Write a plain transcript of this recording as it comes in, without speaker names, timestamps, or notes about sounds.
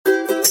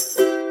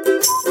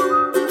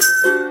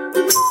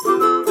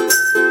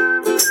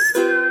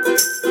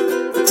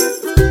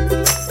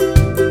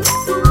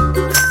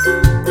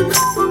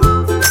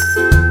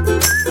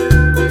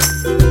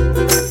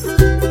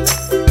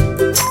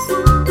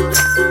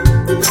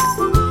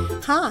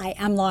Hi,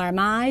 I'm Laura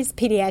Mize,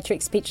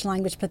 pediatric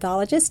speech-language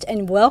pathologist,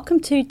 and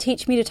welcome to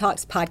Teach Me to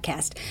Talk's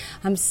podcast.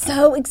 I'm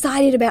so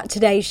excited about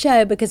today's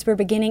show because we're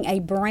beginning a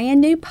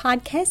brand new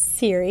podcast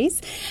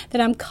series that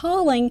I'm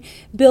calling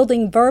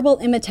Building Verbal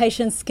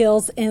Imitation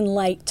Skills in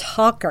Late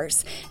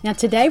Talkers. Now,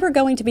 today we're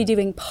going to be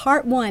doing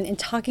part one and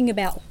talking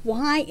about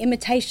why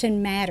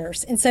imitation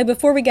matters. And so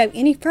before we go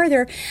any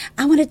further,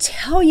 I want to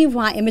tell you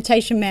why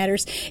imitation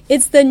matters.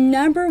 It's the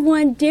number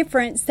one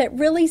difference that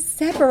really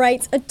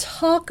separates a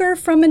talker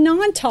from a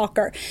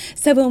non-talker.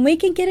 So when we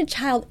can get a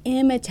child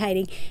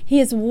imitating,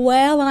 he is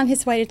well on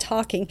his way to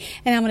talking.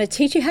 And I'm going to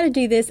teach you how to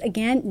do this,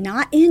 again,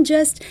 not in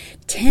just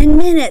 10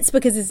 minutes,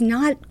 because it's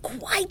not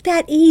quite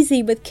that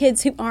easy with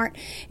kids who aren't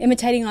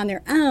imitating on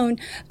their own,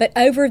 but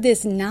over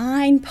this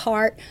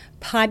 9-part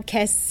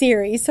podcast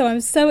series. So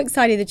I'm so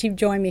excited that you've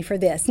joined me for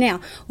this.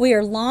 Now, we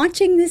are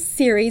launching this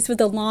series with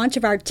the launch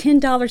of our $10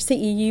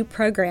 CEU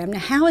program. Now,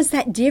 how is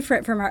that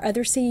different from our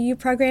other CEU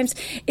programs?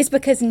 It's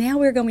because now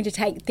we're going to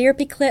take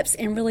therapy clips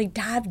and really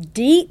dive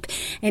deep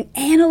and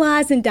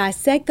analyze and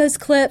dissect those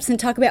clips and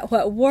talk about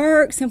what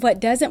works and what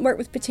doesn't work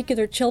with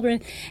particular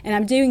children. And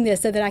I'm doing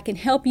this so that I can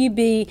help you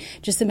be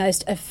just the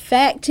most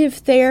effective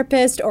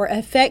therapist or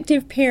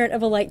effective parent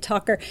of a late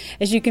talker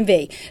as you can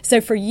be.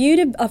 So for you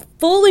to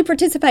fully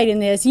participate in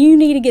this, you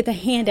need to get the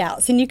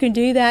handouts, and you can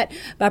do that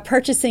by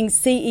purchasing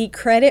CE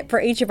credit for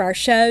each of our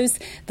shows.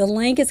 The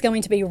link is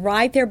going to be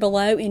right there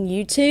below in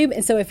YouTube,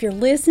 and so if you're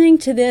listening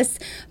to this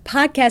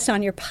podcast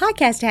on your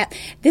podcast app,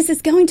 this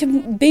is going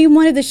to be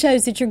one of the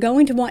shows that you're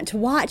going to want to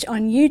watch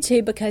on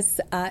YouTube because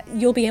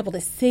you'll be able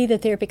to see the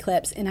therapy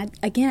clips, and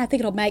I think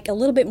it'll make a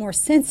little bit more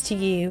sense to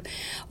you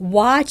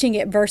watching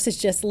it versus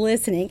just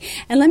listening.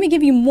 And let me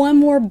give you one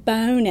more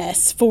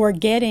bonus for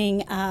getting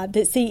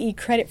the CE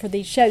credit for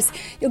these shows.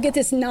 You'll get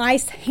this nice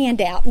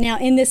handout. Now,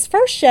 in this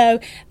first show,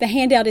 the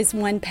handout is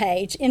 1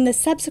 page. In the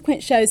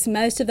subsequent shows,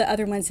 most of the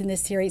other ones in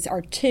this series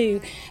are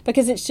 2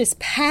 because it's just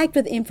packed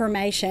with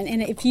information.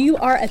 And if you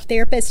are a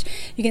therapist,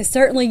 you can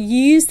certainly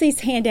use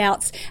these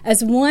handouts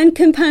as one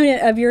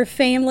component of your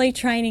family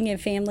training and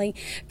family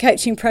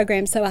coaching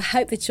program. So I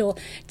hope that you'll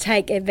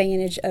take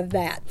advantage of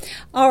that.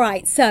 All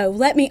right, so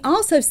let me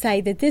also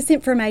say that this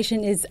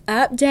information is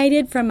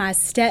updated from my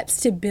steps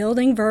to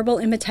building verbal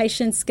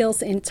imitation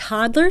skills in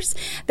toddlers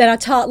that I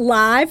taught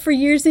live for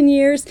years and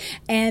years,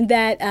 and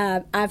that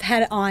I've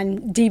had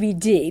on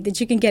DVD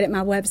that you can get at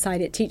my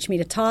website at Teach Me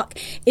to Talk.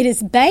 It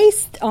is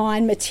based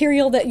on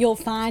material that you'll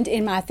find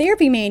in my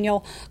therapy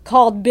manual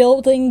called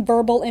Building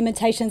Verbal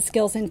Imitation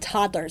Skills in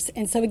Toddlers.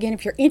 And so again,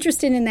 if you're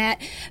interested in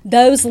that,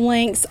 those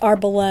links are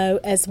below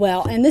as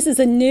well. And this is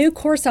a new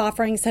course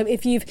offering, so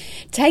if you've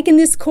taken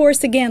this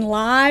course again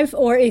live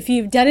or if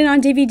you've done it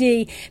on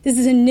DVD, this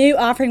is a new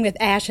offering with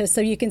ASHA, so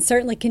you can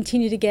certainly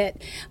continue to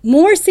get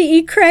more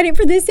CE credit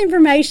for this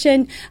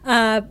information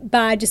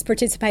by just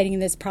participating in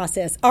this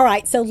process. All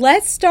right, so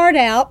let's start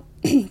out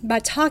by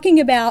talking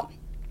about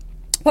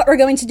what we're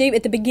going to do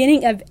at the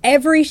beginning of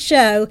every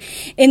show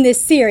in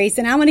this series.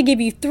 And I want to give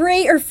you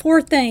 3 or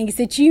 4 things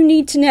that you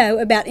need to know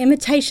about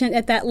imitation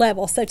at that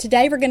level. So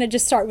today we're going to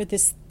just start with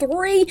this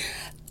 3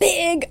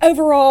 big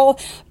overall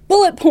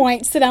bullet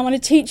points that I want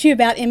to teach you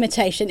about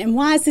imitation. And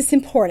why is this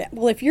important?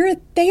 Well, if you're a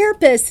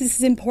therapist, this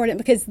is important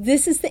because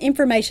this is the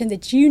information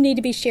that you need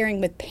to be sharing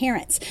with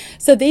parents.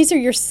 So these are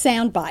your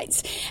sound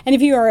bites. And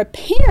if you are a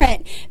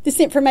parent, this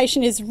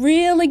information is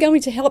really going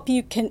to help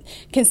you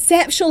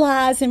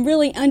conceptualize and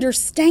really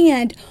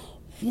understand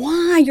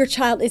why your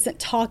child isn't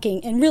talking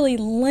and really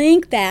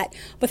link that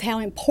with how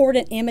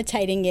important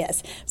imitating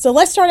is. So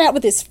let's start out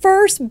with this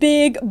first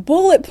big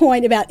bullet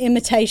point about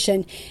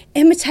imitation.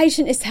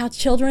 Imitation is how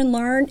children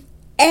learn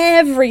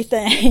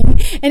everything.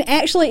 And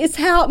actually, it's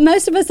how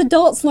most of us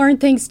adults learn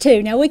things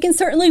too. Now, we can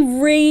certainly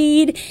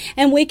read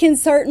and we can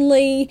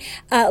certainly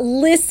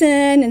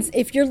listen. And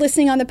if you're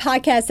listening on the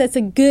podcast, that's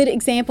a good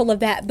example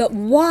of that. But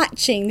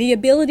watching, the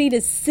ability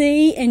to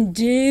see and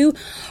do,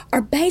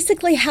 are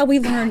basically how we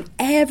learn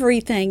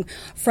everything,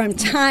 from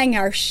tying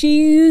our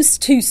shoes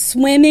to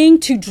swimming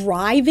to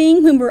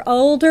driving when we're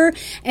older.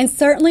 And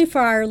certainly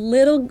for our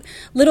little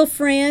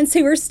friends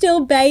who are still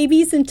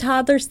babies and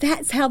toddlers,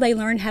 that's how they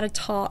learn how to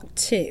talk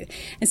too.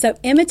 And so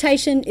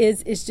imitation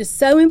is just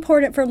so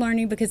important for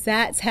learning because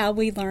that's how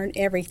we learn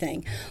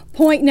everything.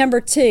 Point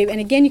number 2, and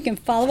again, you can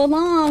follow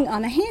along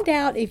on the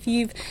handout if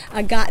you've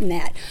gotten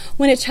that.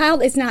 When a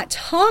child is not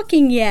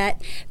talking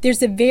yet,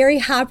 there's a very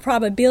high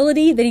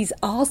probability that he's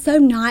also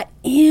not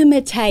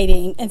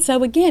imitating. And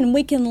so again,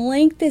 we can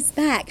link this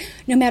back.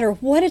 No matter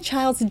what a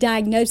child's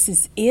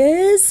diagnosis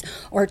is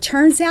or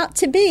turns out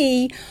to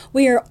be,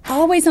 we are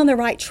always on the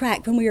right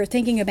track when we are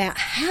thinking about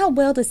how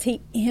well does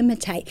he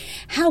imitate?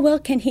 How well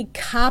can he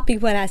copy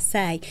what I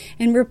say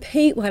and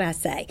repeat what I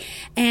say?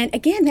 And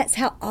again, that's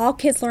how all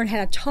kids learn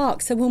how to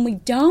talk. So when we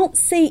don't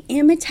see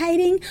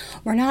imitating,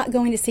 we're not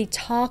going to see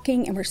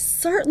talking, and we're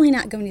certainly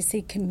not going to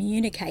see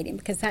communicating,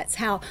 because that's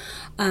how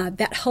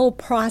that whole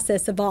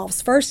process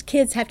evolves. First,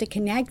 kids have to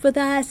connect with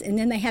us, and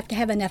then they have to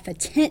have enough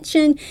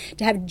attention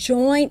to have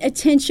joint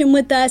attention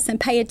with us and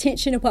pay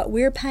attention to what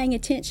we're paying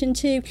attention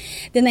to.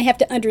 Then they have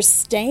to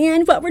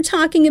understand what we're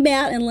talking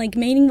about and link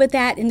meaning with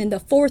that. And then the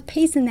fourth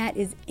piece in that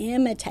is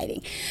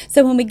imitating.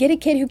 So when we get a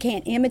kid who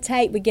can't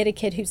imitate, we get a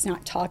kid who's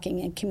not talking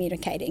and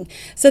communicating.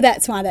 So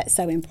that's why that's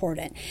so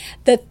important.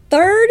 The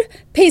third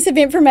piece of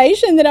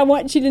information that I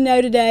want you to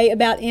know today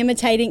about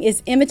imitating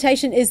is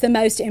imitation is the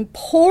most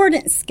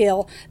important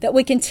skill that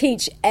we can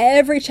teach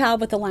every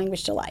child with a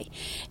language delay.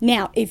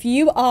 Now, if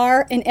you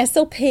are an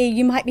SLP,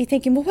 you might be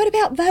thinking, well, what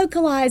about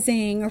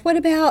vocalizing? Or what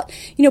about,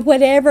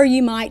 whatever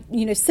you might,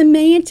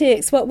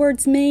 semantics, what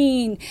words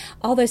mean,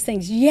 all those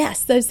things.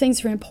 Yes, those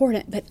things are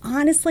important. But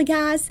honestly,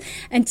 guys,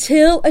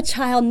 until a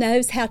child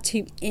knows how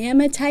to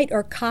imitate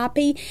or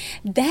copy,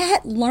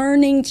 that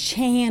learning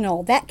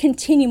channel, that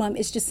continuum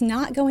is just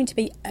not going to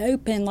be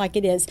open like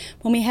it is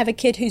when we have a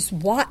kid who's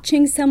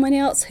watching someone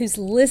else, who's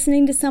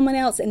listening to someone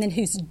else, and then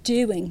who's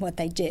doing what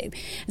they do.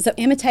 And so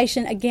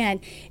imitation, again,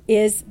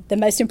 is the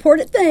most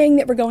important thing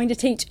that we're going to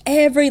teach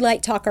every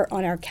late talker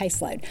on our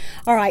caseload.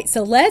 All right,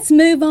 so let's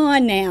move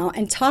on now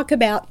and talk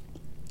about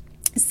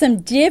some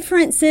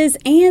differences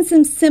and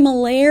some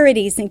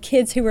similarities in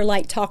kids who are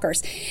late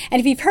talkers. And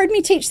if you've heard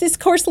me teach this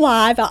course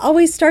live, I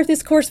always start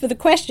this course with a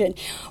question.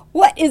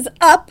 What is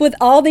up with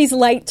all these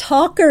late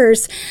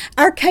talkers?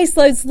 Our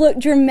caseloads look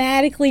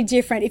dramatically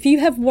different. If you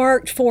have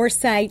worked for,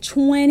 say,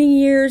 20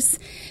 years,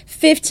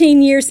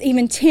 15 years,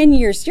 even 10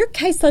 years, your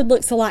caseload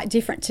looks a lot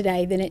different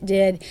today than it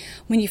did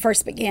when you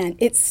first began.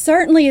 It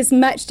certainly is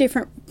much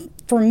different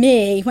for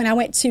me when I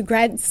went to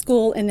grad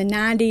school in the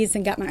 90s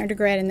and got my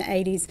undergrad in the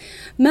 80s.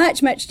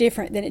 Much, much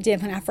different than it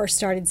did when I first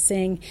started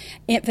seeing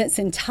infants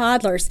and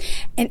toddlers.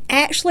 And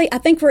actually, I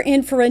think we're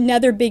in for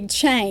another big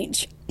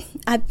change.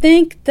 I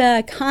think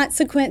the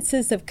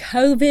consequences of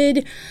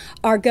COVID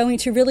are going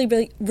to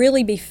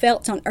really be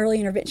felt on early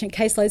intervention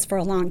caseloads for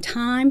a long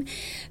time.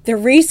 The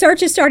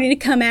research is starting to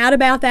come out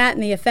about that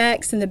and the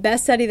effects, and the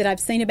best study that I've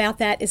seen about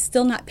that is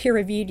still not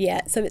peer-reviewed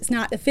yet. So it's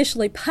not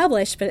officially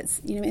published, but it's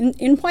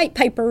in white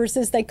papers,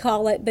 as they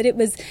call it. But it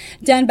was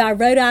done by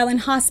Rhode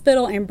Island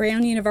Hospital and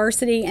Brown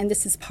University, and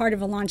this is part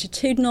of a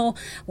longitudinal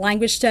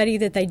language study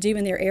that they do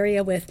in their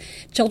area with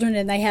children,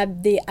 and they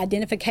have the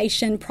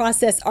identification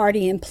process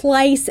already in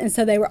place, and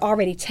so they were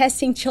already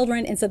testing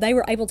children, and so they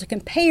were able to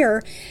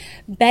compare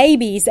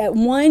babies at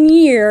 1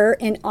 year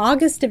in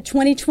August of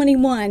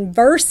 2021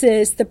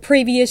 versus the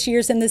previous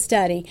years in the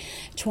study,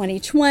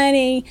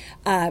 2020,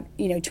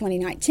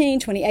 2019,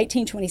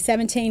 2018,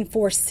 2017,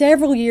 for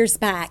several years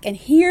back. And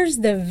here's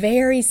the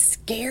very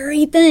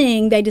scary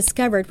thing they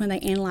discovered when they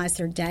analyzed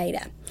their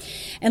data.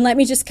 And let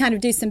me just kind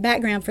of do some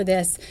background for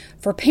this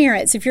for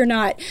parents, if you're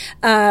not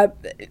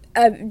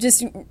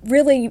just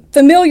really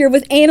familiar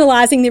with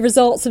analyzing the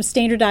results of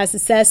standardized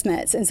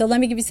assessments. And so let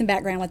me give you some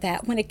background with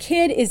that. When a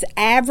kid is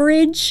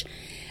average,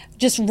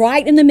 just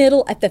right in the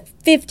middle at the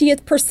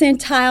 50th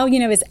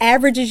percentile, as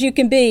average as you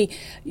can be,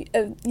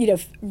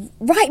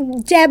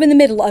 right dab in the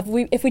middle of,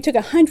 if we took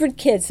 100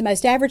 kids, the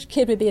most average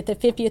kid would be at the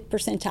 50th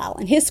percentile,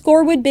 and his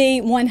score would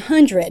be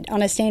 100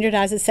 on a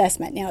standardized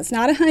assessment. Now, it's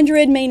not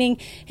 100, meaning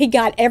he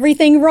got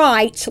everything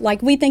right,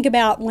 like we think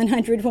about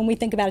 100 when we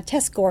think about a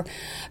test score,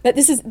 but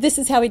this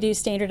is how we do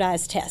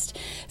standardized tests.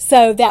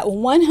 So that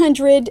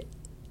 100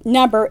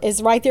 number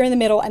is right there in the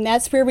middle, and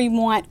that's where we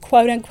want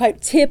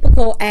quote-unquote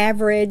typical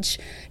average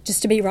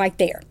just to be right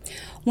there.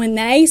 When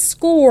they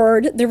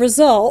scored the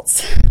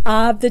results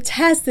of the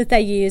test that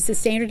they used, the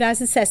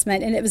standardized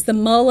assessment, and it was the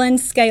Mullen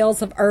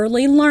Scales of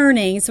Early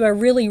Learning, so a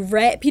really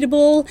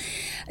reputable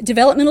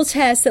developmental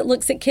test that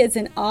looks at kids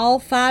in all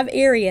 5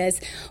 areas.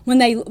 When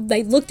they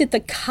looked at the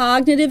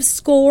cognitive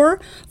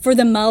score for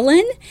the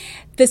Mullen,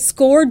 the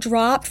score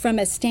dropped from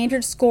a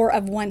standard score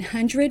of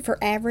 100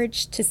 for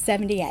average to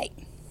 78.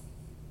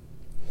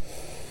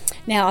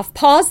 Now, I've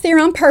paused there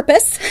on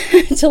purpose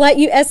to let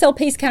you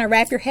SLPs kind of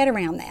wrap your head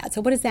around that. So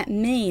what does that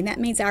mean? That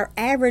means our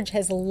average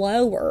has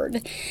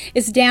lowered.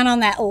 It's down on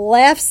that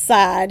left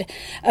side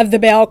of the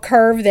bell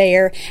curve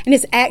there, and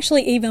it's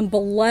actually even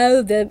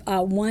below the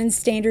 1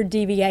 standard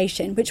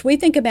deviation, which we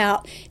think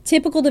about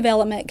typical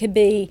development could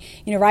be,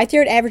 right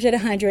there at average at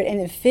 100, and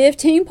then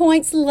 15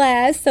 points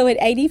less, so at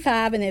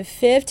 85, and then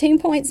 15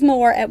 points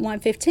more at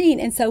 115.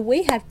 And so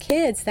we have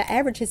kids, the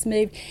average has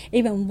moved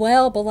even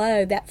well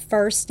below that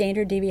first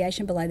standard deviation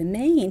below the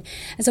mean.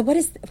 And so what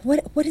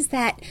is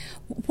that?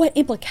 What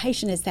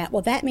implication is that?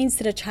 Well, that means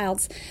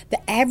that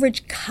the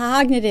average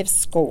cognitive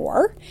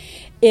score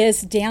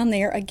is down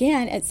there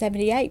again at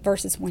 78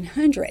 versus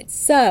 100.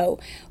 So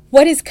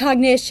What is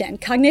cognition?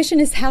 Cognition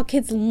is how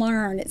kids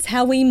learn. It's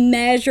how we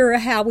measure,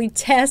 how we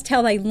test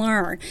how they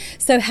learn.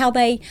 So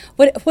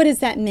what does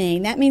that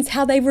mean? That means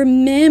how they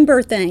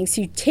remember things.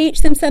 You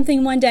teach them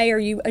something one day, or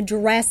you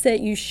address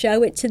it, you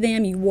show it to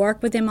them, you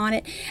work with them on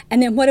it,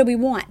 and then what do we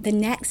want? The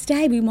next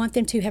day we want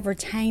them to have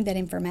retained that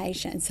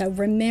information, so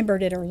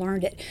remembered it or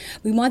learned it.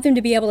 We want them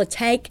to be able to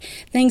take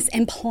things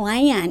and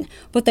plan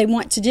what they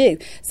want to do,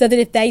 so that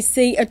if they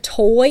see a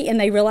toy and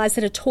they realize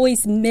that a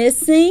toy's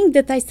missing,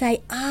 that they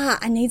say,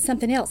 I need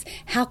something else.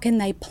 How can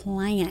they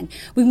plan?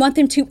 We want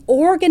them to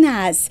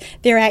organize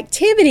their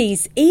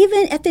activities,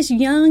 even at this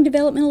young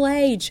developmental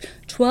age,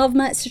 12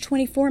 months to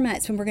 24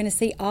 months, when we're going to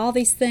see all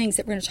these things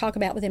that we're going to talk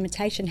about with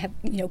imitation have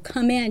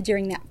come in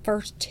during that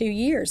first 2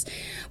 years.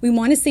 We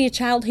want to see a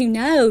child who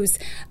knows,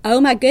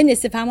 oh my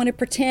goodness, if I want to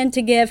pretend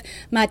to give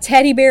my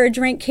teddy bear a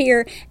drink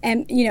here,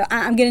 and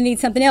I'm going to need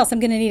something else.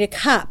 I'm going to need a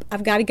cup.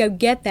 I've got to go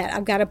get that.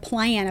 I've got to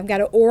plan. I've got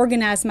to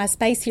organize my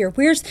space here.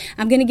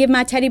 I'm going to give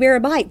my teddy bear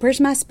a bite.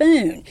 Where's my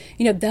spoon?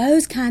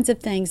 Those kinds of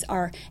things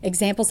are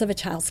examples of a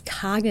child's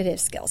cognitive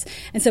skills.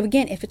 And so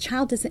again, if a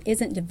child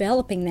isn't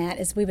developing that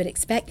as we would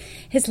expect,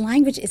 his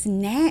language is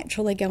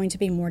naturally going to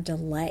be more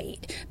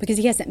delayed because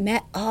he hasn't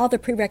met all the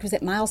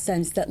prerequisite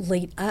milestones that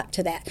lead up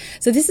to that.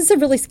 So this is a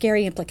really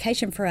scary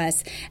implication for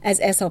us as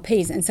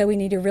SLPs. And so we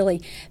need to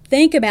really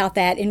think about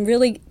that and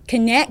really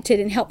connect it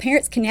and help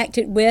parents connect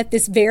it with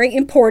this very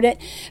important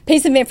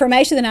piece of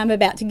information that I'm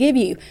about to give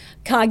you.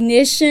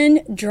 Cognition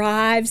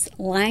drives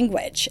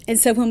language. And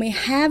so when we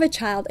have a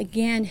child,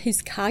 again,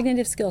 whose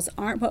cognitive skills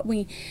aren't what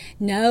we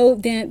know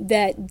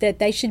that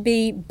they should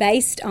be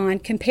based on,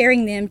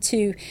 comparing them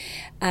to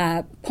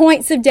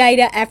points of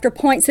data after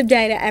points of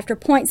data after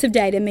points of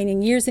data,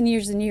 meaning years and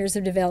years and years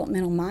of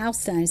developmental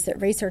milestones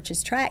that research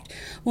has tracked,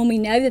 when we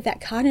know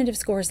that cognitive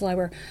score is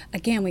lower,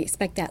 again, we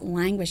expect that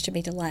language to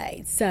be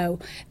delayed. So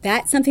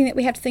that's something that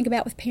we have to think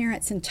about with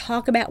parents and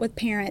talk about with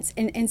parents,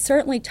 and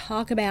certainly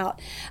talk about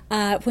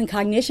when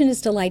cognition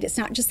is delayed. It's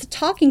not just the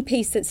talking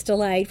piece that's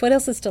delayed. What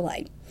else is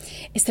delayed?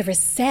 It's the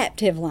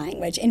receptive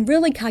language. And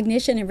really,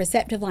 cognition and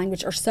receptive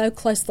language are so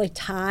closely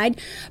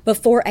tied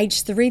before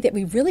age 3 that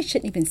we really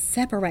shouldn't even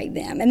separate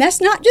them. And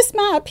that's not just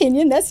my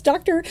opinion. That's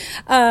Dr.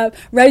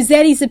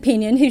 Rossetti's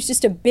opinion, who's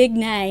just a big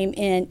name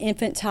in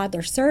infant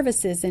toddler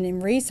services and in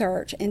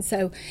research. And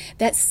so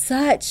that's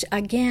such,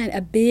 again,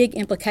 a big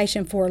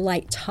implication for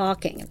late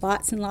talking.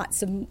 Lots and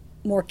lots of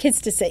more kids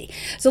to see.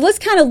 So let's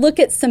kind of look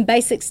at some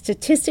basic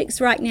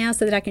statistics right now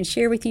so that I can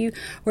share with you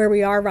where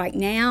we are right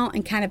now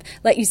and kind of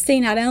let you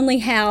see not only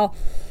how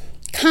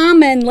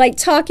common late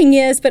talking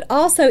is, but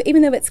also,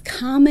 even though it's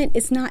common,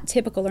 it's not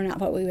typical or not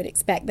what we would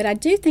expect. But I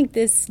do think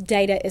this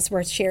data is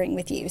worth sharing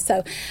with you.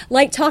 So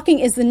late talking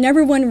is the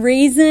number one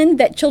reason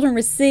that children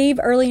receive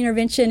early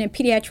intervention and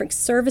pediatric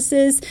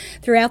services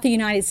throughout the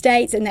United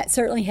States, and that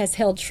certainly has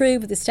held true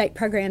with the state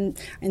program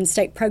and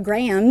state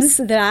programs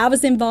that I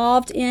was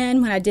involved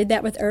in when I did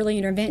that with early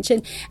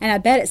intervention, and I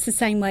bet it's the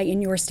same way in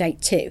your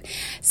state too.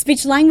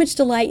 Speech language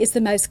delay is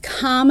the most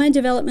common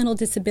developmental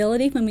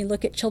disability when we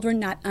look at children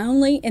not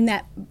only in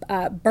that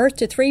birth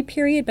to 3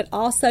 period, but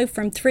also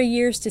from 3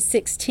 years to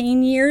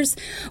 16 years,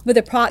 with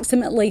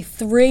approximately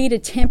 3 to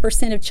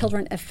 10% of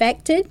children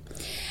affected.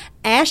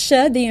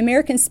 ASHA, the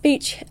American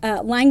Speech,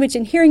 Language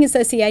and Hearing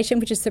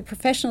Association, which is the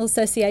professional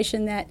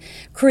association that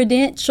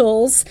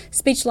credentials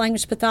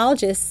speech-language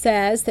pathologists,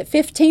 says that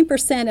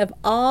 15% of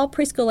all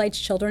preschool-age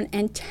children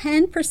and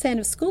 10%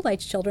 of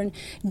school-age children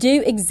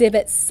do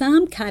exhibit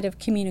some kind of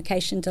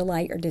communication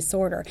delay or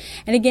disorder.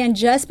 And again,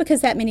 just because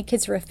that many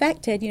kids are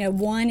affected,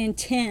 1 in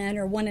 10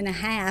 or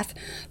 1.5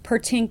 per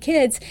 10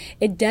 kids,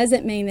 it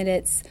doesn't mean that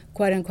it's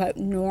quote-unquote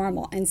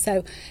normal. And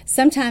so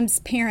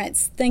sometimes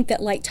parents think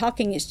that late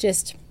talking is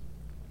just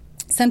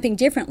something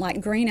different, like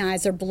green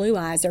eyes or blue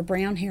eyes or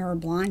brown hair or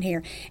blonde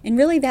hair. And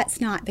really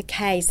that's not the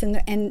case.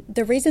 And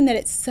the reason that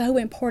it's so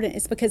important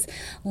is because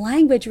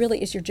language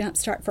really is your jump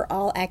start for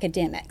all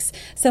academics.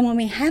 So when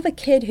we have a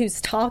kid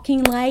who's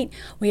talking late,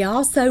 we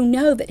also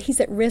know that he's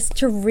at risk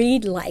to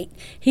read late.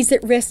 He's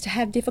at risk to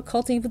have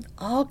difficulty with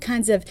all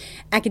kinds of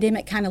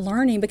academic kind of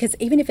learning, because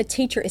even if a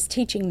teacher is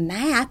teaching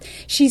math,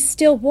 she's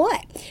still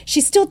what?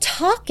 She's still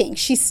talking.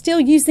 She's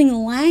still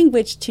using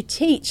language to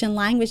teach and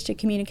language to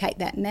communicate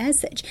that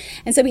message.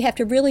 And so we have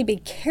to really be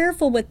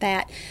careful with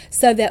that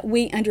so that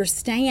we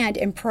understand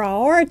and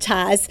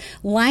prioritize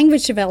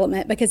language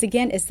development, because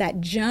again, it's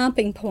that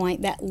jumping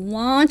point, that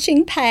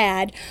launching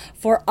pad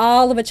for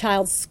all of a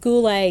child's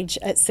school age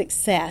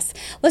success.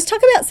 Let's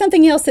talk about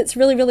something else that's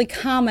really, really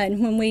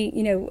common when we,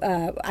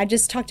 I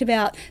just talked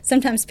about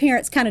sometimes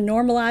parents kind of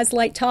normalize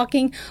late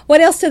talking. What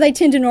else do they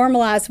tend to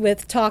normalize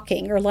with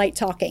talking or late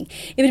talking?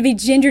 It would be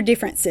gender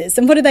differences.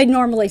 And what do they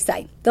normally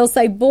say? They'll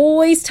say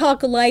boys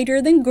talk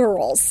later than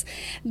girls.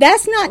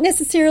 That's not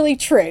necessarily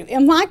true.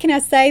 And why can I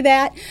say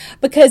that?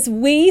 Because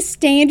we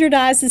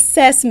standardize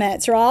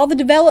assessments, or all the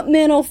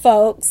developmental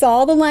folks,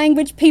 all the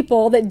language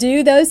people that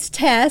do those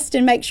tests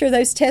and make sure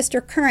those tests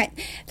are current,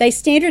 they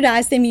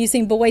standardize them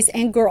using boys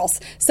and girls.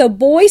 So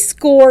boy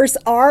scores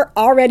are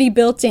already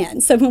built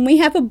in. So when we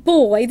have a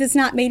boy that's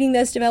not meeting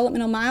those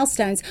developmental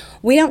milestones,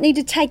 we don't need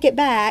to take it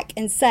back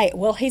and say,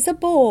 well, he's a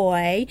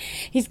boy,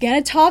 he's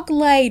going to talk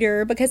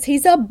later because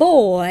he's a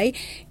boy.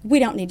 We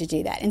don't need to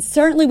do that. And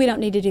certainly we don't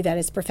need to do that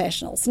as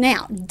professionals.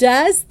 Now,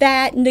 does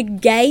that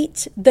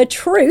negate the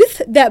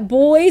truth that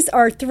boys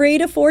are 3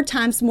 to 4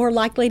 times more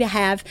likely to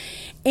have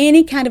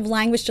any kind of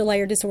language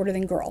delay or disorder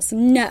than girls?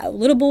 No.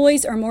 Little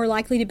boys are more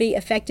likely to be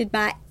affected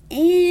by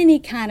any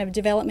kind of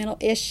developmental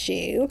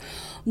issue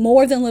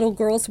more than little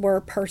girls were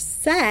per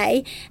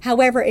se.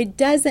 However, it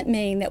doesn't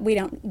mean that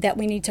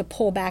we need to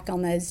pull back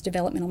on those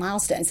developmental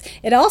milestones.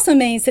 It also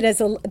means that as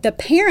the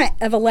parent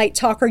of a late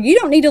talker, you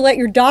don't need to let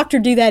your doctor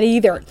do that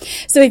either.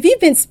 So if you've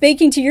been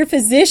speaking to your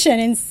physician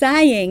and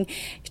saying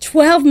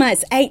 12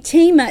 months,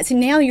 18 months, and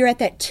now you're at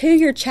that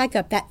 2-year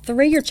checkup, that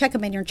 3-year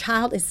checkup, and your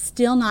child is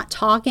still not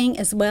talking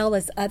as well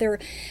as other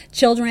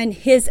children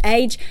his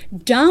age,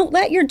 don't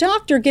let your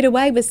doctor get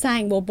away with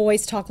saying, well,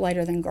 boys talk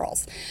later than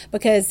girls.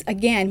 Because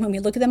again, when we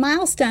look at the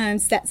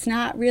milestones, that's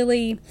not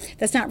really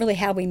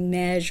how we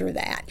measure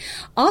that.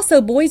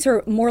 Also, boys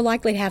are more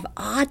likely to have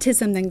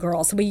autism than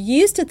girls. We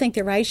used to think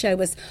the ratio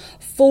was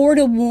 4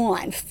 to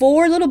 1,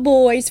 4 little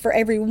boys for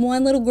every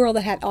 1 little girl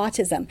that had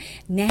autism.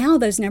 Now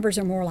those numbers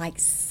are more like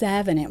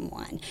 7 and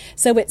 1.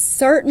 So it's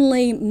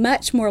certainly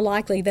much more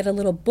likely that a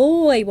little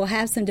boy will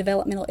have some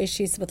developmental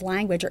issues with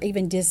language, or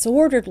even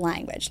disordered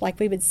language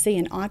like we would see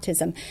in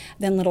autism,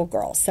 than little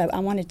girls. So I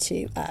wanted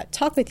to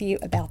talk with you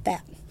about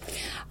that.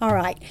 All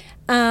right.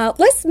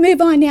 Let's move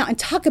on now and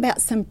talk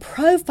about some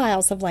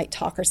profiles of late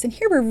talkers. And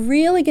here we're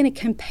really going to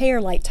compare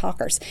late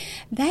talkers.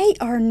 They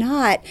are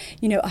not,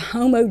 a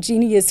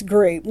homogeneous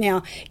group.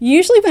 Now,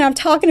 usually when I'm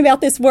talking about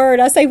this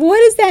word, I say, what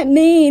does that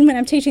mean when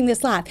I'm teaching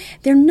this live?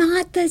 They're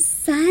not the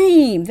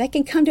same. They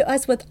can come to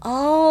us with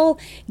all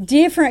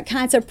different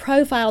kinds of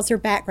profiles or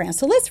backgrounds.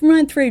 So let's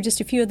run through just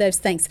a few of those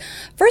things.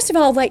 First of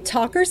all, late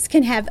talkers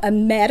can have a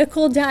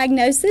medical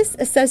diagnosis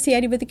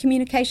associated with a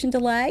communication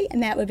delay,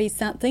 and that would be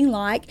something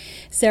like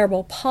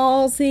cerebral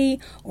palsy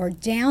or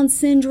Down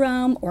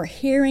syndrome or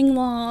hearing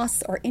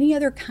loss or any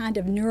other kind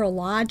of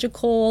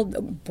neurological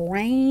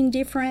brain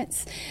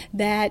difference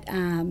that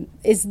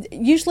is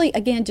usually,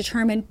 again,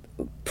 determined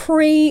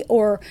pre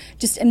or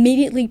just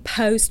immediately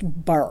post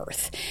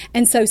birth.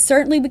 And so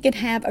certainly we can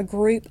have a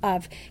group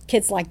of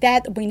kids like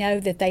that. We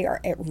know that they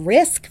are at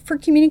risk for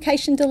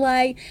communication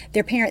delay.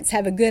 Their parents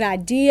have a good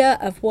idea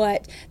of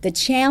what the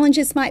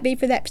challenges might be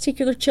for that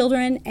particular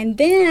children. And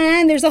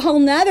then there's a whole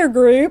nother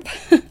group,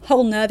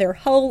 and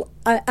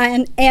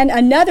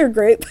another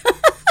group.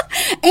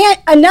 And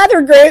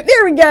another group,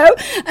 there we go,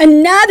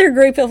 another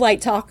group of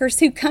late talkers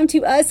who come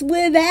to us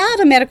without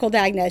a medical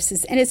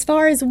diagnosis. And as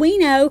far as we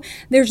know,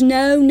 there's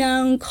no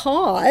known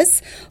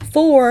cause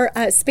for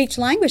speech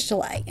language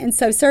delay. And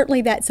so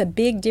certainly that's a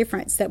big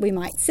difference that we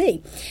might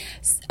see.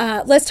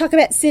 Let's talk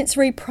about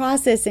sensory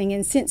processing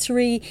and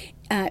sensory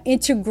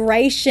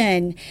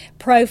integration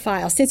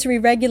profile, sensory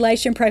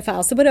regulation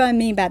profile. So what do I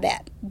mean by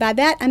that? By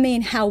that, I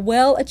mean how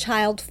well a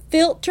child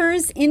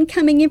filters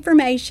incoming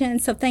information,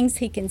 so things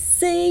he can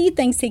see,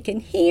 things he can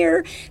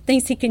hear,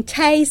 things he can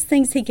taste,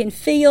 things he can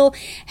feel,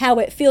 how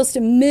it feels to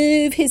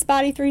move his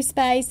body through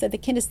space, so the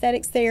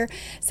kinesthetics there.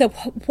 So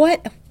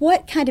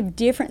what kind of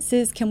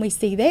differences can we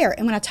see there?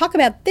 And when I talk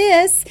about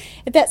this,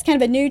 if that's kind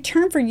of a new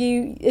term for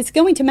you, it's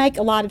going to make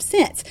a lot of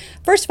sense.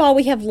 First of all,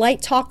 we have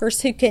late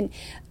talkers who can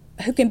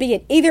be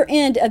at either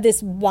end of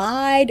this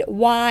wide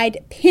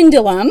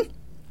pendulum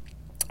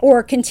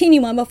or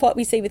continuum of what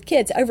we see with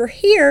kids. Over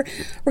here,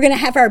 we're going to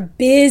have our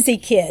busy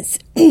kids.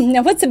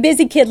 Now, what's a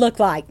busy kid look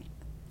like?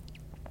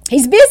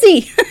 He's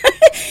busy.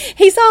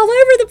 He's all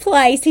over the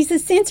place. He's a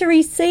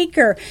sensory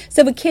seeker.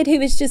 So a kid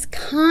who is just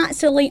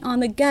constantly on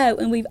the go,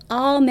 and we've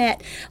all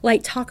met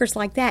late talkers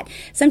like that.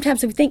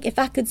 Sometimes we think if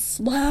I could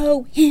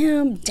slow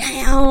him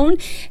down,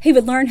 he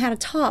would learn how to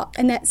talk.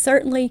 And that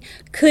certainly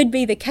could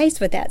be the case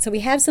with that. So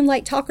we have some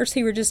late talkers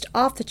who are just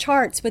off the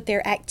charts with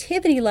their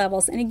activity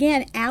levels. And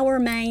again, our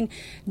main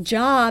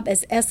job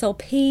as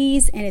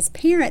SLPs and as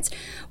parents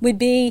would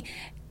be,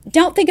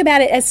 don't think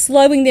about it as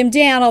slowing them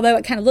down, although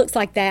it kind of looks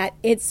like that.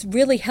 It's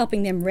really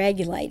helping them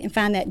regulate and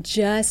find that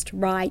just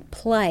right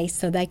place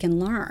so they can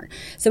learn.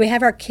 So we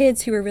have our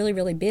kids who are really,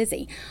 really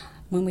busy.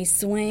 When we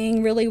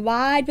swing really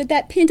wide with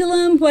that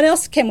pendulum, what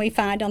else can we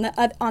find on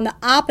the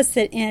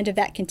opposite end of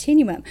that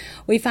continuum?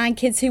 We find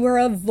kids who are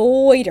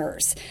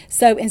avoiders.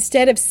 So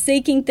instead of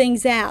seeking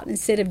things out,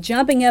 instead of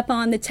jumping up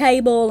on the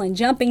table and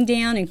jumping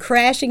down and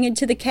crashing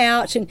into the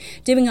couch and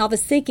doing all the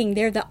seeking,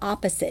 they're the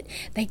opposite.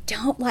 They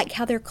don't like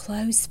how their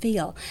clothes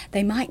feel.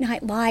 They might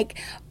not like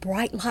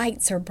bright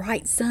lights or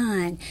bright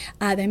sun.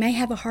 They may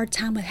have a hard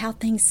time with how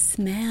things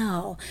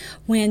smell.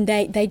 When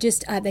they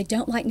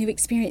don't like new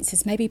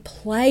experiences, maybe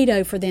Play-Doh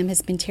Play-Doh for them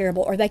has been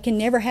terrible, or they can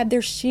never have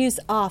their shoes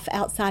off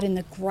outside in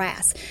the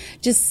grass.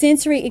 Just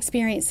sensory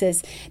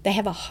experiences. They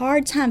have a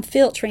hard time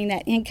filtering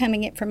that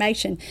incoming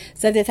information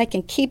so that they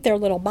can keep their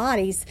little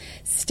bodies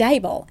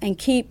stable and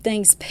keep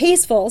things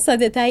peaceful so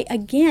that they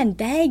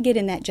get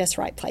in that just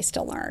right place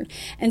to learn.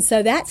 And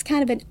so that's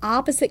kind of an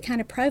opposite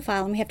kind of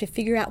profile, and we have to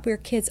figure out where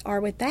kids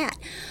are with that.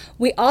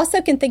 We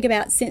also can think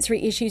about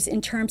sensory issues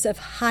in terms of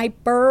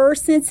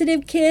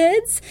hypersensitive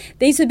kids.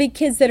 These would be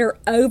kids that are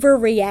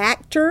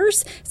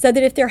overreactors, so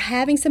that if they're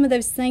having some of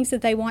those things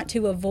that they want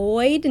to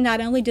avoid,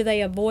 not only do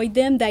they avoid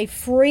them, they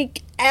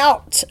freak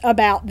out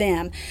about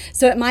them.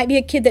 So it might be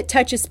a kid that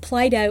touches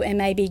Play-Doh and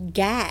maybe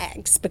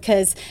gags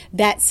because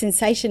that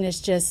sensation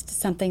is just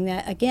something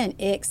that, again,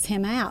 icks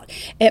him out.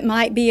 It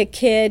might be a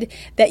kid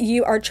that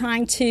you're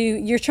trying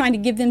to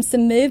give them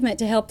some movement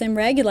to help them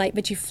regulate,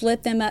 but you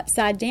flip them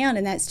upside down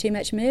and that's too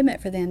much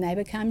movement for them. They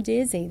become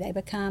dizzy. They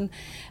become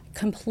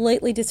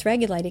completely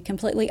dysregulated,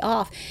 completely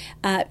off.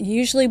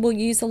 Usually we'll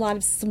use a lot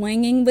of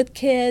swinging with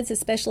kids,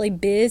 especially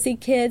busy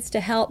kids,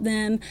 to help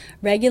them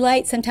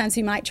regulate. Sometimes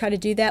we might try to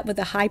do that with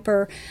a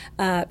hyper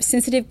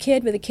sensitive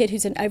kid, with a kid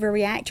who's an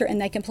overreactor,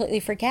 and they completely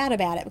forget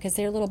about it because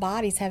their little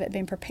bodies haven't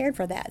been prepared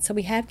for that. So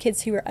we have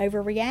kids who are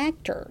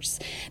overreactors.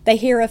 They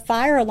hear a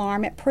fire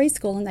alarm at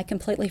preschool and they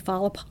completely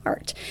fall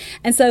apart.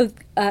 And so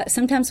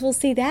sometimes we'll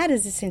see that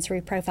as a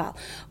sensory profile.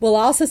 We'll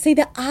also see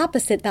the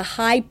opposite, the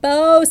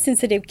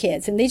hyposensitive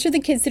kids. And these are the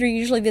kids that are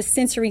usually the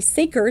sensory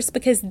seekers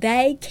because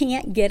they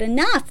can't get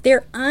enough.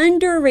 They're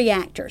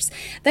underreactors.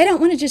 They don't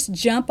want to just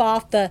jump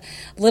off the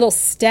little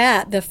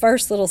step, the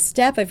first little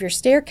step of your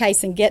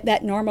staircase and get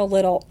that normal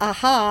little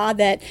aha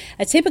that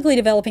a typically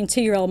developing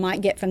 2-year-old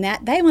might get from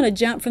that. They want to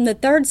jump from the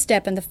third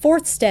step and the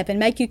fourth step and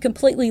make you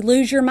completely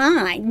lose your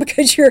mind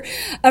because you're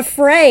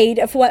afraid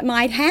of what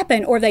might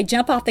happen. Or they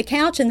jump off the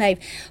couch and they've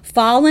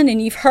fallen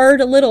and you've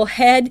heard a little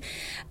head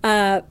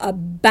a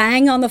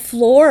bang on the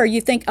floor, or you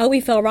think, oh,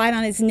 he fell right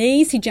on his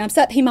knees. He jumps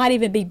up. He might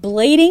even be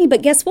bleeding,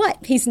 but guess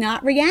what? He's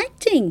not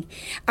reacting.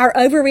 Our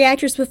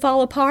overreactors would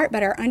fall apart,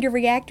 but our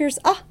underreactors,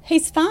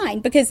 he's fine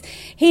because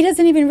he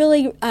doesn't even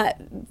really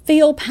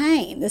feel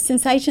pain. The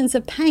sensations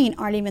of pain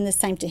aren't even the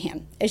same to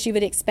him as you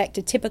would expect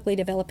a typically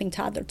developing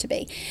toddler to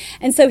be.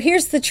 And so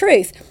here's the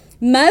truth.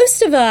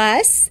 Most of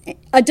us,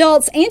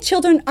 adults and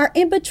children, are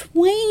in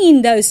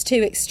between those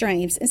two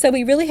extremes. And so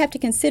we really have to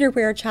consider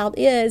where a child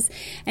is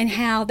and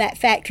how that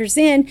factors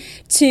in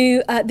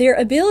to their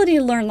ability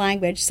to learn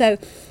language. So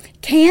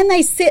can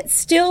they sit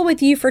still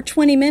with you for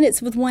 20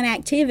 minutes with one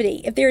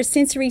activity? If they're a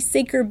sensory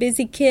seeker,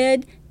 busy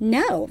kid,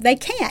 no, they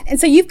can't. And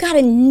so you've got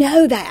to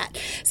know that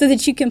so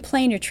that you can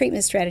plan your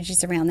treatment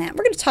strategies around that.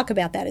 We're going to talk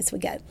about that as we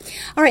go.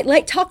 All right,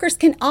 late talkers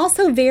can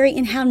also vary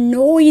in how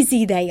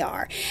noisy they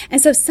are.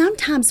 And so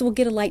sometimes we'll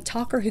get a late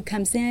talker who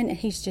comes in and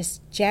he's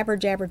just jabber,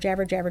 jabber,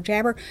 jabber, jabber,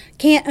 jabber.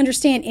 Can't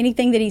understand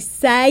anything that he's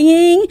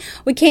saying.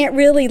 We can't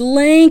really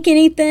link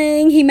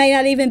anything. He may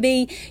not even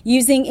be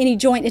using any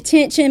joint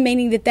attention,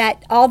 meaning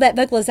that all that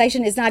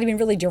vocalization is not even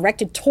really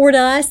directed toward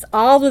us.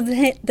 All of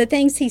the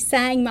things he's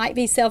saying might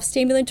be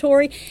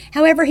self-stimulatory.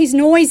 However, he's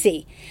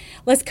noisy.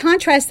 Let's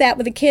contrast that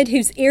with a kid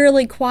who's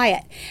eerily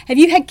quiet. Have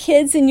you had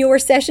kids in your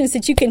sessions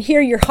that you can hear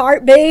your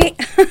heartbeat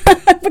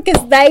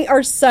because they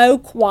are so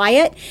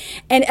quiet?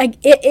 And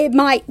it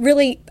might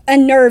really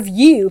unnerve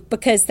you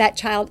because that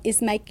child is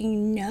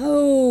making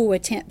no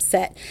attempts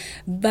at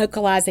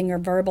vocalizing or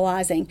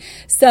verbalizing.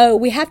 So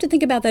we have to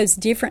think about those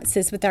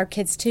differences with our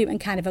kids too and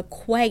kind of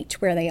equate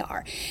where they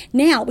are.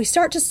 Now, we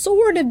start to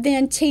sort of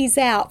then tease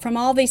out from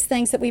all these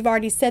things that we've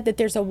already said that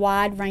there's a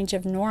wide range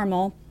of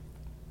normal.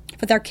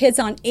 With our kids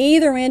on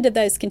either end of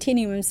those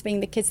continuums being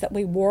the kids that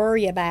we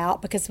worry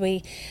about because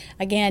we,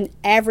 again,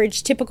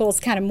 average, typical is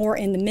kind of more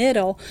in the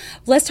middle.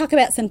 Let's talk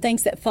about some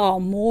things that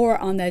fall more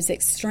on those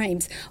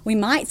extremes. We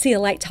might see a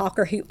late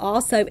talker who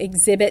also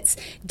exhibits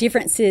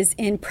differences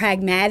in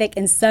pragmatic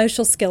and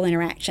social skill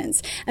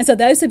interactions. And so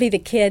those would be the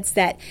kids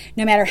that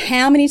no matter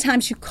how many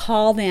times you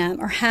call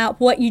them or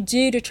what you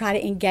do to try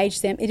to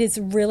engage them, it is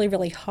really,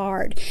 really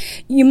hard.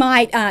 You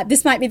might,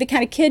 this might be the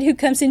kind of kid who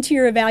comes into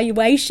your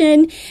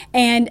evaluation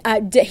and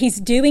he's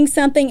doing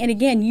something, and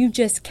again, you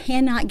just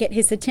cannot get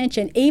his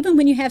attention, even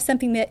when you have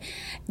something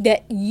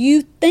that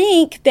you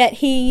think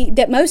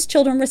that most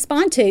children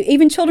respond to,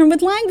 even children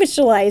with language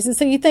delays. And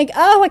so you think,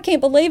 oh, I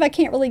can't believe I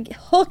can't really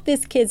hook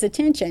this kid's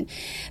attention.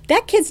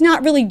 That kid's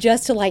not really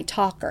just a late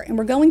talker, and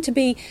we're going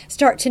to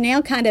start to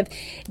now kind of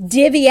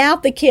divvy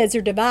out the kids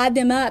or divide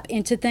them up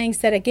into things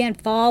that, again,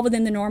 fall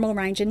within the normal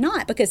range and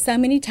not, because so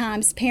many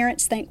times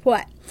parents think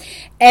what?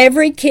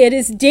 Every kid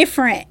is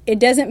different. It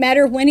doesn't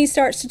matter when he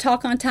starts to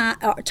talk on time,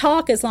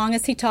 talk as long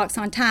as he talks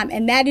on time,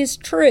 and that is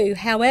true.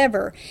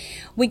 However,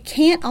 we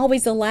can't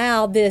always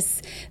allow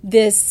this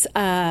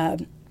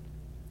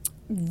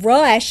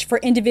rush for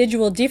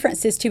individual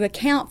differences to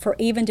account for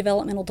even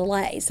developmental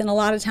delays. And a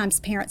lot of times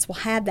parents will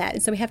have that.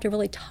 And so we have to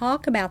really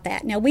talk about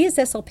that. Now, we as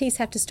SLPs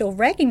have to still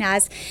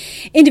recognize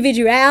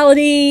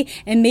individuality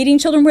and meeting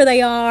children where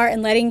they are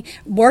and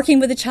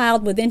working with a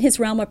child within his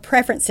realm of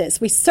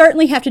preferences. We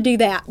certainly have to do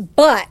that.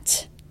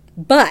 But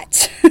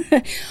But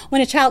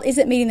when a child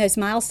isn't meeting those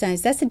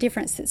milestones, that's a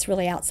difference that's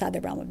really outside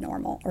the realm of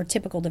normal or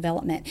typical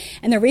development.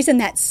 And the reason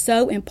that's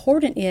so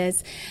important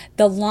is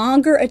the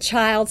longer a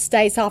child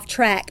stays off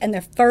track and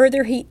the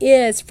further he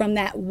is from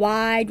that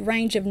wide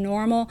range of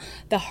normal,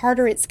 the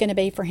harder it's going to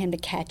be for him to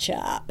catch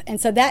up.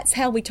 And so that's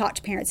how we talk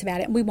to parents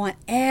about it. We want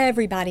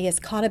everybody as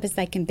caught up as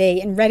they can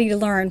be and ready to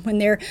learn when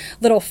their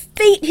little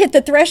feet hit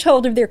the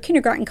threshold of their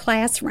kindergarten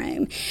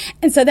classroom.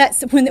 And so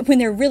that's when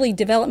they're really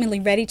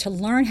developmentally ready to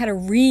learn how to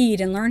read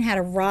and learn how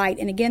to write.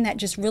 And again, that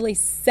just really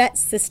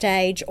sets the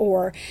stage,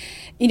 or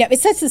it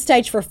sets the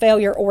stage for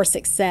failure or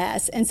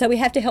success. And so we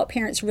have to help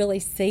parents really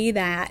see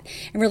that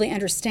and really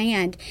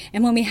understand.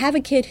 And when we have a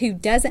kid who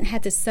doesn't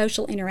have the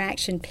social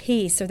interaction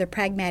piece or the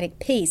pragmatic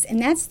piece, and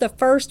that's the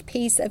first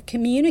piece of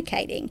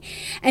communicating.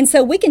 And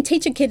so we can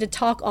teach a kid to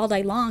talk all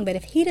day long, but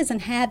if he doesn't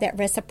have that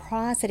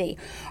reciprocity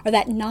or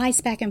that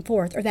nice back and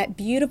forth or that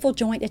beautiful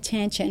joint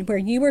attention where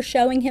you are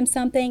showing him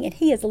something and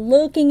he is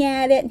looking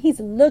at it and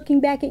he's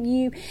looking back at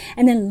you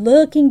and then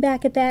looking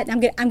back at that. I'm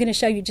going to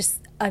show you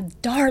just a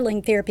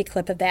darling therapy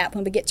clip of that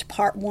when we get to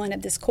part 1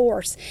 of this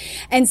course.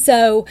 And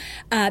so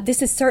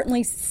this is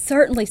certainly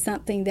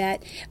something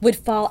that would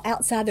fall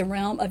outside the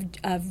realm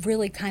of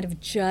really kind of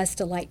just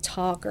a late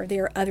talker.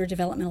 There are other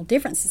developmental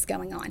differences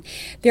going on.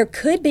 There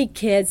could be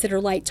kids that are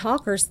late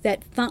talkers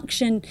that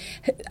function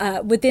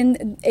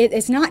within,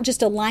 it's not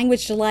just a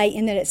language delay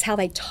in that it's how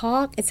they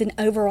talk, it's an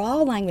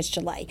overall language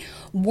delay.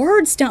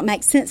 Words don't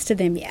make sense to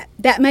them yet.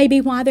 That may be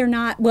why they're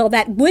not, well,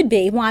 that would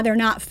be why they're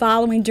not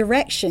following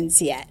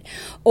directions yet.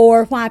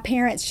 Or why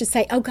parents just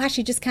say, oh gosh,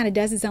 he just kind of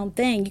does his own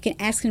thing. You can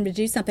ask him to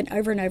do something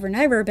over and over and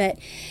over, but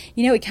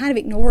he kind of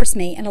ignores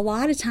me. And a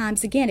lot of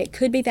times, again, it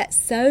could be that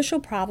social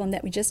problem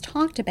that we just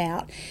talked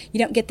about. You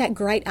don't get that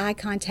great eye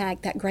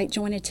contact, that great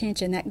joint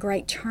attention, that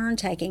great turn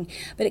taking,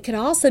 but it could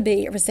also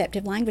be a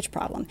receptive language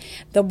problem.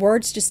 The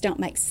words just don't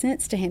make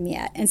sense to him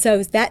yet. And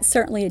so that's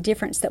certainly a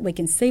difference that we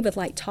can see with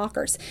late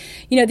talkers.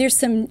 There's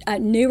some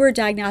newer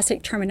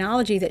diagnostic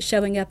terminology that's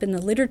showing up in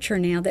the literature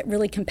now that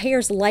really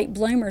compares late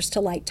bloomers to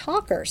late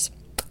talkers.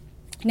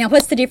 Now,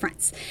 what's the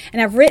difference?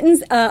 And I've written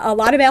a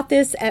lot about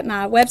this at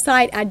my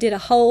website. I did a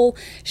whole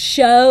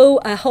show,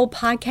 a whole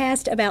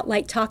podcast about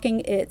late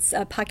talking. It's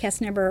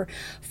podcast number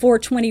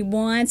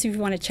 421. So if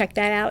you want to check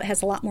that out, it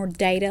has a lot more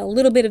data, a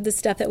little bit of the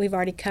stuff that we've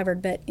already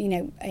covered, but,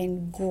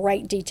 in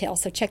great detail.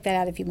 So check that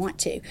out if you want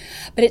to.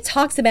 But it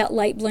talks about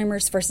late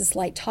bloomers versus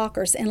late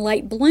talkers. And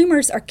late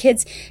bloomers are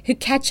kids who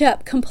catch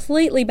up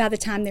completely by the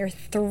time they're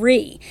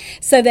 3.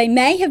 So they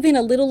may have been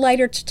a little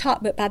later to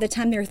talk, but by the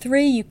time they're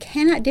 3, you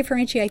cannot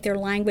differentiate their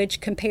language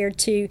compared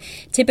to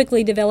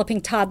typically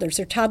developing toddlers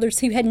or toddlers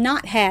who had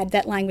not had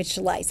that language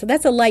delay. So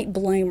that's a late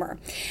bloomer.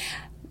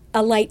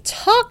 A late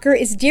talker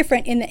is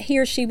different in that he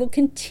or she will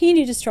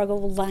continue to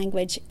struggle with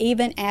language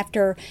even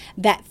after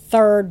that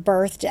 3rd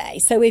birthday.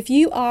 So if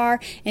you are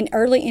an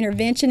early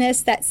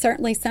interventionist, that's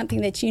certainly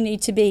something that you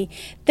need to be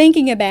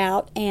thinking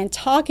about and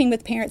talking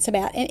with parents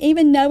about, and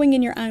even knowing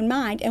in your own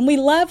mind. And we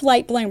love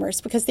late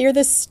bloomers because they're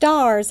the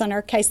stars on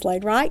our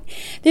caseload, right?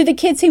 They're the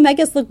kids who make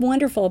us look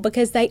wonderful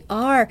because they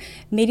are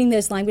meeting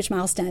those language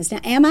milestones. Now,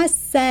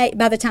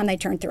 by the time they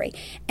turn 3,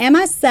 am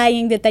I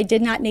saying that they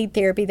did not need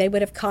therapy? They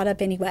would have caught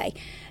up anyway.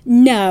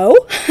 No,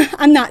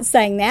 I'm not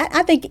saying that.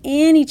 I think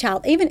any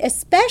child, even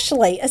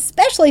especially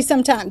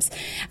sometimes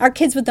our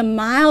kids with the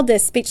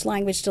mildest speech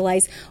language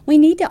delays, we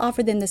need to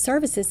offer them the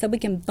services so we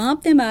can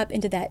bump them up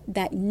into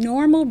that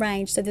normal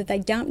range so that they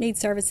don't need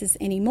services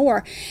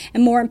anymore.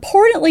 And more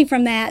importantly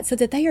from that, so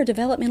that they are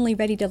developmentally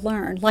ready to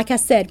learn. Like I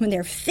said, when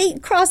their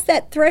feet cross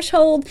that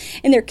threshold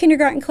in their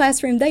kindergarten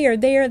classroom, they are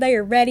there, they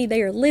are ready,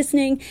 they are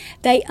listening,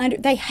 they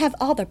have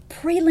all the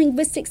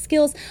pre-linguistic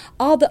skills,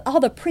 all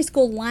the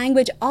preschool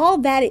language, all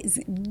that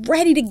is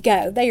ready to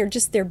go. They are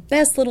just their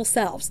best little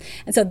selves.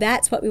 And so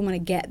that's what we want to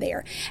get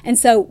there. And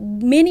so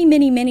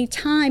many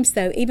times,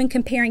 though, even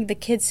comparing the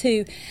kids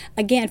who,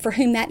 again, for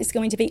whom that is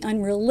going to be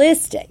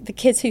unrealistic, the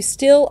kids who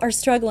still are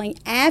struggling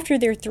after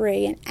they're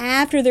 3 and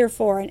after they're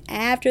 4 and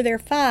after they're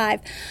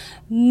 5,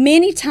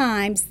 many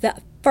times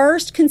the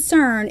first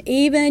concern,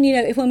 even,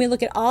 when we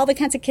look at all the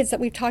kinds of kids that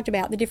we've talked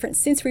about, the different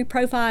sensory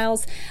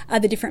profiles,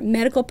 the different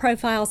medical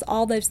profiles,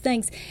 all those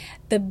things,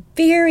 the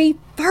very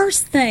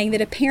first thing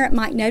that a parent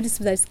might notice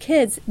with those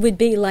kids would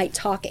be late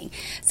talking.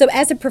 So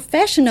as a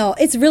professional,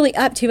 it's really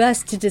up to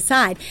us to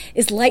decide,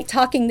 is late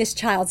talking this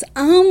child's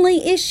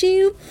only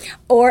issue,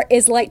 or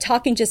is late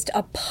talking just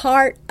a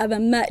part of a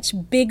much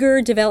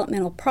bigger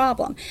developmental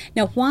problem?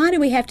 Now, why do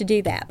we have to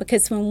do that?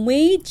 Because when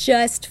we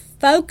just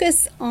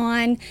focus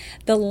on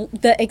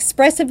the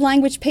expressive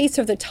language piece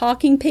or the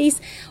talking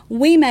piece,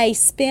 we may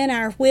spin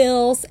our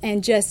wheels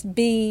and just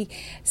be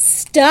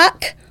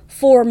stuck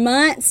for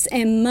months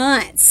and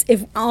months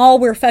if all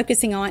we're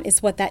focusing on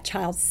is what that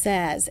child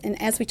says. And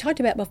as we talked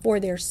about before,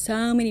 there's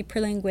so many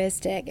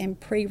prelinguistic and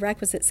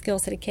prerequisite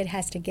skills that a kid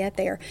has to get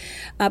there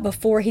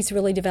before he's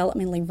really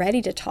developmentally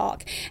ready to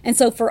talk. And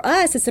so for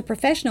us as a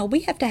professional,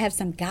 we have to have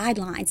some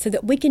guidelines so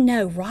that we can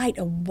know right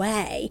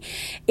away,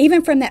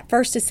 even from that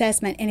first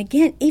assessment, and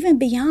again, even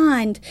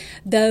beyond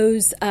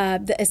those,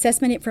 the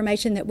assessment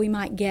information that we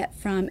might get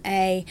from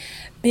a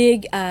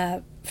big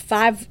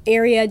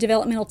 5-area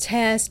developmental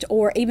test,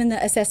 or even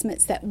the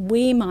assessments that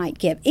we might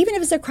give, even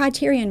if it's a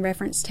criterion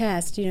reference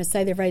test,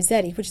 say the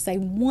Rossetti, which is a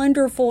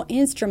wonderful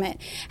instrument.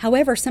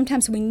 However,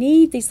 sometimes we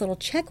need these little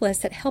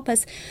checklists that help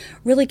us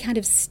really kind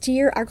of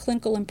steer our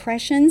clinical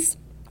impressions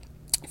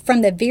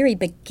from the very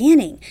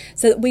beginning,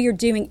 so that we are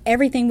doing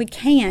everything we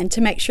can to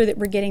make sure that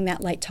we're getting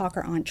that late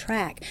talker on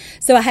track.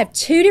 So I have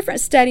 2 different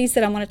studies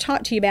that I want to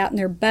talk to you about, and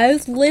they're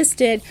both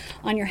listed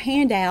on your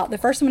handout. The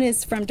first one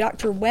is from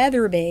Dr.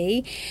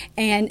 Weatherby,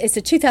 and it's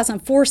a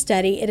 2004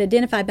 study. It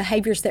identified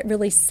behaviors that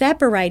really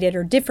separated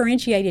or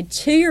differentiated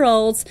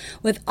 2-year-olds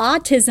with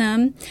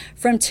autism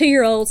from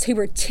 2-year-olds who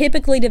were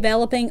typically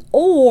developing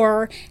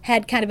or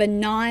had kind of a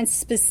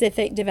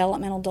non-specific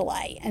developmental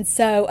delay. And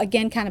so,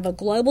 again, kind of a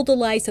global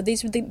delay. So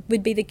these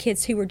would be the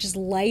kids who were just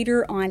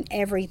later on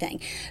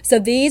everything. So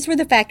these were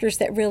the factors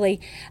that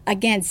really,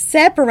 again,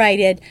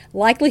 separated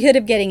likelihood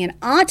of getting an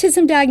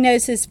autism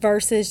diagnosis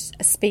versus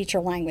a speech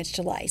or language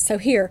delay. So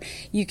here,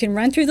 you can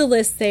run through the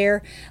list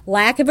there.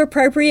 Lack of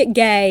appropriate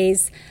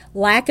gaze,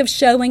 lack of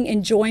showing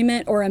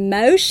enjoyment or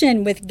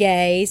emotion with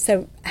gaze.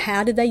 So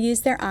how did they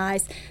use their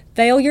eyes?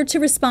 Failure to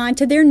respond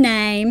to their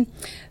name.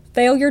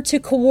 Failure to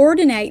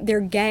coordinate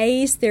their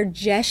gaze, their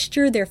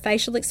gesture, their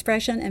facial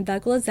expression, and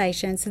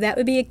vocalization. So that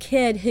would be a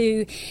kid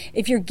who,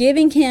 if you're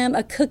giving him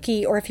a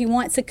cookie, or if he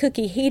wants a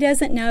cookie, he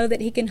doesn't know that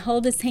he can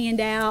hold his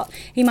hand out.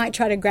 He might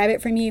try to grab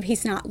it from you.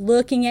 He's not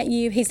looking at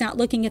you. He's not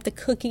looking at the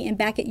cookie and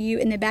back at you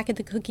and then back at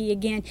the cookie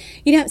again.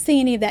 You don't see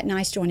any of that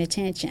nice joint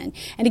attention.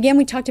 And again,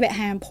 we talked about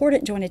how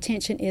important joint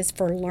attention is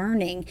for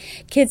learning.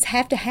 Kids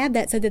have to have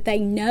that so that they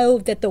know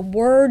that the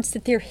words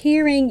that they're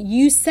hearing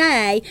you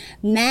say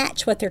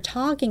match what they're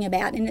talking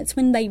about, and it's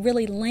when they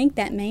really link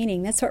that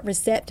meaning. That's what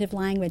receptive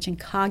language and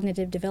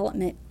cognitive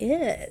development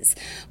is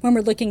when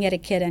we're looking at a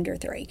kid under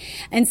 3.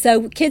 And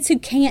so kids who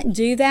can't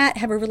do that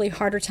have a really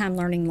harder time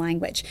learning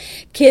language.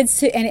 Kids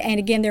who, and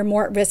again, they're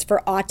more at risk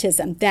for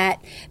autism,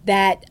 that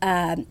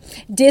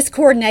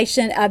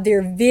discoordination of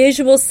their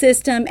visual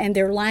system and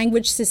their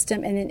language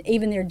system, and then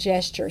even their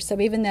gesture. So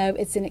even though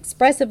it's an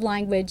expressive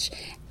language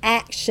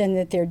action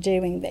that they're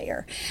doing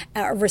there,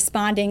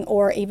 responding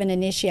or even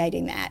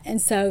initiating that.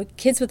 And so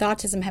kids with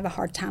autism have a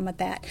hard time with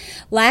that.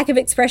 Lack of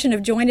expression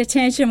of joint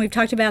attention, we've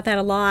talked about that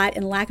a lot,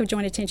 and lack of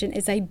joint attention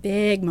is a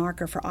big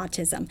marker for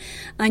autism.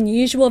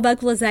 Unusual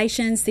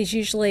vocalizations, these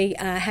usually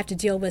have to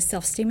deal with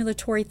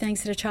self-stimulatory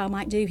things that a child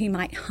might do. He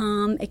might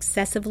hum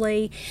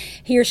excessively.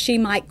 He or she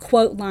might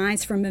quote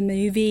lines from a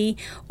movie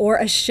or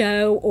a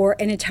show or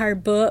an entire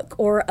book,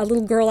 or a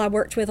little girl I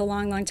worked with a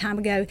long, long time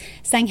ago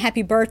sang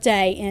happy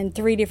birthday in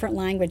 3 different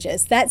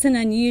languages. That's an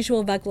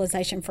unusual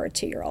vocalization for a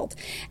 2-year-old.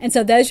 And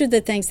so those are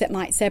the things that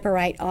might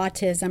separate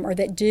autism, or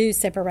that do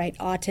separate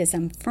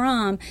autism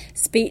from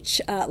speech,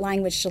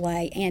 language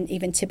delay, and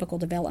even typical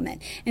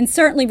development. And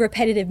certainly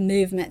repetitive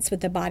movements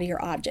with the body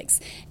or objects.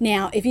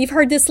 Now, if you've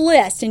heard this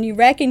list and you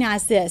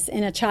recognize this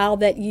in a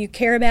child that you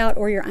care about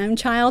or your own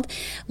child,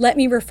 let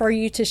me refer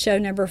you to show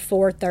number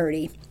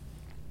 430,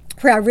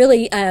 where I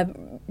really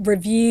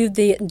review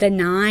the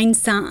 9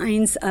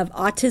 signs of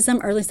autism,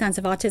 early signs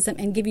of autism,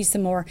 and give you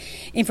some more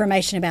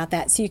information about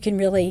that, so you can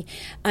really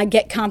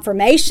get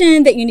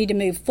confirmation that you need to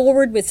move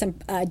forward with some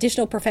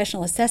additional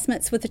professional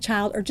assessments with the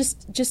child, or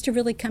just to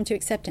really come to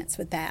acceptance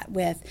with that.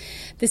 With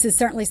this is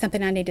certainly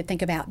something I need to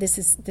think about. This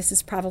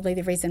is probably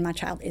the reason my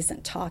child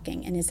isn't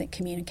talking and isn't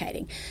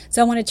communicating.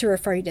 So I wanted to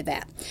refer you to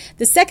that.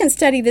 The second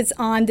study that's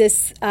on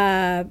this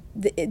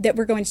that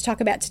we're going to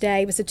talk about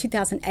today was a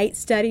 2008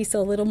 study, so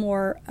a little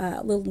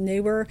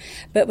newer,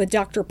 but with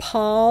Dr.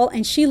 Paul,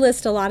 and she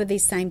lists a lot of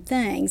these same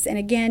things. And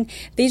again,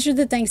 these are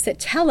the things that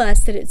tell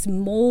us that it's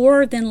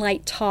more than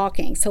late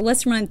talking. So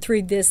let's run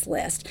through this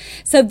list.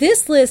 So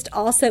this list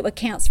also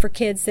accounts for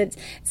kids that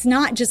it's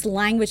not just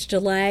language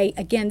delay.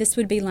 Again, this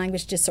would be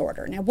language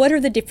disorder. Now, what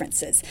are the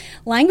differences?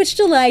 Language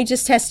delay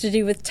just has to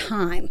do with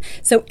time.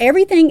 So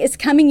everything is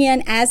coming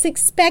in as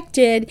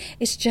expected.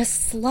 It's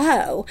just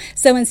slow.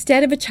 So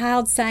instead of a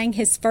child saying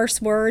his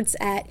first words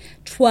at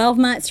 12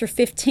 months or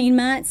 15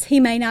 months, he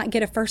may not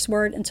get a first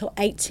word until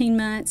 18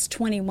 months,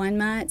 21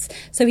 months.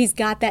 So he's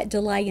got that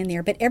delay in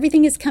there. But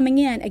everything is coming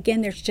in.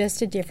 Again, there's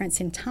just a difference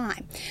in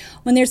time.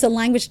 When there's a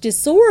language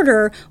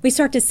disorder, we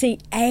start to see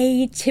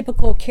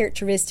atypical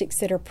characteristics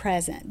that are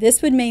present.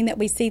 This would mean that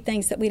we see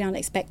things that we don't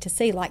expect to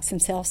see, like some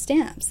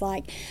self-stems,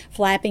 like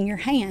flapping your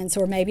hands,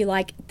 or maybe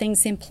like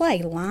things in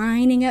play,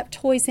 lining up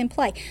toys in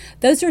play.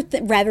 Those are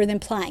rather than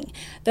playing.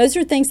 Those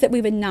are things that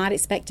we would not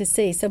expect to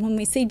see. So when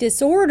we see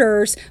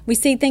disorders, we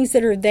see things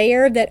that are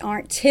there that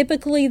aren't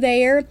typically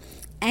there.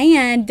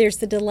 And there's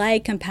the delay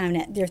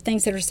component. There are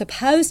things that are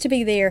supposed to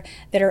be there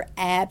that are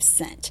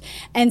absent.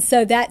 And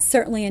so that's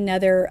certainly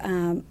another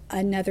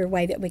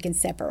way that we can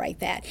separate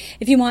that.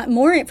 If you want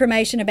more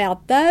information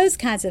about those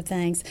kinds of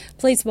things,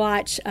 please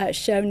watch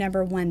show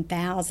number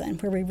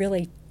 1000, where we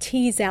really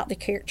tease out the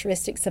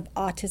characteristics of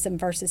autism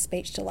versus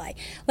speech delay.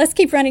 Let's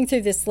keep running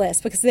through this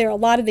list because there are a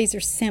lot of these are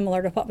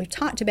similar to what we've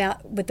talked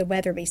about with the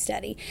Weatherby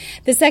study.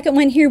 The second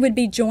one here would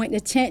be joint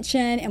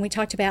attention, and we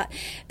talked about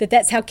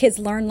that's how kids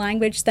learn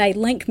language. They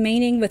link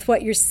meaning with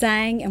what you're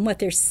saying and what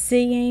they're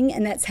seeing,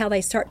 and that's how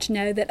they start to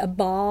know that a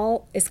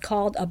ball is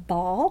called a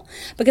ball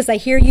because they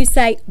hear you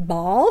say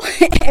ball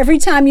every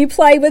time you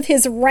play with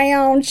his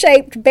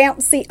round-shaped,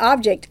 bouncy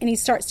object, and he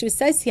starts to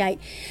associate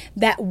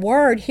that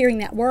word, hearing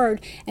that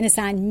word, and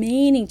assign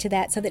meaning to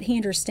that so that he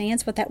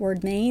understands what that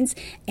word means.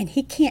 And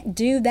he can't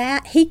do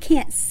that. He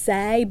can't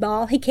say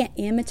ball. He can't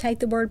imitate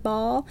the word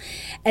ball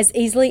as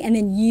easily and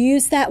then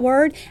use that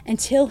word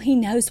until he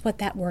knows what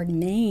that word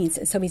means.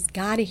 And so he's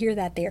got to hear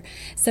that there.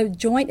 So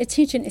joint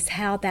attention is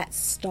how that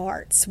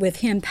starts, with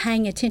him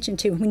paying attention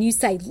to. When you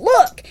say,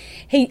 look,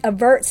 he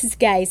averts his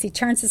gaze, he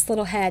turns his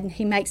little head, and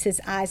he makes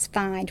his eyes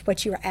find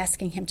what you are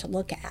asking him to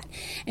look at.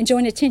 And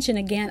joint attention,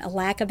 again, a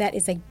lack of that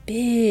is a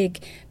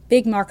big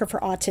marker for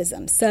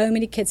autism. So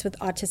many kids with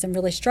autism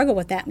really struggle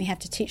with that, and we have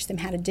to teach them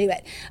how to do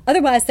it.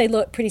 Otherwise, they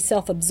look pretty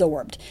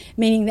self-absorbed,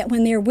 meaning that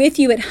when they're with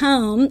you at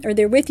home or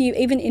they're with you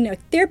even in a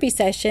therapy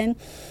session,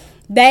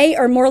 they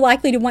are more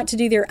likely to want to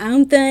do their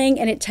own thing,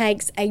 and it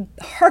takes a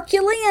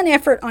Herculean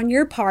effort on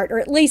your part, or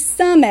at least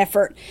some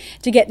effort,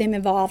 to get them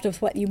involved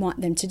with what you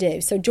want them to do.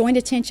 So joint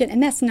attention,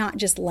 and that's not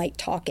just late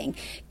talking.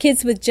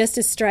 Kids with just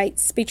a straight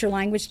speech or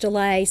language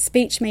delay,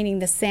 speech meaning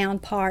the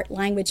sound part,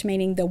 language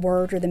meaning the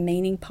word or the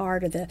meaning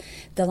part or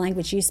the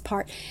language use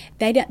part,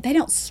 they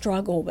don't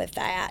struggle with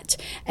that.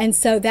 And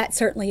so that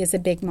certainly is a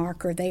big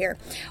marker there.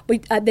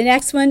 The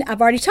next one,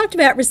 I've already talked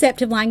about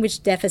receptive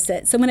language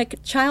deficit. So when a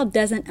child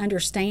doesn't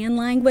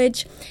understand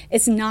language,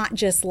 it's not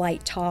just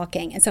late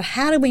talking. And so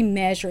how do we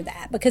measure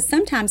that? Because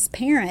sometimes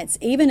parents,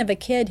 even of a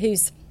kid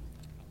who's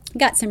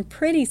got some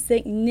pretty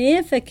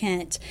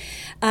significant,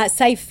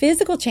 say,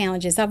 physical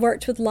challenges. I've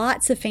worked with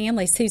lots of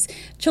families whose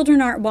children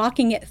aren't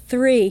walking at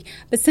 3,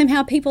 but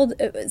somehow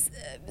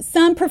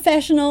some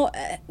professional,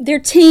 their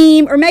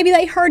team, or maybe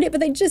they heard it,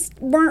 but they just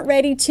weren't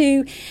ready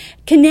to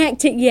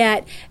connect it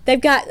yet. They've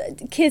got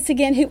kids,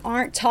 again, who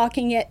aren't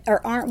talking it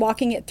or aren't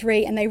walking at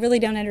 3, and they really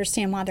don't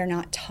understand why they're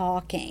not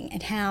talking,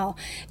 and how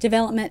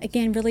development,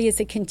 again, really is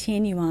a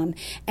continuum.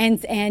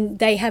 And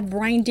they have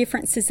brain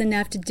differences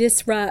enough to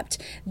disrupt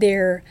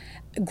their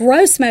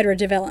gross motor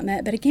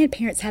development, but again,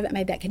 parents haven't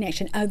made that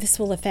connection. Oh, this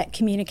will affect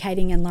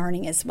communicating and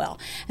learning as well.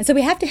 And so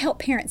we have to help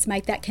parents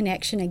make that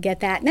connection and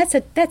get that.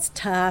 And that's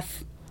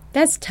tough.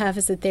 That's tough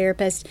as a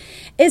therapist.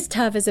 It's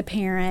tough as a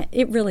parent.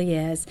 It really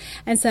is.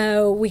 And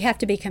so we have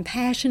to be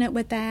compassionate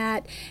with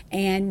that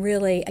and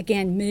really,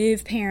 again,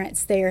 move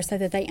parents there so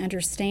that they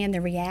understand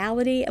the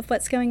reality of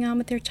what's going on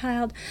with their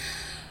child.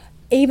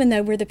 Even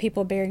though we're the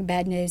people bearing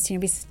bad news,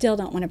 we still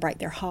don't want to break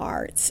their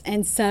hearts.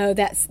 And so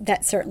that's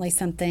certainly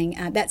something,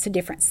 that's a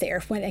difference there.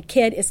 When a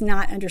kid is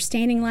not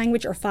understanding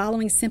language or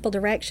following simple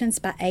directions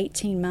by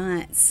 18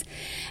 months.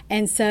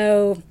 And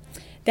so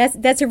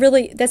that's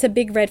a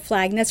big red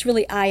flag, and that's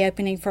really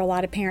eye-opening for a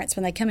lot of parents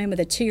when they come in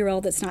with a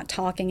 2-year-old that's not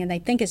talking and they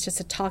think it's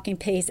just a talking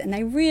piece, and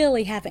they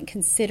really haven't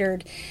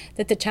considered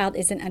that the child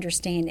isn't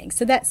understanding.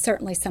 So that's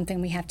certainly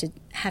something we have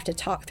to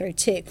talk through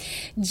too.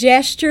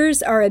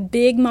 Gestures are a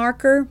big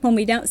marker. When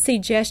we don't see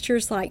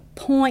gestures like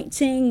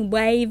pointing,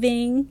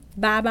 waving,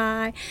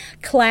 bye-bye,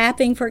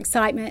 clapping for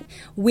excitement,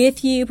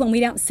 with you, when we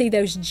don't see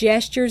those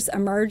gestures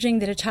emerging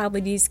that a child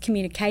would use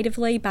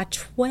communicatively by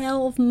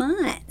 12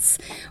 months,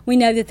 we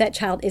know that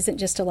child isn't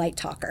just a late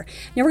talker.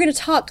 Now, we're going to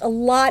talk a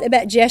lot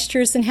about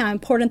gestures and how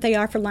important they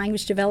are for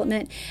language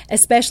development,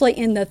 especially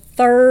in the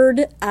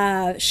third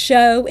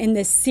show in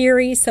this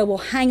series, so we'll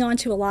hang on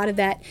to a lot of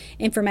that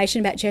information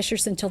about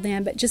gestures until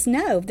then, but just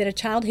know that a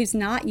child who's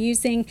not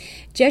using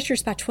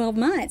gestures by 12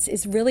 months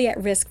is really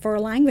at risk for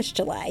a language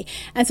delay.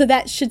 And so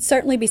that should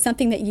certainly be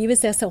something that you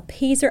as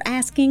SLPs are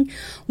asking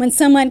when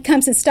someone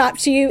comes and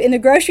stops you in the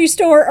grocery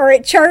store or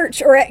at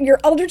church or at your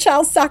older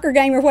child's soccer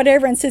game or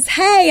whatever and says,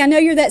 hey, I know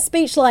you're that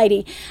speech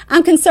lady.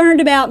 I'm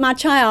concerned about my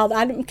child.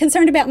 I'm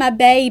concerned about my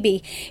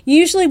baby.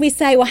 Usually we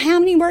say, well, how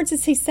many words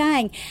is he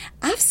saying?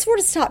 I've sort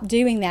of stopped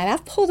doing that.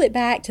 I've pulled it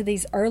back to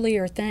these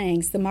earlier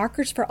things, the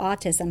markers for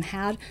autism.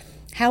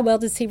 How well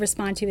does he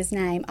respond to his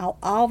name? I'll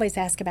always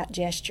ask about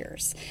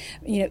gestures.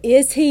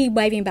 Is he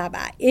waving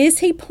bye-bye? Is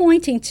he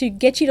pointing to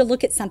get you to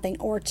look at something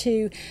or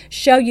to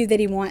show you that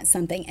he wants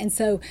something? And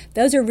so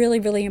those are really,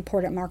 really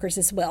important markers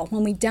as well.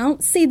 When we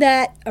don't see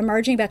that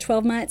emerging by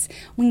 12 months,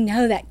 we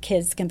know that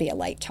kid's going to be a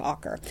late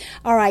talker.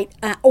 All right,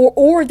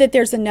 or that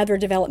there's another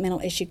developmental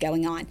issue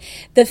going on.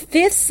 The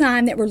fifth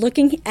sign that we're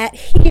looking at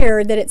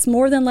here that it's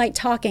more than late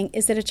talking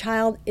is that a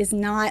child is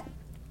not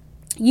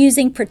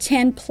using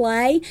pretend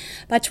play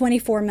by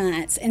 24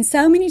 months. And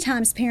so many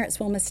times parents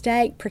will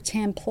mistake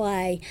pretend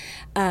play,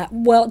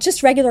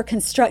 just regular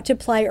constructive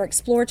play or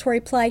exploratory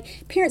play.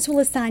 Parents will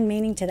assign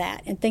meaning to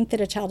that and think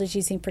that a child is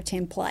using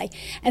pretend play.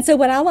 And so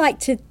what I like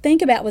to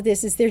think about with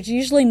this is there's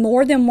usually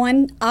more than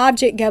one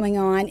object going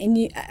on, and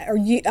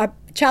a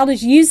child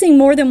is using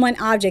more than one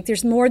object.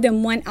 There's more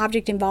than one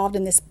object involved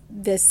in this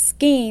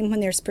scheme when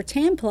there's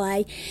pretend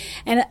play.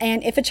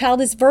 And if a child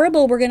is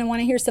verbal, we're going to want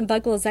to hear some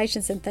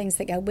vocalizations and things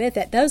that go with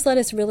it. Those let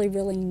us really,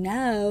 really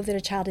know that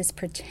a child is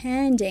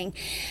pretending.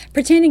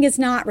 Pretending is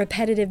not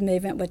repetitive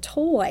movement with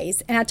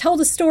toys. And I told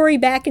a story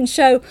back in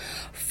show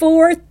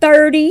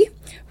 430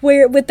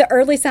 where with the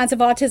early signs of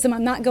autism,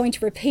 I'm not going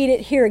to repeat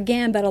it here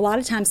again, but a lot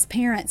of times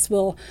parents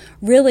will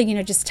really,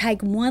 just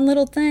take one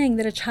little thing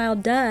that a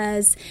child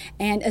does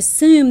and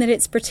assume that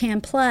it's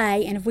pretend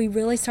play. And if we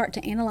really start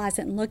to analyze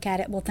it and look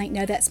at it, we'll think,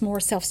 no, that's more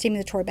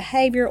self-stimulatory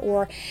behavior,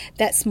 or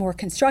that's more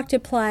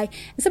constructive play.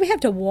 And so we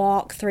have to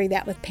walk through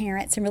that with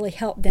parents and really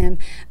help them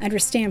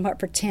understand what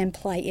pretend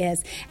play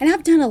is. And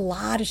I've done a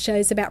lot of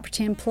shows about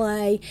pretend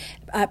play,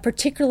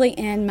 particularly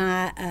in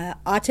my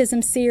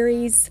autism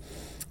series.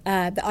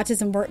 The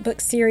Autism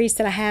Workbook series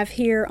that I have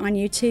here on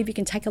YouTube. You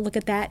can take a look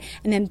at that.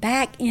 And then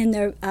back in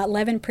the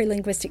 11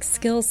 Pre-Linguistic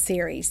Skills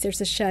series, there's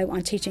a show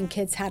on teaching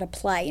kids how to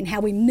play and how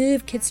we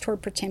move kids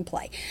toward pretend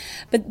play.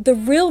 But the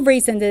real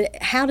reason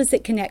that how does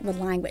it connect with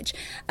language?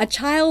 A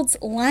child's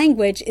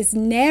language is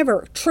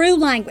never true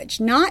language,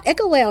 not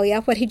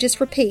echolalia, what he just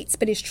repeats,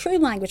 but his true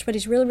language, what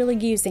he's really, really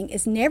using,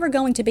 is never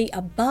going to be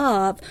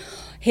above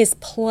his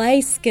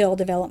play skill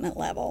development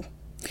level.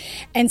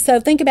 And so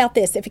think about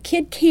this. If a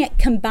kid can't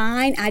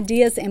combine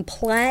ideas and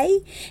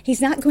play,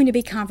 he's not going to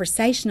be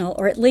conversational,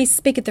 or at least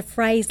speak at the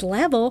phrase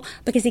level,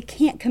 because he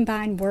can't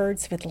combine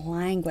words with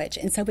language.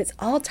 And so it's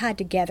all tied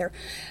together.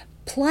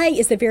 Play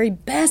is the very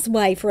best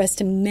way for us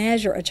to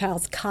measure a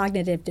child's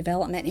cognitive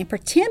development. And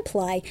pretend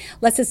play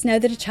lets us know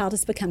that a child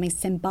is becoming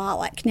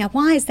symbolic. Now,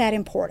 why is that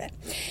important?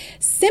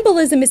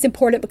 Symbolism is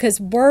important because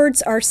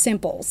words are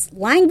symbols.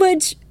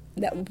 Language,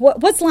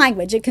 what's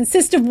language? It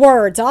consists of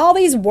words. All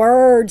these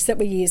words that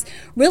we use,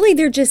 really,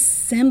 they're just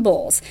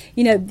symbols.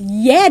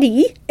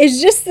 Yeti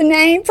is just the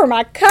name for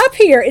my cup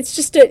here. It's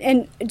just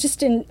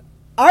an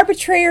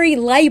arbitrary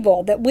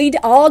label that we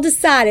all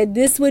decided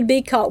this would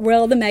be called.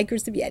 Well, the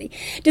makers of Yeti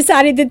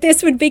decided that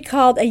this would be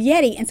called a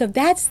Yeti. And so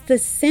that's the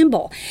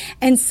symbol.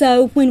 And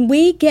so when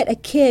we get a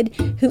kid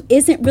who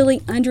isn't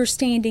really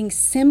understanding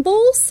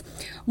symbols,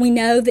 we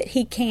know that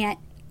he can't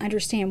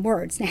understand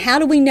words. Now, how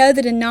do we know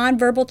that a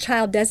nonverbal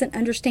child doesn't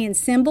understand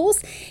symbols?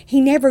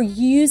 He never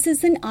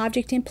uses an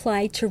object in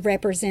play to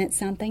represent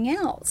something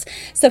else.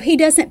 So he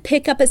doesn't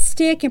pick up a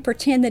stick and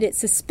pretend that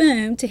it's a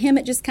spoon. To him,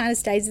 it just kind of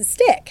stays a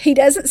stick. He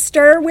doesn't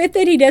stir with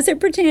it. He doesn't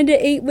pretend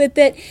to eat with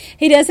it.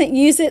 He doesn't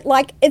use it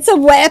like it's a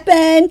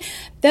weapon.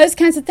 Those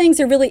kinds of things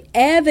are really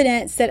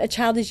evidence that a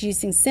child is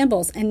using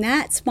symbols, and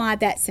that's why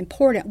that's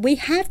important. We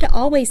have to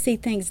always see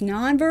things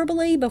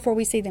non-verbally before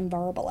we see them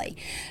verbally.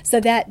 So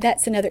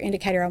that's another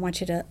indicator I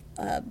want you to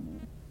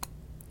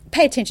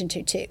pay attention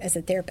to, too, as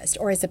a therapist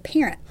or as a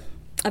parent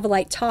of a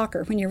late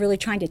talker, when you're really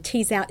trying to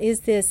tease out,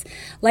 is this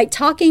late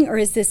talking or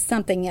is this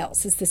something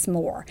else? Is this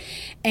more?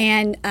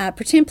 And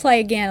pretend play,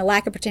 again, a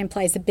lack of pretend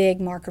play is a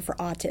big marker for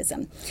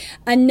autism.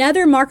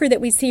 Another marker that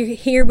we see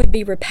here would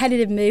be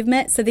repetitive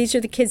movement. So these are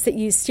the kids that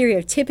use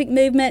stereotypic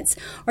movements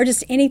or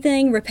just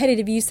anything,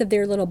 repetitive use of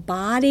their little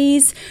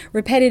bodies,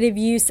 repetitive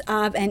use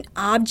of an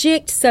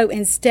object. So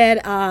instead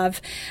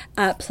of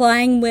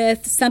playing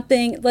with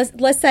something,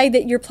 let's say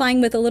that you're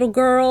playing with a little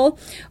girl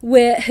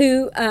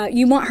who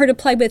you want her to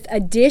play with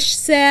a dish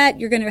set,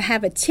 you're going to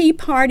have a tea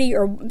party,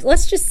 or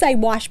let's just say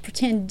wash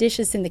pretend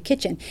dishes in the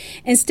kitchen.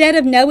 Instead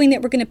of knowing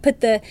that we're going to put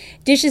the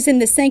dishes in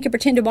the sink and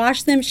pretend to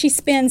wash them, she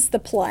spins the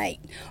plate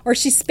or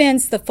she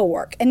spins the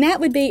fork. And that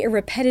would be a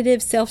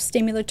repetitive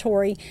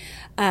self-stimulatory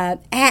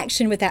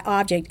action with that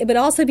object. It would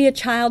also be a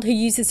child who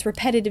uses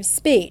repetitive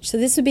speech. So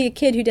this would be a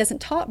kid who doesn't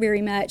talk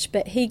very much,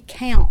 but he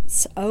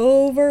counts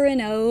over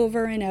and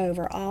over and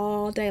over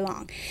all day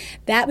long.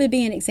 That would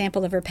be an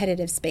example of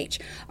repetitive speech.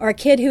 Or a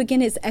kid who,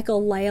 again, is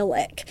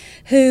echolalic,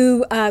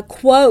 who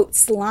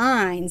quotes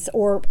lines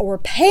or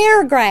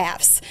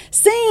paragraphs,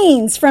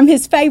 scenes from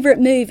his favorite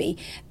movie.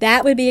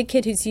 That would be a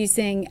kid who's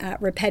using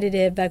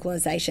repetitive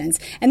vocalizations.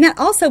 And that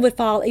also would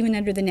fall even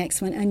under the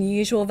next one,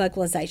 unusual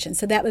vocalization.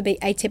 So that would be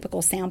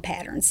atypical sound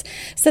patterns.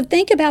 So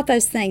think about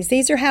those things.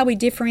 These are how we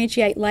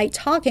differentiate late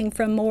talking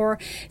from more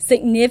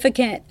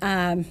significant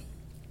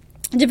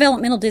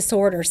developmental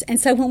disorders. And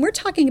so when we're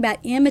talking about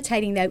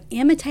imitating, though,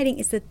 imitating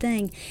is the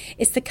thing.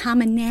 It's the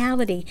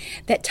commonality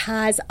that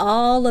ties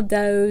all of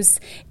those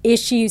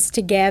issues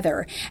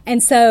together.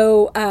 And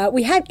so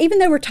we have, even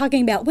though we're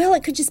talking about, well,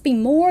 it could just be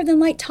more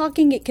than late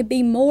talking, it could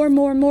be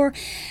more.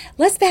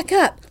 Let's back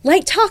up.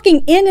 Late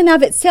talking in and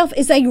of itself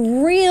is a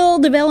real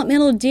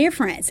developmental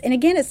difference. And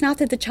again, it's not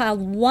that the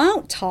child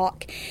won't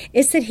talk,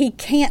 it's that he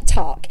can't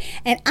talk.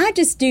 And I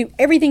just do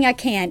everything I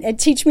can at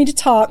Teach Me to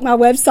Talk, my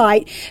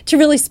website, to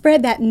really spread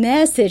of that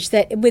message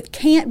that with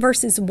can't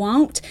versus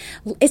won't,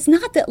 it's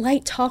not that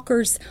late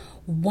talkers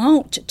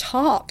won't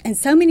talk. And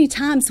so many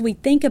times we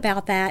think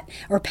about that,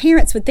 or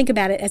parents would think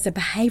about it as a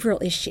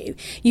behavioral issue.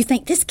 You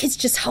think, this kid's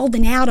just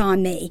holding out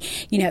on me.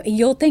 And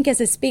you'll think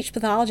as a speech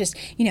pathologist,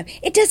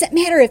 it doesn't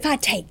matter if I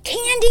take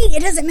candy.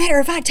 It doesn't matter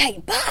if I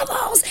take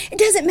bubbles. It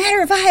doesn't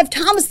matter if I have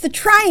Thomas the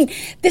Train.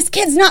 This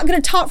kid's not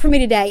going to talk for me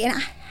today. And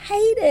I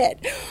hate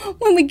it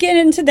when we get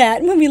into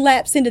that, when we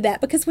lapse into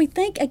that, because we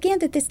think again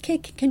that this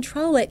kid can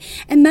control it,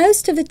 and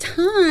most of the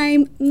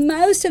time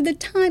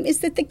is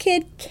that the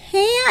kid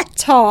can't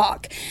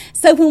talk.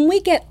 So when we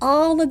get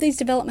all of these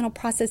developmental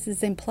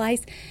processes in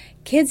place,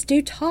 kids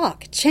do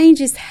talk,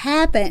 changes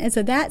happen, and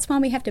so that's why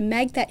we have to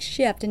make that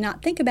shift and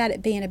not think about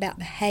it being about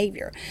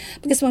behavior.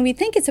 Because when we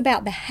think it's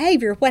about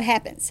behavior, what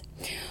happens?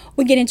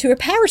 We get into a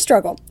power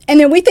struggle, and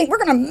then we think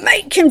we're going to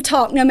make him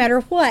talk no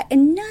matter what,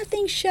 and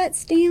nothing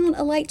shuts down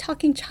a late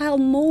talking child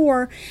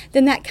more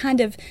than that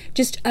kind of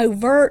just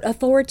overt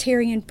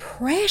authoritarian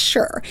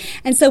pressure.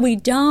 And so we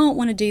don't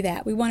want to do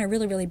that. We want to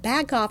really, really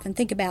back off and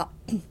think about,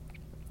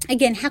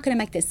 again, how can I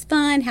make this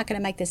fun? How can I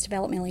make this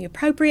developmentally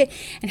appropriate?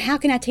 And how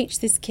can I teach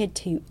this kid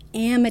to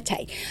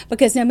imitate?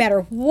 Because no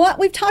matter what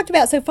we've talked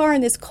about so far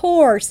in this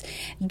course,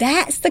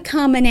 that's the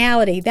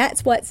commonality.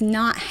 That's what's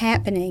not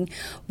happening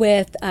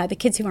with the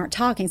kids who aren't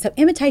talking. So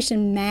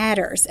imitation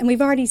matters. And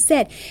we've already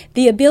said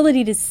the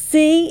ability to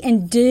see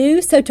and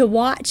do, so to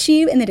watch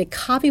you and then to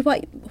copy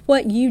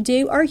what you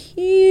do are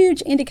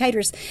huge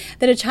indicators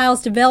that a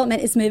child's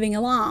development is moving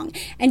along.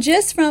 And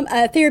just from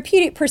a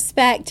therapeutic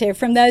perspective,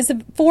 for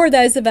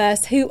those of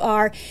us who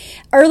are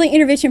early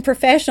intervention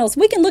professionals,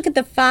 we can look at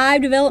the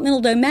 5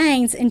 developmental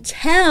domains and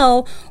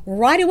tell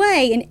right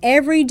away in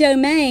every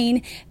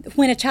domain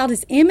when a child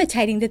is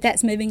imitating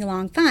that's moving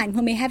along fine.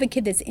 When we have a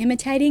kid that's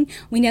imitating,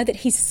 we know that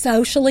he's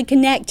socially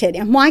connected.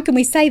 And why can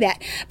we say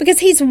that? Because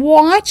he's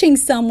watching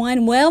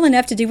someone well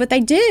enough to do what they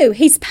do.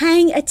 He's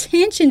paying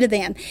attention to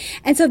them.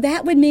 And so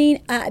that would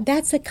mean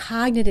that's a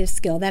cognitive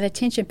skill, that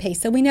attention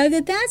piece. So we know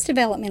that that's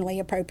developmentally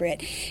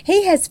appropriate.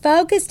 He has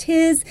focused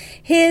his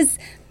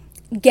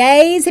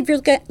gaze, if you're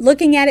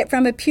looking at it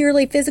from a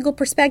purely physical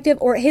perspective,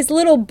 or his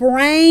little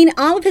brain,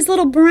 all of his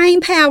little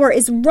brain power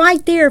is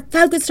right there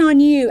focused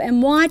on you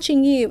and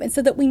watching you. And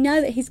so that we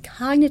know that he's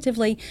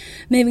cognitively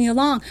moving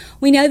along.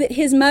 We know that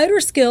his motor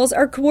skills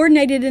are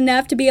coordinated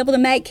enough to be able to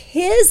make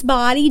his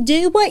body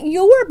do what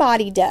your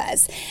body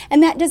does.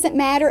 And that doesn't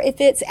matter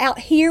if it's out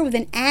here with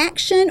an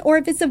action or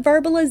if it's a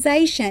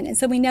verbalization. And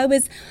so we know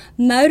his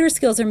motor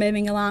skills are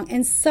moving along.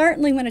 And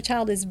certainly when a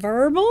child is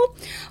verbal,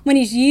 when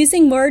he's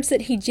using words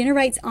that he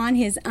generates on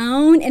his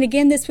own, and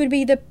again, this would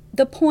be the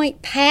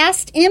point,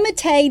 past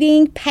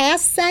imitating,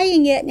 past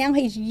saying it, now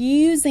he's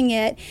using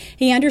it,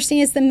 he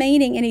understands the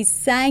meaning, and he's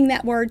saying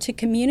that word to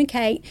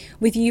communicate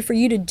with you, for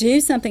you to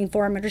do something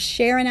for him or to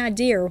share an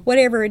idea or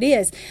whatever it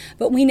is.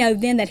 But we know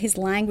then that his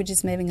language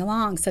is moving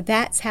along. So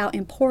that's how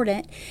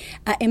important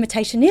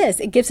imitation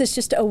is. It gives us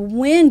just a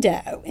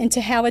window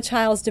into how a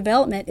child's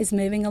development is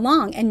moving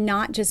along, and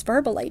not just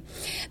verbally.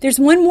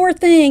 There's one more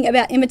thing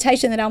about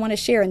imitation that I want to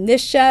share in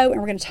this show, and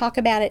we're going to talk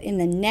about it in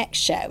the next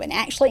show. And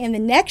actually in the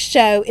next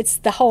show, it's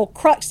the whole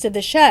crux of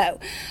the show,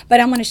 but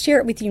I'm going to share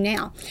it with you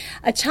now.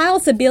 A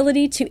child's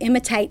ability to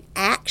imitate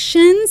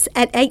actions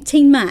at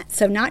 18 months,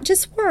 so not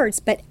just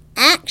words, but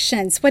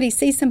actions, what he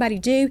sees somebody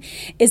do,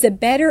 is a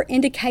better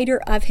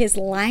indicator of his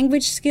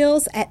language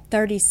skills at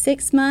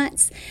 36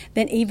 months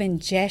than even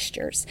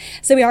gestures.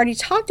 So we already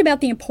talked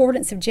about the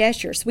importance of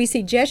gestures. We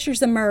see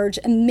gestures emerge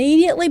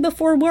immediately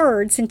before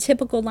words in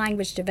typical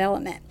language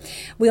development.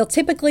 We'll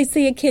typically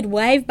see a kid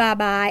wave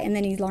bye-bye and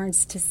then he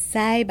learns to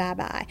say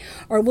bye-bye.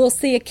 Or we'll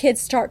see a kid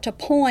start to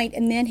point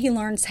and then he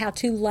learns how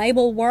to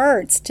label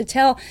words,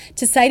 to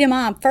say to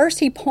mom. First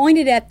he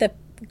pointed at the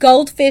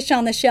goldfish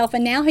on the shelf,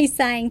 and now he's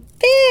saying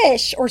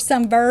fish or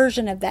some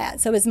version of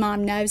that, so his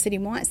mom knows that he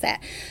wants that.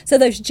 So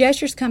those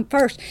gestures come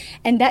first,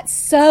 and that's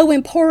so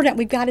important.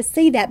 We've got to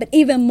see that. But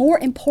even more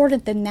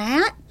important than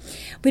that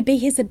would be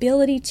his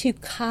ability to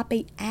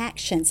copy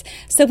actions.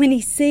 So when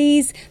he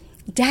sees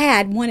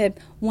dad want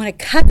to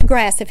cut the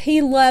grass, if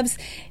he loves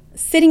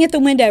sitting at the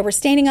window or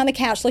standing on the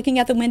couch looking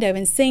out the window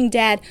and seeing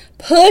dad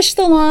push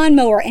the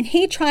lawnmower, and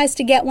he tries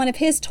to get one of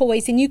his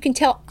toys, and you can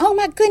tell, oh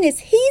my goodness,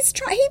 he's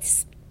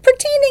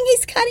pretending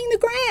he's cutting the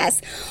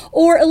grass.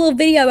 Or a little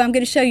video I'm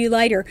going to show you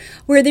later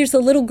where there's a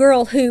little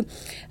girl who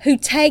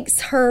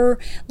takes her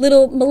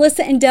little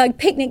Melissa and Doug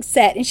picnic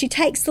set, and she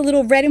takes the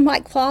little red and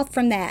white cloth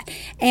from that,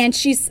 and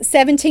she's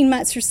 17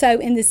 months or so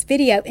in this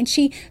video, and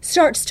she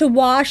starts to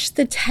wash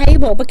the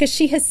table because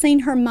she has seen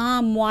her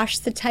mom wash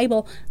the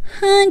table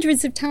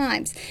hundreds of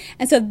times.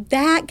 And so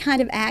that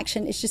kind of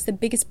action is just the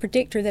biggest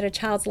predictor that a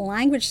child's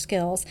language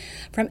skills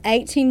from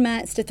 18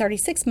 months to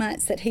 36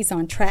 months that he's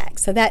on track.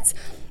 So that's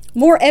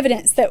more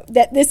evidence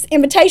that this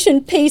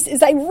imitation piece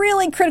is a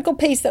really critical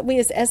piece that we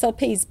as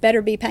SLPs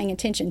better be paying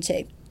attention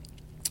to.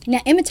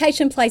 Now,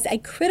 imitation plays a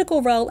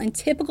critical role in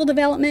typical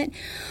development.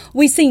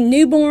 We see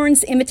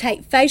newborns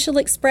imitate facial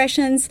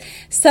expressions,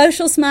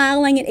 social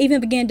smiling, and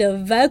even begin to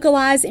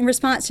vocalize in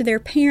response to their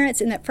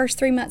parents in that first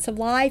 3 months of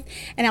life.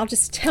 And I'll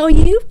just tell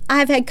you,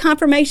 I've had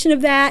confirmation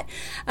of that.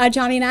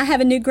 Johnny and I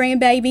have a new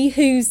grandbaby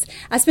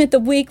I spent the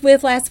week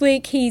with last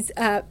week. He's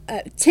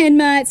 10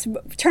 months,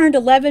 turned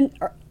 11,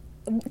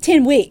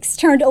 10 weeks,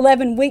 turned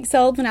 11 weeks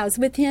old when I was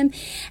with him.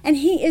 And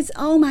he is,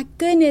 oh my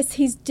goodness,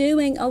 he's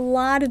doing a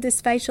lot of this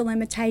facial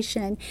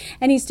imitation.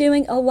 And he's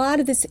doing a lot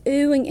of this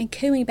oohing and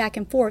cooing back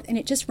and forth. And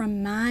it just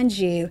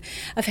reminds you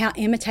of how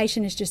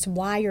imitation is just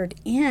wired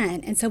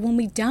in. And so when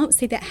we don't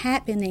see that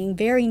happening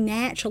very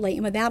naturally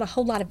and without a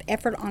whole lot of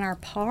effort on our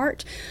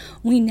part,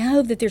 we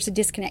know that there's a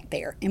disconnect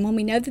there. And when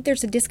we know that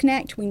there's a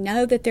disconnect, we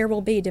know that there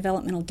will be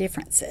developmental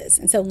differences.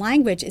 And so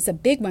language is a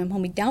big one.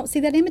 When we don't see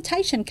that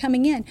imitation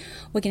coming in,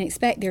 we can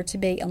expect there to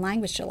be a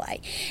language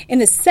delay. In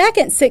the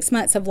second 6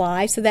 months of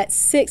life, so that's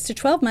 6 to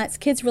 12 months,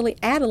 kids really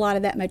add a lot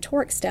of that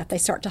motoric stuff. They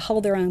start to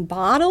hold their own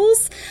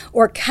bottles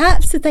or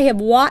cups that they have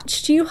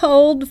watched you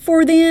hold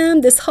for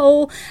them this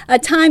whole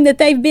time that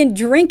they've been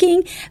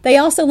drinking. They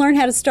also learn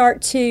how to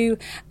start to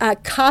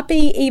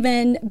copy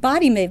even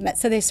body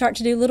movements. So they start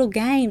to do little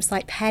games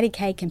like patty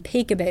cake and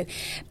peekaboo.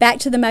 Back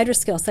to the motor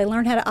skills. They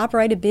learn how to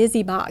operate a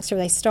busy box, or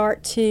they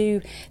start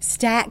to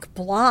stack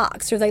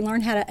blocks, or they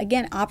learn how to,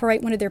 again,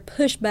 operate one of their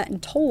push button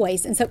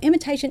toys. And so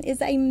imitation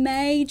is a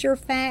major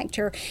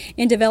factor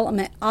in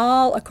development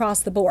all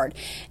across the board.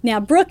 Now,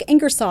 Brooke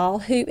Ingersoll,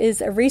 who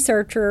is a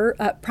researcher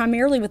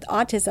primarily with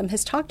autism,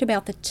 has talked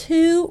about the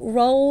 2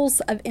 roles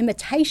of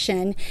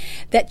imitation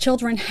that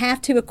children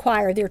have to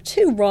acquire. There are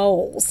 2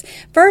 roles.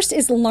 First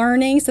is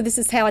learning. So this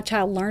is how a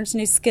child learns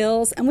new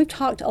skills. And we've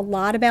talked a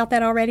lot about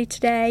that already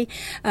today.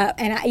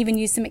 And I even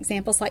use some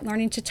examples like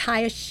learning to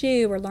tie a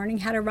shoe, or learning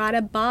how to ride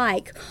a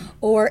bike,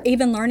 or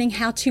even learning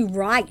how to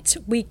write.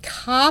 We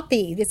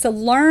copy. It's a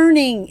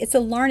learning.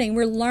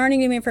 We're learning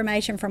new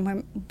information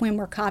from when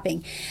we're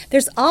copying.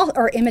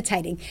 Or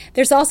imitating.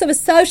 There's also a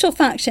social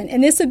function,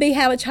 and this would be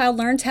how a child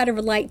learns how to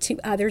relate to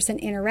others and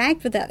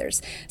interact with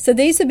others. So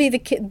these would be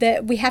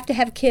that we have to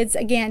have kids,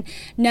 again,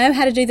 know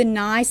how to do the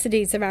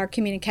niceties of our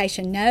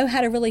communication, know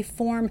how to really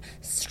form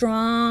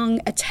strong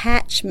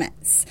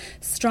attachments,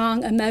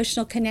 strong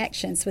emotional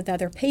connections with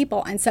other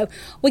people. And so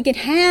we can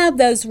have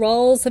those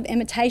roles of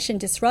imitation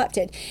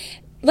disrupted.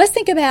 Let's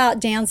think about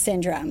Down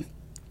syndrome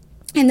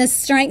and the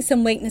strengths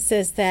and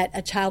weaknesses that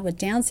a child with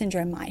Down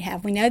syndrome might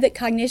have. We know that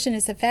cognition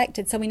is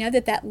affected, so we know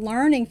that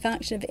learning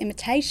function of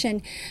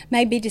imitation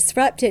may be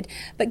disrupted.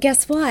 But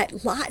guess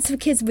what? Lots of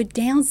kids with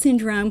Down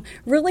syndrome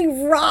really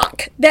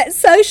rock that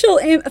social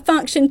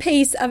function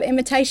piece of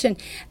imitation.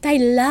 They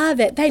love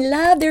it. They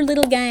love their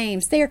little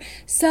games. They're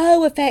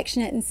so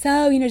affectionate and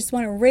so, just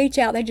want to reach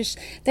out.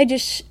 They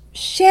just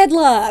shed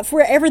love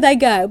wherever they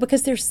go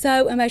because they're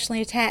so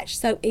emotionally attached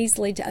so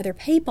easily to other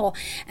people.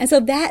 And so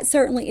that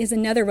certainly is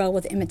another role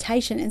with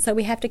imitation. And so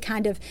we have to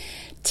kind of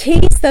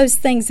tease those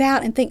things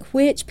out and think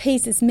which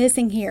piece is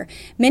missing here.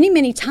 Many,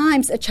 many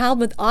times a child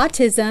with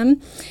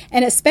autism,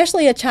 and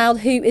especially a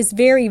child who is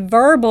very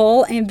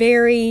verbal and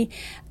very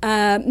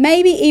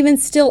maybe even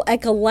still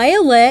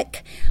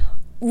echolalic,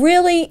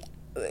 really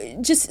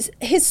just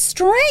his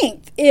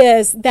strength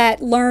is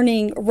that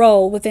learning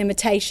role with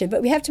imitation.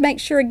 But we have to make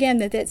sure, again,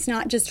 that it's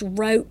not just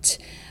rote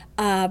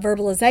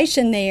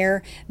verbalization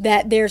there,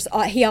 that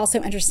he also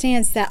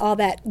understands that all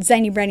that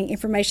zany brainy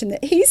information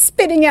that he's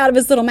spitting out of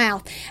his little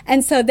mouth.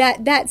 And so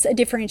that's a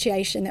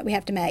differentiation that we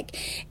have to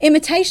make.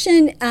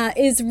 Imitation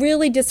is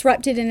really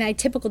disrupted in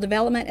atypical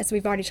development, as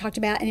we've already talked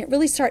about, and it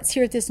really starts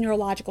here at this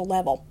neurological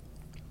level.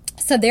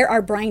 So there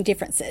are brain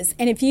differences.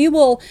 And if you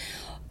will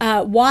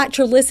watch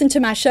or listen to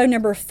my show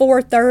number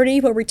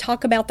 430, where we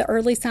talk about the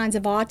early signs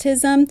of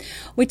autism,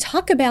 we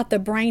talk about the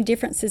brain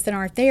differences that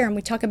aren't there, and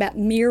we talk about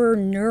mirror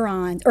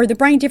neurons, or the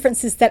brain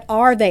differences that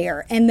are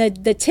there, and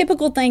the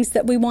typical things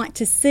that we want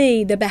to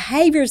see, the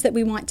behaviors that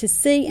we want to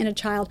see in a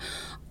child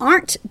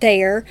aren't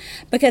there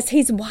because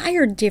he's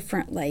wired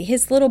differently.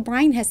 His little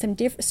brain has some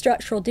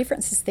structural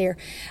differences there.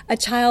 A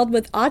child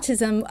with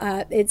autism,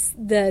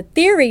 the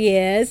theory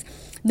is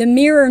the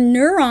mirror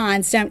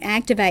neurons don't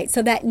activate.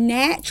 So that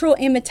natural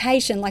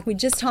imitation, like we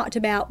just talked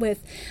about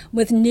with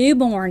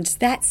newborns,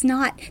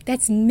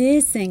 that's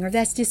missing, or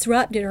that's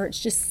disrupted, or it's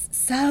just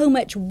so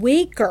much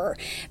weaker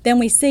than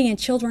we see in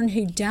children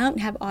who don't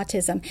have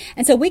autism.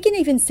 And so we can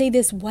even see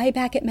this way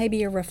back at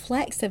maybe a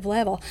reflexive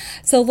level.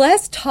 So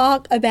let's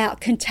talk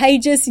about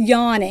contagious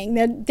yawning.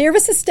 Now, there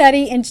was a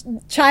study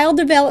in child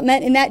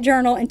development in that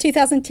journal in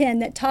 2010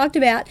 that talked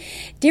about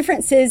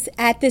differences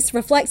at this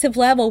reflexive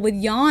level with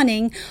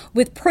yawning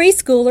with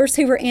preschoolers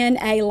who were in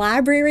a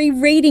library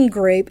reading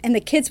group, and the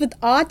kids with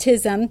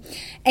autism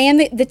and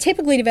the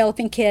typically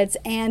developing kids.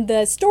 And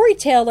the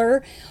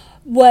storyteller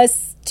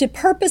was to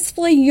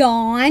purposefully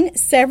yawn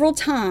several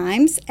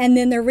times, and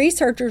then the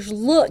researchers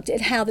looked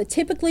at how the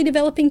typically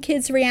developing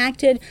kids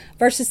reacted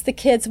versus the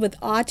kids with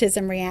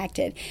autism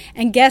reacted.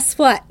 And guess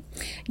what?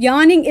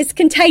 Yawning is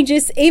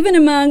contagious even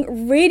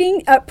among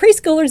reading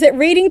preschoolers at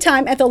reading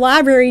time at the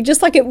library,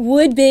 just like it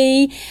would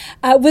be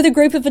with a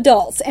group of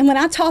adults. And when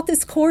I taught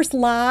this course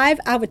live,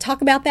 I would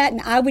talk about that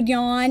and I would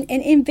yawn,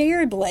 and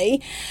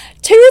invariably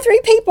 2 or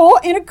 3 people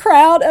in a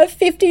crowd of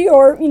 50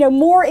 or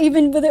more,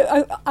 even with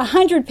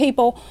 100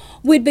 people,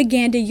 would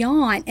begin to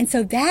yawn. And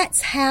so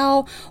that's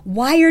how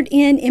wired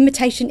in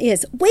imitation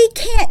is. We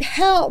can't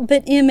help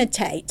but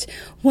imitate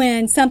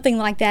when something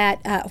like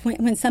that,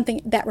 when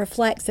something that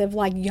reflexive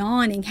like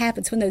yawning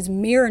happens, when those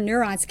mirror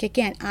neurons kick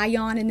in. I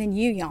yawn and then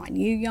you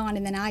yawn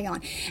and then I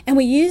yawn. And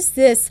we use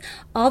this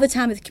all the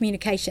time with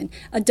communication.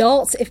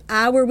 Adults, if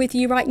I were with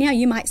you right now,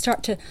 you might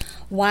start to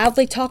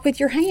wildly talk with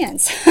your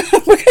hands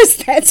because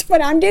that's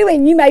what I'm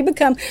doing. You may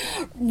become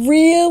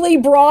really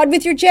broad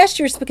with your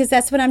gestures because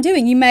that's what I'm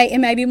doing. It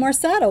may be more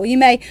subtle. You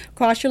may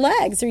cross your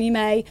legs, or you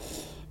may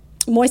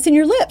moisten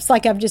your lips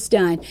like I've just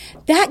done.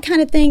 That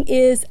kind of thing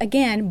is,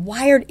 again,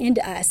 wired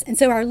into us. And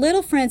so our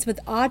little friends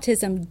with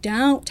autism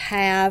don't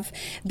have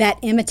that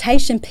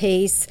imitation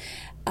piece.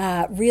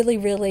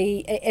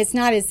 Really, it's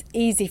not as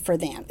easy for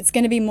them. It's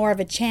going to be more of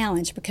a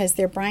challenge because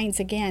their brains,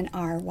 again,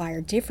 are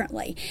wired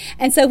differently.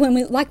 And so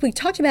when like we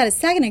talked about a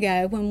second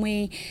ago, when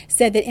we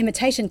said that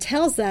imitation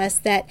tells us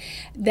that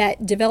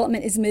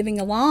development is moving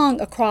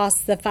along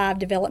across the 5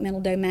 developmental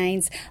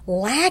domains,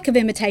 lack of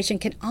imitation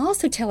can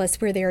also tell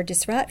us where there are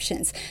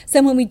disruptions.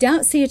 So when we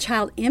don't see a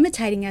child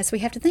imitating us, we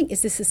have to think,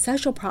 is this a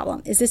social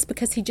problem? Is this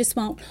because he just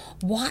won't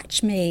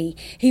watch me?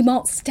 He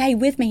won't stay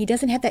with me. He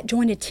doesn't have that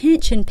joint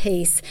attention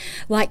piece.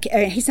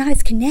 He's not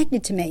as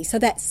connected to me. So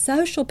that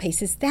social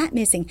piece, is that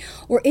missing?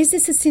 Or is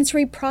this a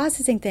sensory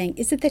processing thing?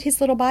 Is it that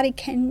his little body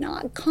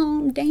cannot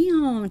calm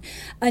down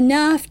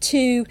enough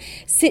to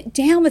sit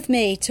down with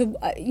me?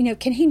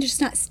 Can he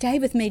just not stay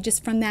with me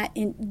just from that?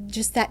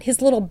 Just that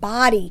his little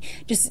body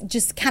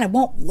just kind of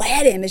won't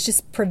let him. It's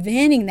just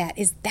preventing that.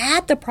 Is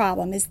that the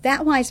problem? Is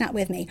that why he's not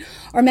with me?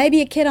 Or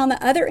maybe a kid on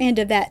the other end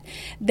of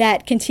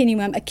that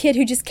continuum, a kid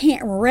who just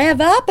can't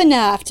rev up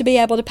enough to be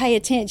able to pay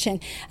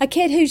attention. A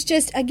kid who's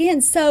just, again,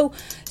 so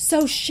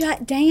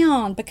shut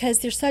down because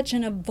they're such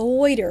an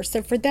avoider.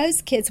 So for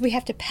those kids, we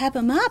have to pep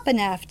them up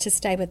enough to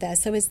stay with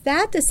us. So is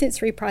that the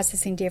sensory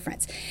processing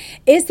difference?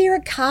 Is there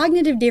a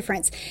cognitive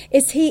difference?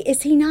 Is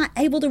he not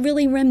able to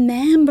really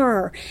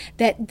remember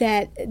that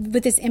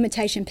with this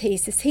imitation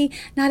piece? Is he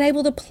not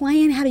able to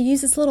plan how to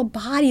use his little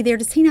body there?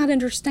 Does he not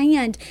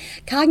understand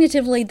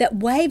cognitively that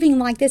waving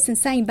like this and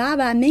saying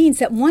bye-bye means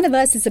that one of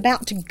us is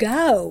about to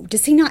go?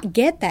 Does he not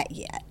get that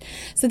yet?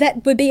 So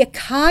that would be a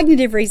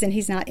cognitive reason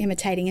he's not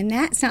imitating, and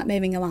that's not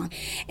moving along.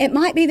 It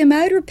might be the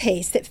motor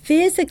piece, that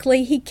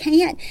physically he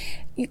can't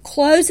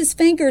close his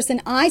fingers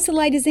and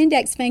isolate his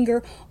index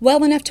finger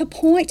well enough to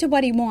point to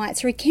what he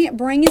wants, or he can't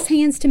bring his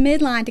hands to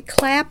midline to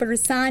clap or to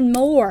sign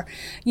more.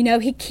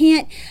 He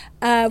can't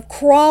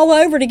crawl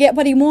over to get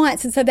what he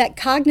wants, and so that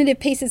cognitive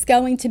piece is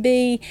going to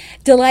be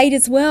delayed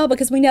as well,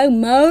 because we know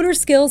motor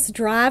skills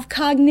drive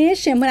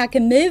cognition. When I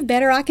can move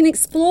better, I can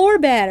explore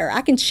better,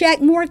 I can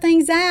check more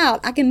things out,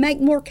 I can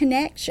make more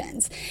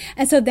connections.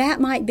 And so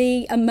that might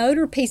be a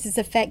motor piece is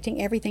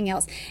affecting everything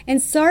else.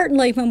 And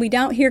certainly when we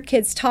don't hear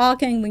kids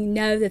talking, we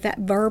know that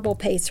verbal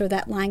piece or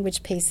that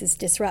language piece is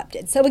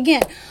disrupted. So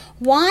again,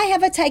 why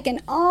have I taken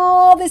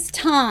all this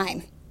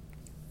time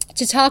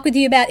to talk with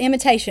you about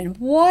imitation?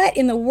 What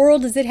in the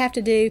world does it have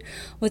to do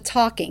with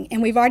talking?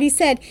 And we've already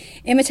said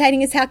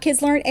imitating is how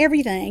kids learn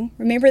everything.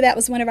 Remember, that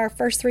was one of our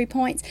first 3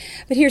 points.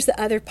 But here's the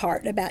other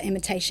part about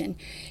imitation.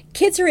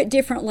 Kids are at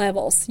different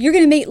levels. You're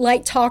going to meet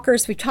late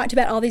talkers. We've talked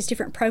about all these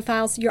different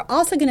profiles. You're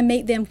also going to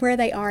meet them where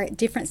they are at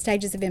different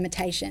stages of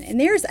imitation. And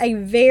there's a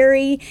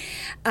very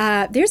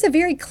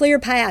clear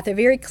path, a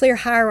very clear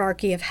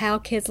hierarchy of how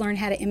kids learn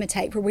how to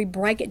imitate, where we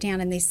break it down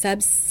in these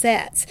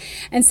subsets.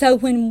 And so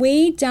when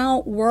we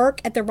don't work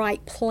at the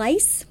right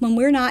place, when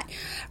we're not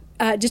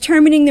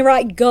determining the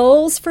right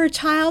goals for a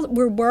child,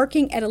 we're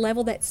working at a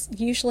level that's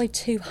usually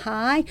too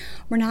high,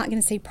 we're not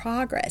going to see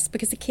progress,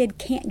 because the kid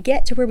can't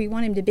get to where we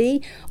want him to be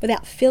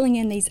without filling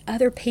in these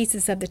other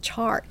pieces of the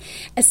chart,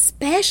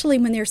 especially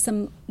when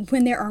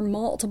there are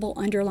multiple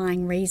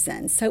underlying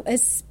reasons. So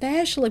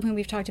especially when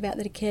we've talked about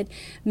that a kid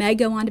may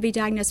go on to be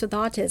diagnosed with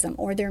autism,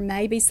 or there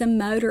may be some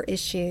motor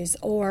issues,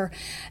 or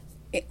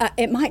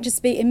it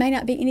may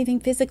not be anything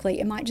physically.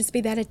 It might just be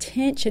that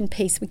attention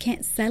piece. We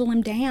can't settle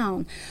him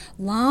down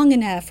long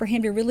enough for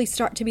him to really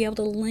start to be able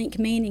to link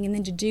meaning and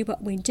then to do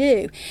what we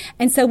do.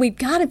 And so we've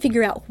got to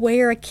figure out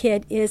where a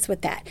kid is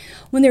with that.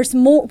 When it's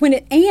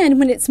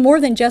more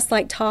than just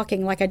like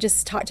talking, like I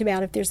just talked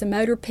about, if there's a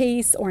motor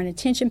piece or an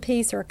attention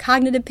piece or a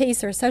cognitive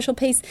piece or a social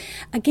piece,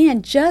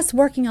 again, just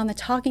working on the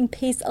talking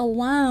piece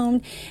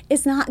alone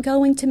is not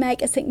going to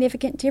make a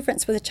significant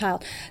difference with a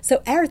child.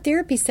 So our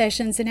therapy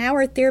sessions and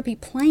our therapy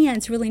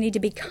plans really need to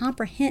be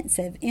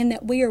comprehensive in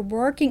that we are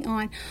working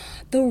on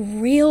the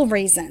real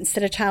reasons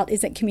that a child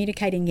isn't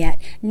communicating yet,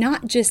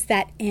 not just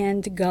that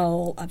end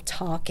goal of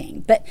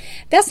talking. But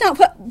that's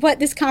not what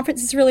this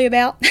conference is really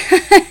about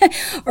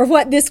or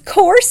what this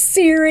course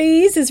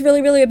series is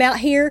really about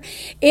here.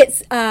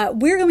 It's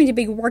we're going to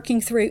be working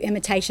through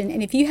imitation.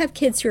 And if you have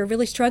kids who are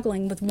really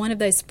struggling with one of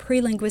those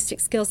pre-linguistic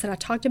skills that I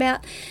talked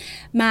about,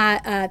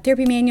 my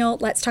therapy manual,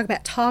 Let's Talk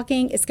About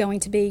Talking, is going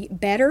to be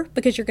better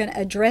because you're going to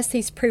address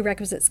these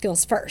prerequisite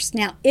skills first.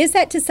 Now, is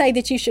that to say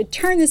that you should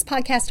turn this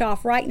podcast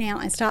off right now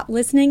and stop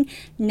listening?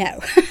 No,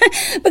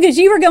 because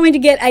you are going to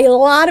get a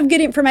lot of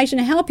good information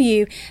to help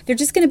you. There are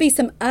just going to be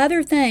some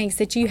other things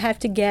that you have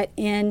to get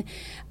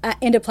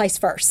into place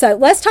first. So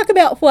let's talk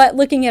about what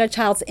looking at a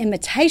child's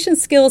imitation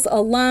skills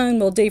alone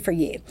will do for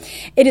you.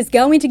 It is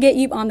going to get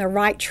you on the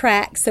right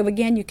track. So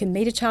again, you can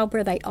meet a child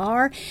where they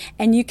are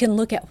and you can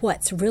look at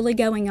what's really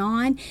going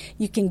on.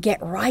 You can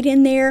get right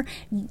in there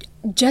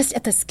just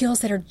at the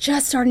skills that are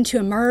just starting to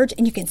emerge,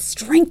 and you can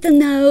strengthen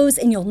those,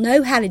 and you'll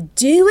know how to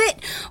do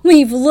it when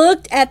you've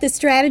looked at the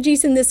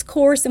strategies in this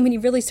course and when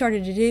you've really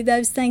started to do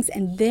those things,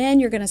 and then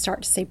you're going to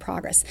start to see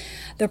progress.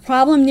 The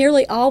problem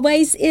nearly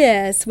always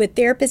is with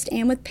therapists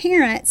and with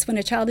parents, when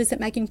a child isn't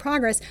making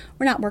progress,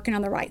 we're not working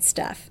on the right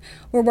stuff.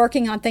 We're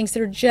working on things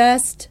that are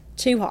just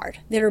too hard,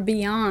 that are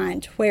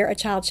beyond where a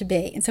child should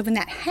be. And so when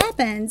that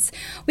happens,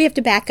 we have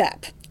to back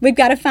up. We've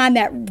got to find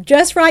that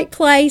just right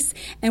place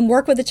and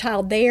work with the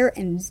child there,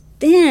 and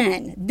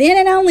then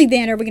and only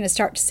then are we going to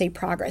start to see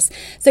progress.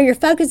 So your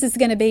focus is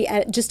going to be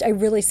at just a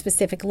really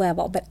specific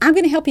level, but I'm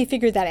going to help you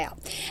figure that out.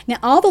 Now,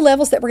 all the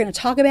levels that we're going to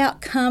talk about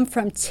come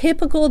from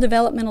typical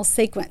developmental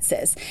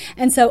sequences.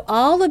 And so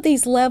all of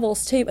these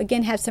levels, too,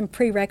 again, have some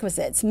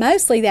prerequisites,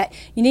 mostly that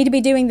you need to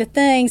be doing the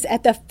things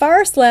at the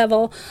first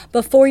level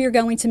before you're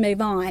going to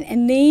move on.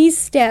 And these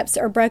steps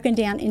are broken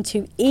down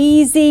into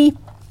easy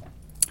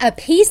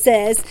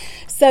pieces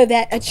so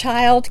that a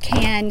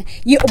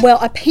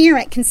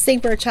parent can see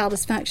where a child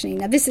is functioning.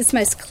 Now, this is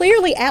most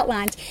clearly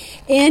outlined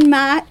in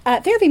my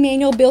therapy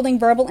manual, Building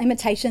Verbal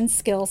Imitation,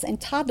 Skills in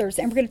Toddlers.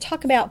 And we're going to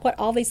talk about what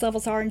all these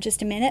levels are in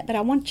just a minute, but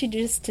I want you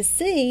just to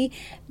see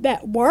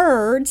that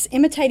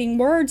imitating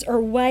words are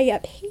way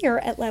up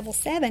here at level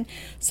 7.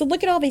 So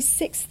look at all these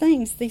 6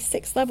 things, these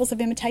 6 levels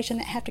of imitation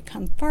that have to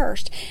come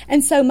first.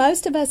 And so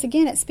most of us,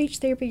 again, at speech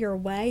therapy are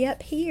way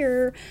up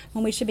here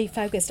when we should be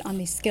focused on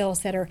these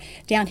skills that are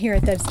down here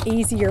at those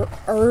easier,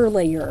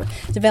 earlier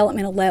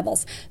developmental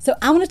levels. So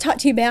I want to talk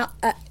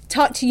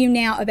to you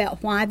now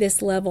about why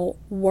this level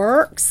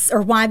works,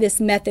 or why this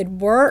method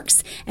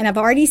works. And I've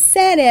already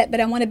said it, but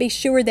I want to be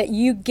sure that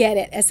you get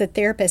it as a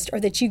therapist,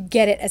 or that you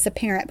get it as a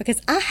parent, because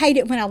I hate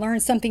it when I learn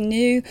something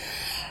new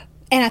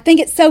and I think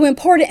it's so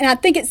important and I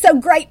think it's so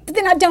great, but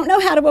then I don't know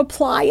how to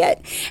apply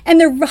it.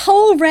 And the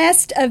whole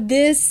rest of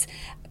this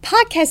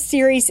podcast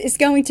series is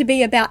going to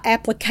be about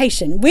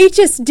application. We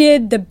just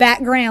did the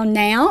background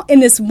now in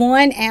this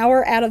 1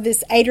 hour out of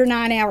this 8 or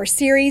 9 hour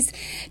series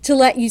to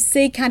let you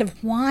see kind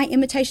of why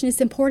imitation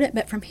is important.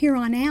 But from here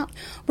on out,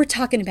 we're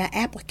talking about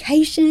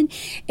application,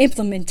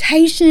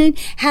 implementation.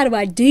 How do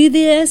I do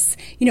this?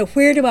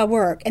 Where do I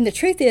work? And the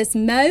truth is,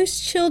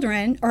 most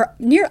children,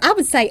 I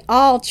would say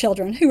all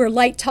children who are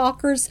late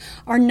talkers,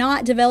 are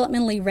not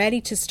developmentally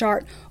ready to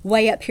start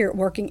way up here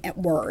working at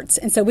words.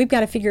 And so we've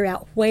got to figure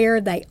out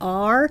where they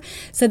are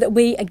so that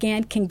we,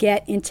 again, can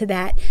get into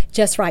that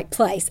just right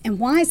place. And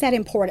why is that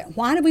important?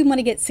 Why do we want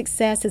to get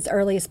success as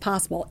early as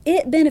possible?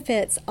 It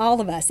benefits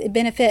all of us. It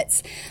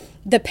benefits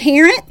the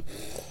parent,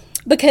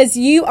 because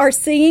you are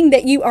seeing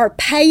that you are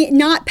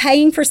not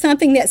paying for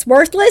something that's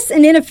worthless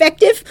and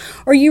ineffective,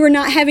 or you are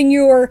not having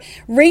your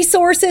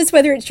resources,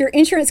 whether it's your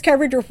insurance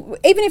coverage or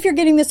even if you're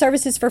getting the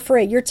services for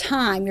free, your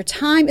time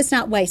is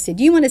not wasted.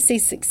 You want to see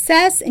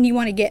success and you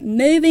want to get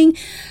moving,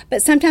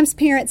 but sometimes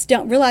parents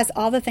don't realize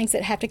all the things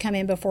that have to come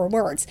in before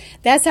words.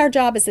 That's our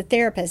job as a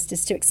therapist,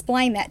 is to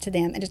explain that to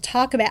them and to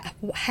talk about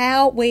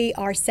how we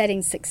are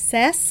setting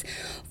success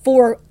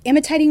for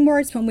imitating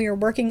words when we are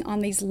working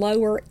on these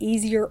lower,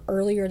 easier,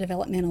 earlier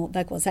developmental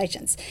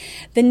vocalizations.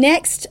 The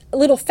next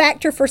little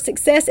factor for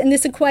success in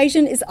this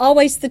equation is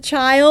always the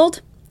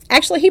child.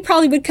 Actually, he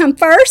probably would come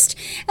first,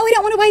 and we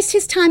don't want to waste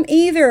his time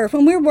either.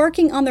 When we're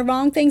working on the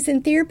wrong things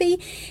in therapy,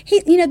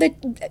 the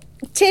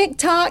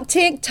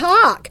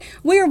tick-tock.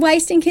 We're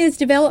wasting his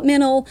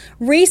developmental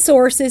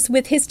resources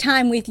with his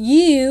time with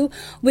you,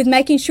 with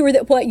making sure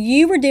that what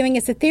you were doing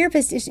as a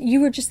therapist is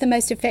you were just the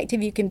most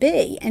effective you can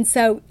be, and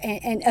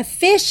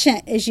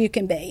efficient as you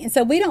can be. And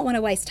so we don't want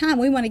to waste time.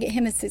 We want to get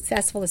him as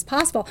successful as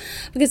possible,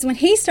 because when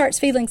he starts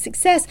feeling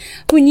success,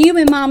 when you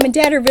and mom and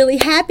dad are really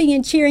happy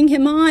and cheering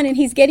him on, and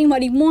he's getting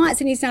what he wants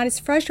and he's not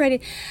as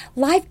frustrated,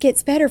 life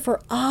gets better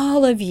for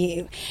all of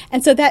you.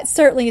 And so that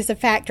certainly is a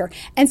factor.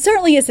 And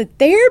certainly as a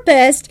therapist,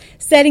 therapist,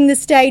 setting the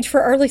stage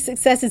for early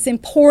success is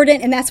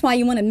important, and that's why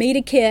you want to meet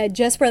a kid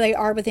just where they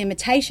are with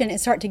imitation and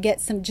start to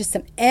get some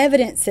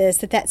evidences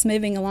that that's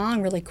moving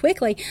along really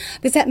quickly,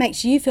 because that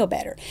makes you feel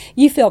better.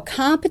 You feel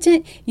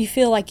competent. You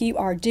feel like you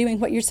are doing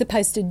what you're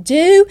supposed to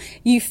do.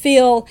 You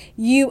feel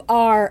you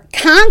are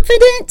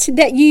confident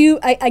that you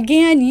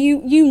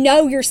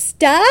know your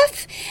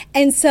stuff,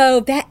 and so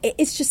that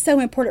it's just so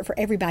important for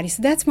everybody.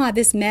 So that's why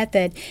this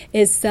method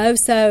is so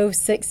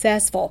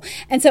successful.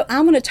 And so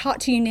I want to talk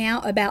to you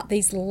now about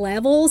these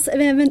levels of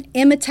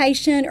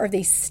imitation, or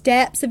these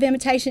steps of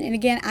imitation. And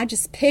again, I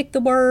just picked the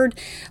word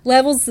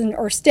levels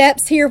or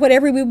steps here,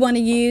 whatever we want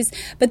to use.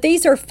 But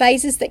these are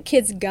phases that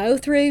kids go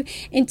through.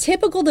 In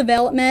typical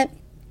development,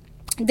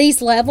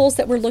 these levels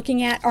that we're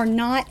looking at are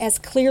not as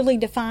clearly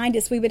defined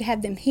as we would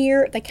have them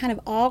here. They kind of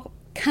all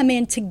come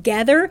in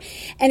together.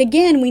 And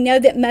again, we know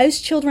that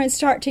most children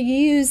start to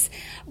use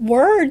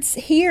words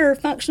here,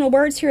 functional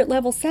words here at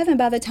level 7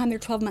 by the time they're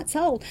 12 months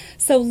old.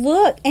 So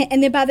look,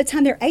 and then by the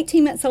time they're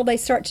 18 months old, they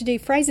start to do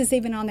phrases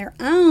even on their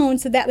own.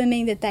 So that would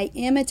mean that they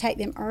imitate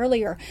them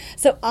earlier.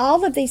 So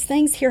all of these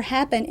things here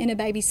happen in a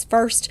baby's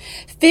first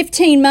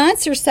 15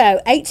 months or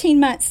so, 18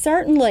 months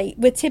certainly,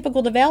 with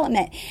typical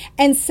development.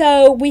 And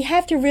so we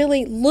have to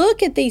really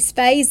look at these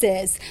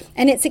phases.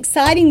 And it's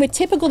exciting with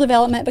typical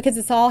development because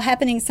it's all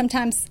happening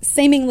sometimes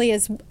seemingly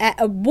as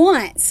at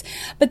once,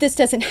 but this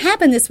doesn't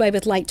happen this way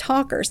with late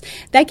talkers.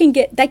 They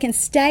can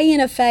stay in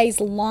a phase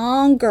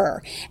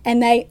longer,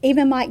 and they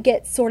even might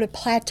get sort of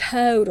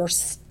plateaued or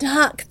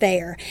stuck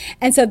there.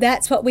 And so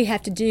that's what we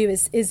have to do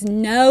is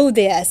know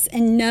this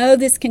and know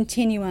this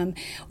continuum,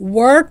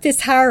 work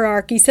this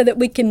hierarchy so that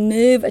we can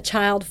move a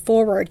child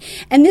forward.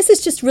 And this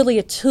is just really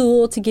a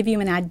tool to give you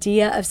an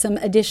idea of some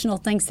additional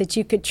things that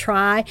you could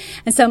try.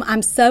 And so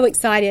I'm so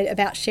excited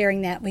about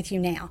sharing that with you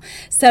now.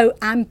 So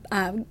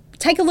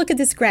take a look at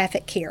this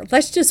graphic here.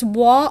 Let's just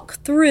walk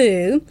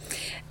through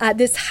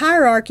this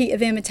hierarchy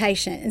of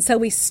imitation. And so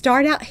we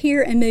start out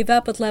here and move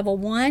up with level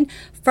 1.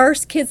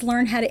 First, kids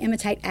learn how to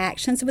imitate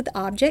actions with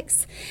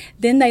objects.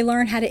 Then they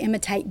learn how to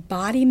imitate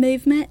body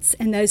movements,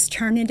 and those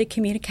turn into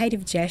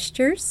communicative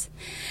gestures.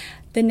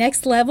 The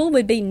next level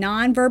would be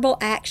nonverbal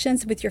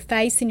actions with your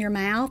face and your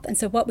mouth. And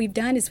so what we've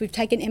done is we've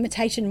taken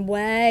imitation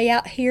way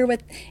out here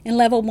in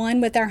level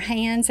 1 with our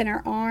hands and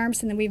our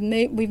arms, and then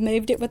we've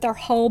moved it with our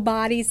whole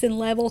bodies in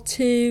level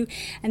 2,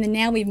 and then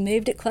now we've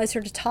moved it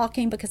closer to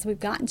talking because we've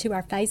gotten to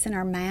our face and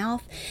our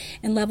mouth.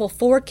 In level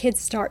 4, kids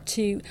start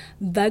to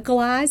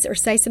vocalize or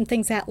say some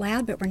things out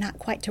loud, but we're not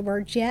quite to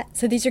words yet.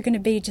 So these are going to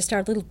be just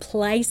our little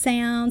play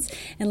sounds.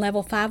 In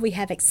level 5, we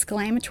have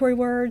exclamatory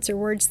words, or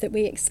words that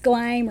we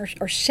exclaim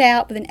or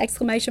shout with an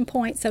exclamation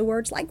point. So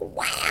words like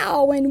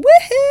wow and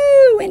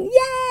woohoo and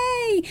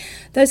yay,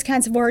 those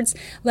kinds of words.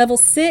 Level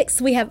 6,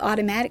 we have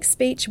automatic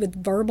speech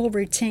with verbal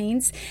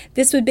routines.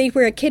 This would be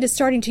where a kid is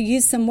starting to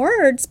use some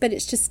words, but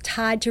it's just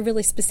tied to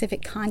really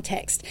specific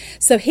context.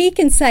 So he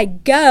can say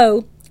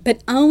go,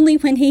 but only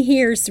when he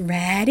hears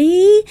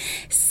ready,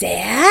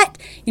 set.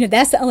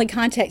 That's the only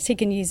context he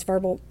can use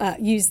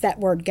that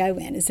word go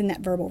in, is in that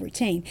verbal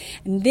routine.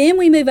 And then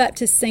we move up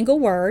to single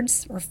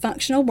words or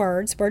functional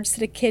words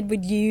that a kid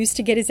would use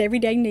to get his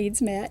everyday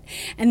needs met.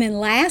 And then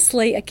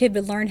lastly, a kid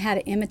would learn how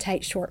to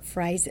imitate short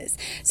phrases.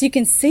 So you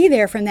can see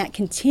there from that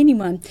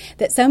continuum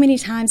that so many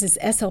times as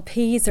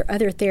SLPs or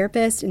other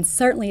therapists, and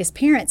certainly as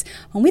parents,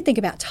 when we think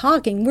about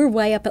talking, we're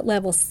way up at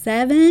level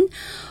 7,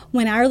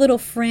 when our little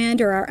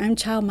friend or our own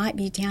child might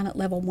be down at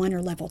level 1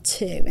 or level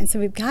 2. And so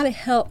we've got to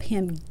help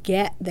him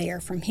get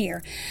there from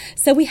here.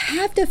 So we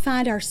have to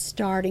find our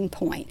starting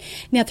point.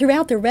 Now,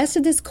 throughout the rest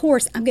of this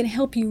course, I'm going to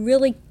help you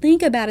really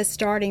think about a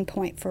starting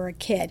point for a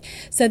kid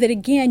so that,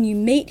 again, you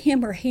meet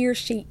him where he or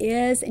she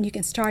is and you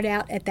can start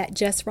out at that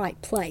just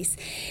right place.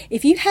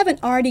 If you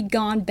haven't already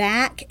gone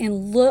back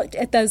and looked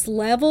at those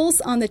levels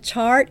on the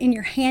chart in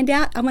your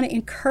handout, I want to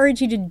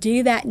encourage you to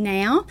do that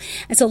now.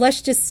 And so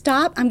let's just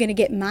stop. I'm going to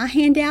get my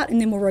handout,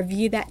 and then we'll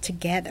review that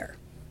together.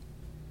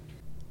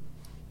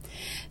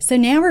 So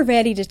now we're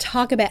ready to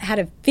talk about how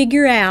to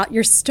figure out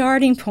your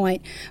starting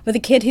point with a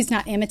kid who's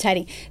not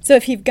imitating. So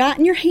if you've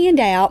gotten your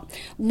handout,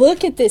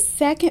 look at this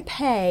second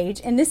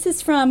page, and this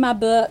is from my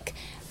book.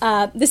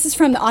 This is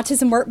from the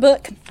Autism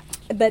Workbook,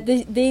 but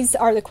these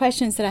are the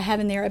questions that I have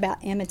in there about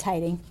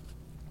imitating.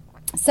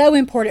 So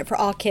important for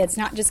all kids,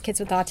 not just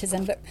kids with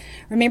autism, but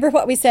remember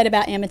what we said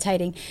about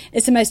imitating.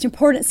 It's the most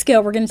important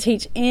skill we're going to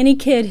teach any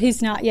kid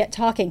who's not yet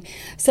talking.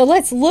 So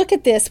let's look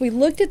at this. We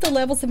looked at the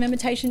levels of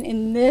imitation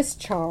in this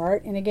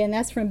chart, and again,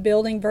 that's from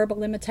Building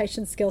Verbal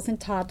Imitation Skills in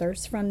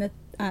Toddlers from the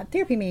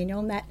therapy manual,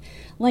 and that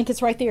link is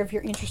right there if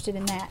you're interested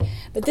in that.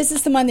 But this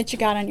is the one that you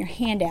got on your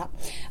handout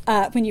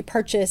when you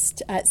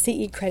purchased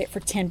CE credit for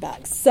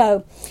 $10.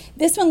 So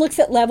this one looks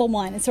at level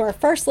 1, and so our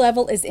first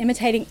level is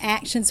imitating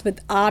actions with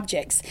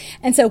objects.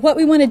 And so what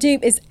we want to do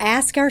is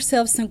ask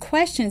ourselves some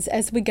questions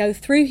as we go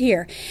through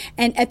here.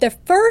 And at the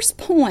first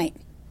point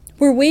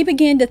where we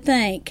begin to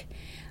think,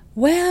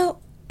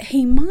 well,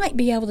 he might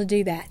be able to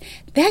do that.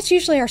 That's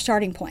usually our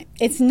starting point.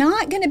 It's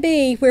not going to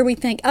be where we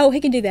think, oh, he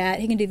can do that,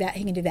 he can do that,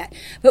 he can do that.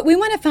 But we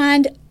want to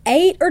find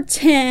 8 or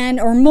 10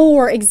 or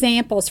more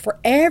examples for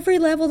every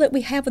level that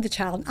we have with the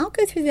child. And I'll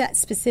go through that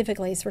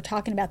specifically as we're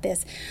talking about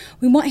this.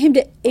 We want him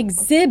to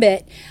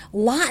exhibit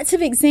lots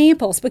of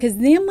examples because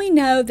then we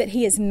know that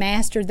he has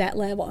mastered that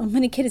level. And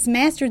when a kid has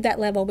mastered that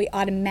level, we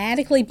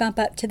automatically bump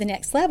up to the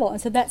next level.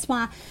 And so that's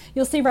why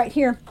you'll see right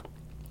here,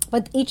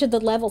 with each of the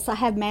levels, I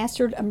have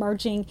mastered,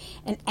 emerging,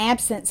 and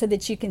absent so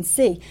that you can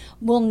see.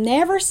 We'll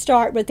never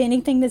start with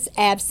anything that's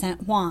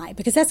absent. Why?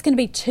 Because that's going to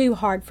be too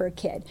hard for a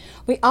kid.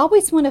 We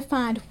always want to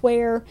find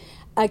where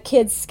a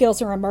kid's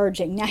skills are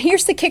emerging. Now,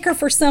 here's the kicker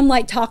for some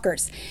late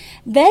talkers.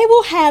 They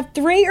will have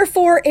 3 or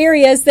 4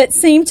 areas that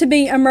seem to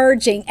be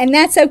emerging, and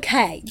that's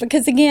okay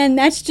because, again,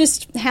 that's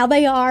just how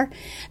they are.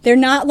 They're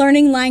not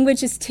learning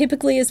language as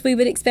typically as we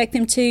would expect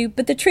them to,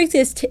 but the truth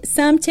is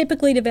some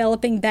typically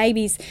developing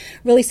babies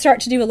really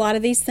start to do a lot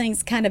of these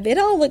things it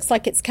all looks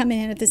like it's coming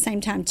in at the same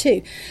time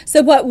too.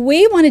 So what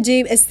we want to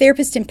do as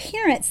therapists and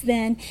parents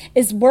then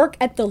is work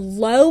at the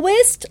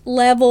lowest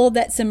level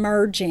that's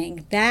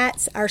emerging.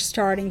 That's our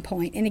starting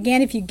point. And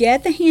again, if you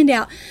get the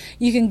handout,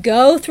 you can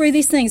go through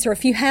these things, or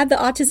if you have the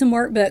autism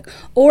workbook,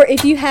 or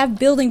if you have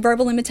Building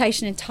Verbal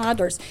Imitation in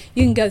toddlers,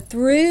 you can go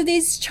through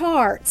these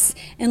charts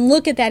and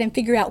look at that and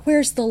figure out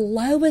where's the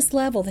lowest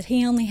level that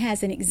he only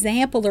has an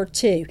example or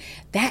 2.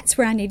 That's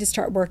where I need to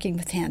start working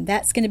with him.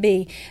 That's going to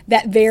be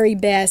that very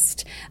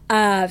best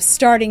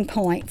starting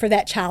point for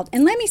that child.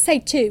 And let me say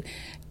too,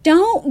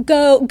 don't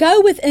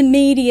go with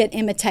immediate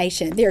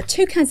imitation. There are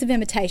 2 kinds of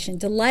imitation,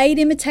 delayed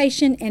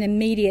imitation and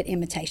immediate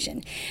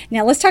imitation.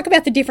 Now let's talk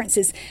about the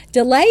differences.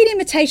 Delayed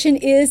imitation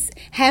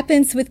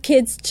happens with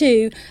kids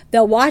too.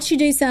 They'll watch you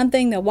do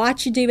something, they'll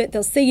watch you do it,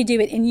 they'll see you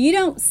do it, and you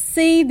don't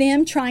see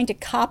them trying to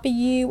copy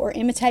you or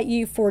imitate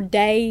you for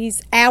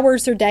days,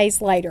 hours or days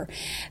later.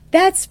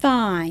 That's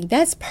fine.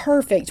 That's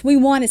perfect. We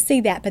want to see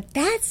that. But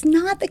that's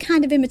not the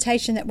kind of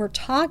imitation that we're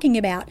talking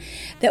about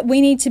that we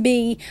need to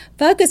be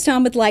focused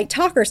on with late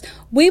talkers.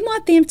 We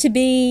want them to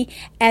be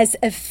as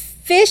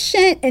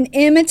efficient an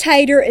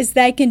imitator as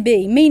they can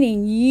be,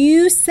 meaning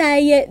you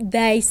say it,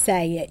 they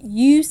say it.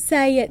 You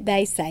say it,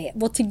 they say it.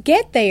 Well, to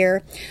get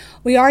there,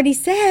 we already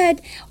said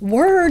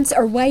words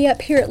are way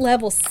up here at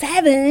level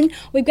 7.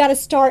 We've got to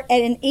start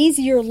at an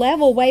easier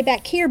level way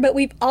back here, but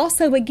we've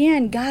also,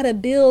 again, got to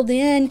build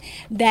in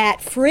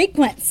that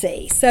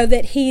frequency so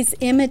that he's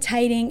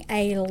imitating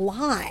a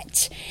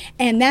lot.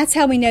 And that's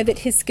how we know that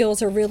his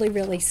skills are really,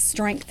 really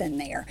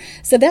strengthened there.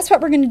 So that's what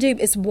we're going to do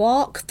is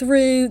walk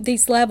through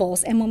these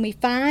levels. And when we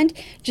find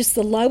just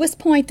the lowest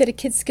point that a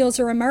kid's skills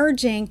are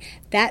emerging,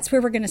 that's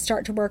where we're going to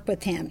start to work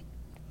with him.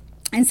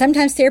 And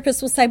sometimes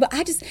therapists will say, "Well,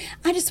 I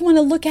just want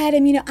to look at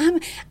him.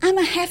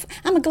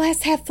 I'm a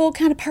glass half full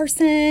kind of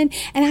person,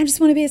 and I just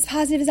want to be as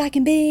positive as I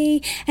can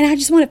be, and I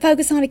just want to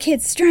focus on a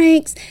kid's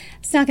strengths."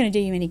 It's not going to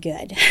do you any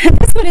good.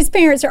 That's what his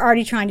parents are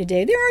already trying to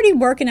do. They're already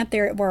working up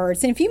there at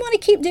words. And if you want to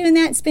keep doing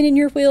that and spinning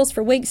your wheels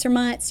for weeks or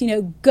months,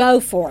 go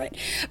for it.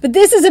 But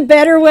this is a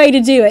better way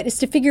to do it, is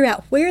to figure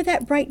out where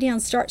that breakdown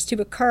starts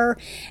to occur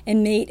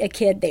and meet a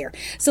kid there.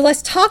 So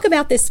let's talk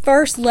about this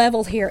first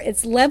level here.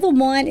 It's level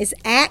 1 is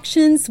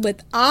actions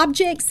with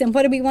objects. And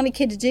what do we want a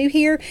kid to do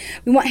here?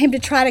 We want him to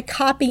try to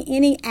copy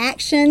any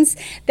actions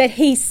that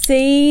he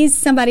sees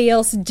somebody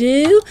else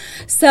do.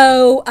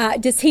 So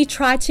does he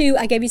try to,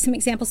 I gave you some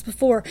examples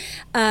before,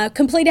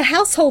 complete a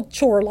household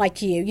chore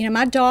like you.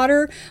 My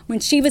daughter, when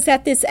she was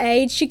at this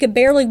age, she could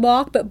barely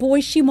walk, but boy,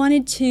 she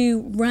wanted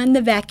to run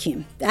the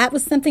vacuum. That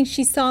was something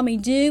she saw me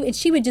do, and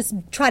she would just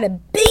try to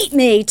beat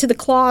me to the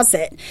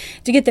closet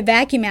to get the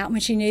vacuum out when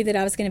she knew that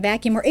I was going to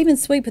vacuum, or even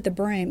sweep with a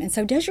broom. And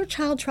so does your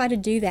child try to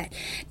do that?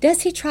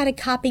 Does he try to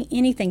copy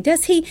anything?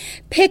 Does he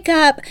pick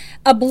up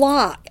a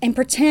block and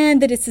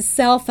pretend that it's a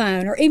cell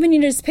phone, or even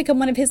just pick up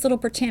one of his little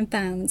pretend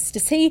phones?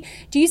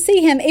 Do you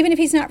see him, even if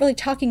he's not really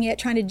talking yet,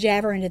 trying to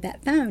jabber into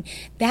that phone?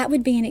 That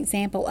would be an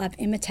example of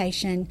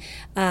imitation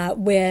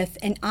with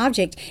an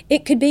object.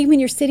 It could be when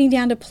you're sitting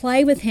down to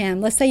play with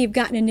him. Let's say you've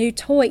gotten a new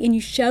toy and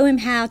you show him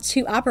how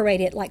to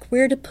operate it, like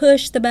where to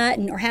push the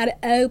button or how to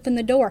open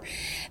the door.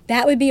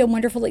 That would be a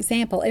wonderful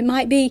example. It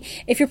might be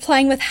if you're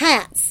playing with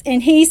hats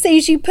and he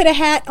sees you put a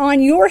hat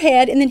on your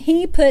head and then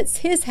he puts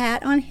his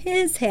hat on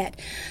his head.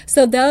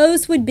 So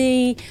those would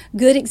be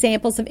good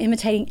examples of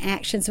imitating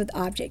actions with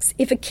objects.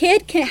 If a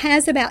kid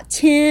has about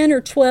 10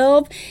 or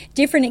 12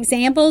 different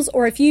examples,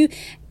 or if you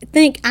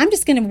think, I'm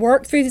just going to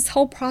work through this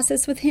whole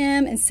process with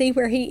him and see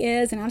where he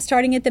is, and I'm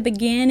starting at the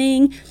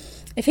beginning,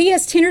 if he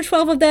has 10 or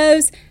 12 of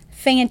those,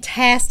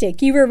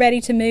 fantastic. You are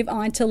ready to move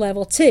on to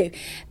level 2.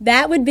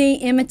 That would be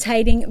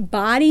imitating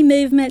body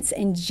movements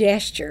and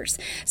gestures.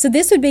 So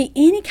this would be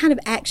any kind of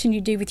action you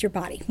do with your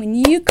body. When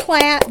you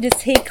clap,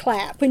 does he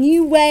clap? When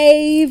you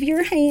wave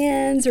your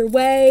hands or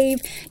wave,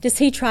 does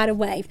he try to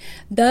wave?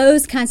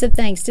 Those kinds of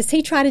things. Does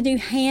he try to do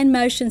hand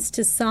motions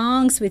to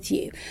songs with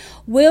you?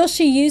 Will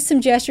she use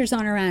some gestures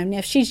on her own? Now,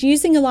 if she's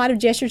using a lot of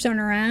gestures on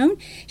her own,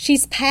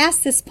 she's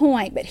past this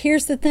point. But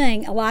here's the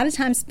thing. A lot of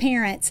times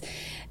parents,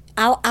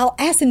 I'll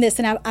ask them this,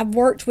 and I've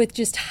worked with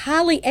just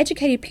highly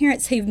educated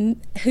parents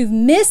who've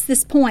missed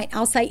this point.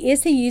 I'll say,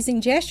 is he using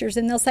gestures?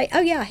 And they'll say,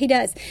 oh yeah, he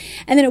does.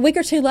 And then a week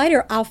or two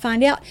later, I'll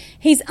find out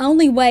he's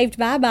only waved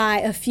bye-bye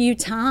a few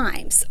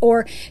times,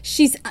 or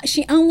she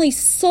only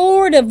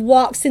sort of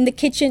walks in the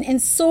kitchen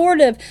and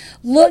sort of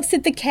looks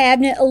at the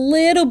cabinet a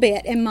little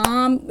bit, and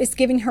mom is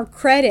giving her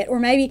credit. Or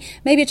maybe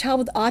a child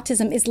with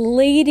autism is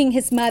leading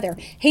his mother.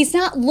 He's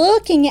not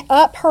looking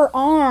up her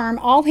arm.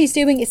 All he's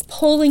doing is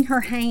pulling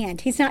her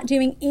hand. He's not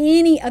doing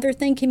any other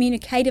thing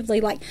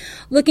communicatively, like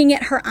looking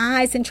at her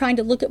eyes and trying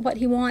to look at what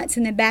he wants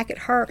and then back at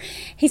her.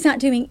 He's not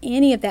doing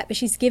any of that, but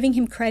she's giving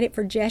him credit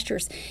for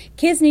gestures.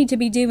 Kids need to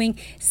be doing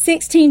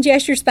 16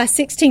 gestures by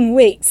 16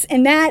 weeks,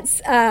 and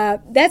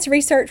that's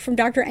research from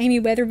Dr. Amy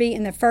Weatherby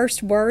in the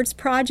First Words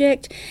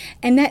Project,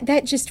 and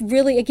that just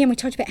really, again, we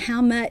talked about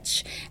how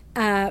much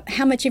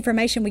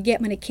information we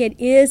get when a kid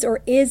is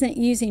or isn't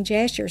using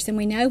gestures. And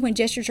we know when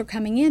gestures are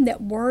coming in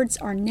that words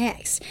are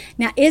next.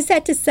 Now, is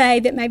that to say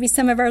that maybe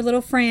some of our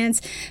little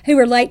friends who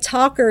are late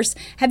talkers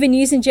have been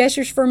using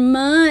gestures for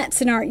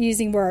months and aren't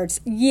using words?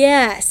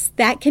 Yes,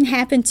 that can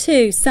happen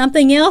too.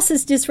 Something else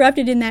is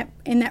disrupted in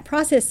that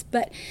process.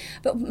 But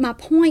my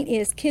point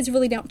is, kids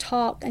really don't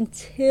talk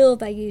until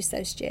they use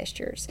those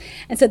gestures.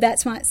 And so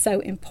that's why it's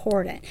so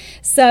important.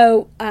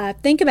 So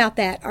think about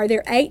that. Are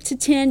there 8 to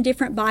 10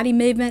 different body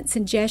movements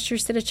and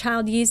gestures that a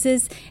child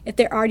uses? If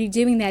they're already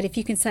doing that, if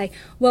you can say,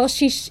 well,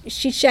 she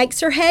shakes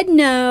her head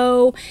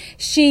no,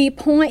 she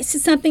points to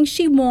something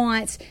she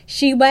wants,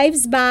 she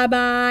waves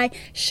bye-bye,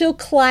 she'll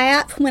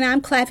clap when I'm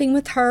clapping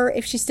with her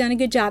if she's done a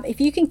good job. If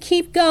you can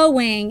keep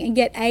going and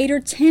get 8 or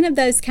 10 of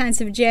those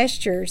kinds of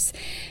gestures,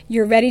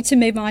 you're ready to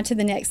move on to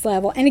the next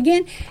level. And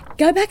again,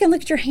 go back and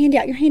look at your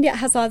handout. Your handout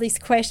has all these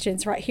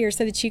questions right here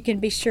so that you can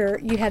be sure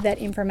you have that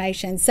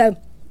information. So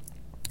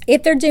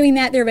if they're doing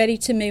that, they're ready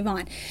to move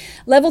on.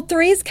 Level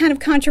 3 is kind of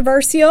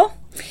controversial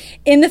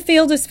in the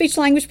field of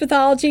speech-language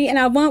pathology, and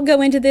I won't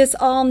go into this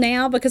all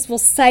now because we'll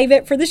save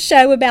it for the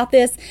show about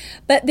this,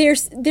 but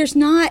there's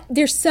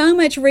so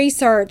much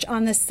research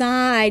on the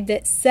side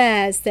that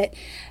says that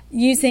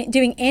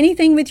doing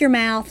anything with your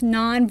mouth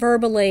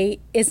non-verbally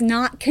is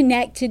not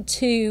connected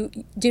to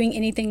doing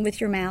anything with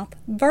your mouth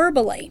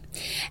verbally.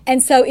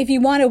 And so if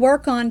you want to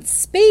work on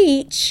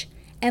speech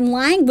and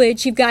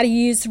language, you've got to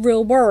use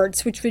real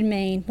words, which would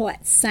mean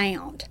what?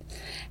 Sound.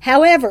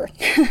 However,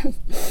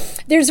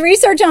 there's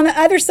research on the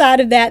other side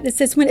of that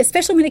says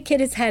especially when a kid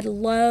has had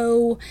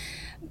low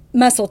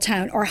muscle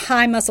tone or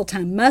high muscle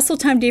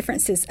tone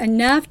differences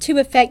enough to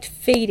affect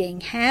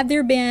feeding. Have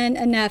there been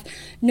enough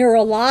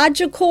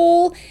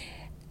neurological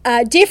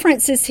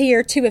differences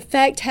here to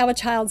affect how a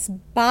child's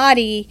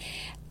body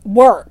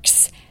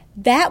works?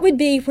 That would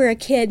be where a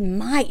kid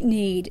might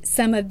need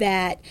some of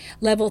that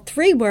level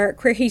 3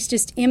 work, where he's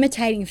just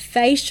imitating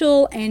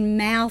facial and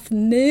mouth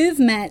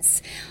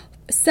movements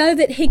so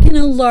that he can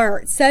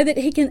alert, so that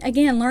he can,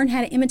 again, learn how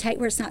to imitate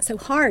where it's not so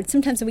hard.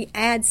 Sometimes we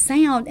add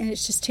sound and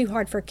it's just too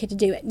hard for a kid to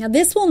do it. Now,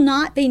 this will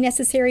not be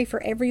necessary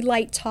for every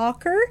late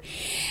talker.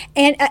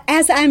 And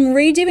as I'm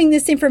redoing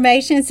this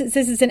information, since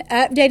this is an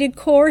updated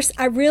course,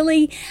 I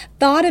really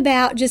thought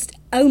about just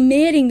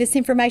omitting this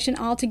information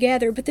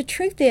altogether. But the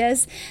truth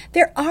is,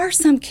 there are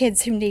some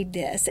kids who need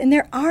this, and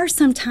there are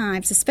some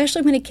times,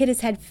 especially when a kid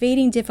has had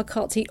feeding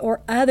difficulty or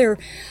other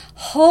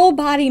whole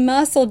body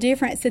muscle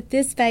difference, that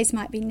this phase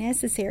might be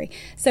necessary.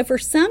 So for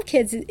some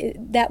kids,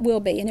 that will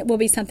be, and it will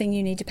be something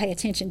you need to pay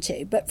attention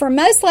to. But for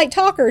most late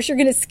talkers, you're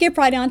going to skip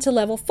right on to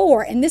level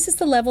 4, and this is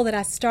the level that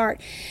I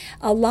start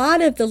a lot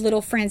of the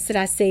little friends that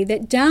I see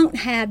that don't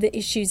have the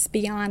issues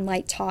beyond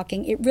late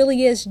talking. It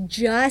really is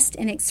just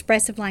an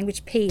expressive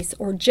language piece,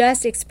 or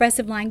just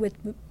expressive language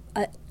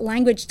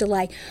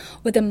delay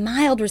with a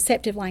mild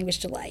receptive language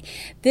delay.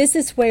 This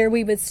is where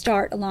we would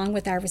start along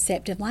with our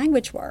receptive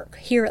language work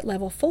here at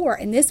level 4,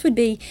 and this would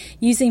be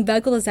using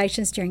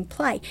vocalizations during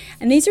play.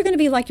 And these are going to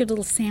be like your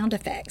little sound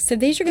effects. So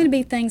these are going to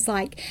be things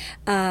like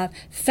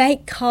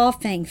fake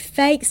coughing,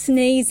 fake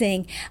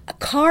sneezing,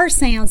 car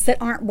sounds that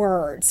aren't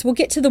words. We'll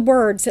get to the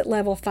words at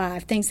level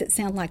 5, things that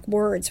sound like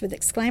words with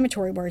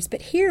exclamatory words,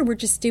 but here we're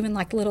just doing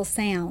like little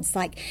sounds,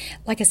 like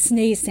a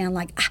sneeze sound,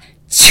 like ah,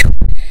 choo,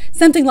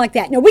 something like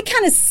that. Now, we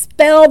kind of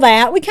spell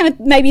that. We kind of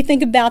maybe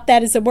think about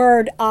that as a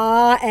word.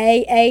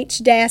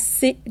 A-H-C-H-O-O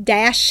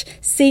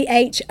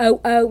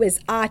is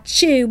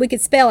ah-chew. We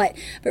could spell it.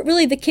 But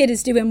really, the kid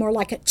is doing more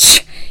like a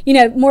ch,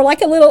 more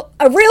like a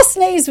real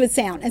sneeze would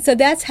sound. And so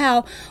that's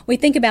how we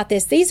think about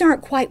this. These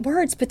aren't quite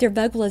words, but they're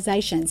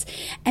vocalizations.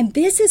 And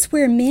this is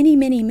where many,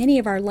 many, many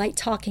of our late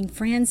talking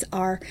friends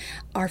are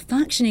are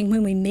functioning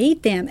when we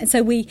meet them. And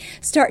so we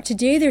start to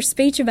do their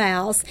speech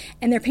evals,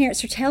 and their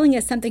parents are telling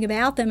us something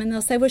about them, and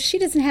they'll say, well, she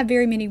doesn't have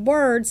very many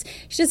words.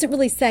 She doesn't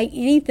really say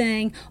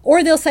anything.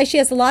 Or they'll say she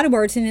has a lot of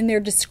words, and then they're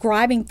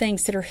describing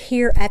things that are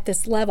here at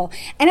this level.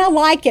 And I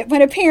like it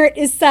when a parent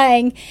is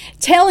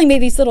telling me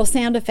these little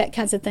sound effect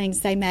kinds of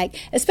things they make,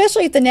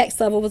 especially at the next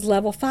level with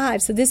level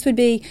 5. So this would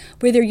be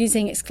where they're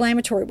using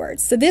exclamatory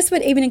words. So this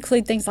would even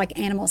include things like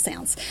animal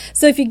sounds.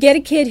 So if you get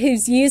a kid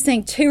who's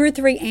using 2 or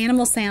 3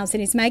 animal sounds,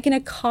 and he's making a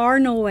car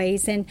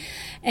noise and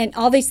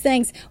all these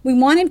things, we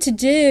want him to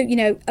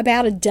do,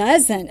 about a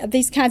dozen of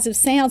these kinds of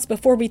sounds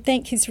before we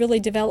think he's really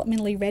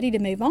developmentally ready to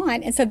move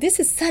on. And so this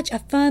is such a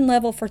fun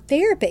level for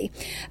therapy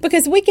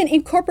because we can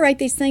incorporate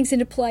these things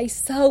into play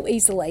so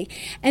easily.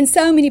 And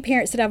so many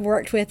parents that I've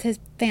worked with have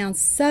found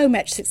so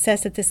much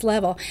success at this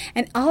level.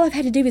 And all I've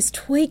had to do is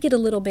tweak it a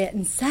little bit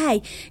and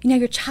say,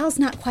 your child's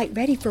not quite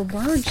ready for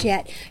words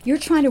yet. You're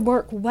trying to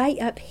work way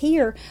up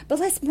here, but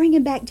let's bring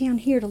him back down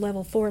here to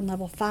level 4 and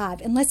level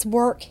 5, and let's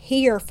work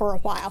here for a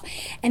while.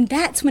 And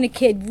that's when a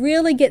kid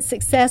really gets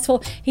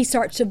successful. He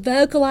starts to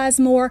vocalize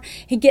more.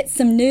 He gets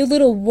some new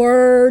little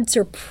words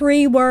or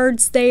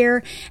pre-words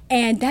there,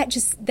 and that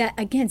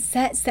again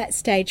sets that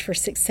stage for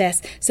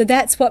success. So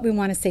that's what we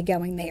want to see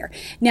going there.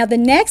 Now the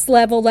next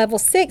level, level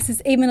 6,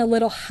 is even a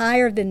little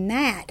higher than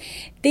that.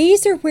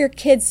 These are where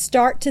kids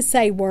start to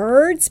say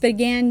words, but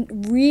again,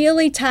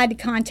 really tied to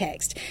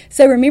context.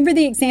 So remember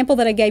the example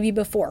that I gave you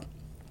before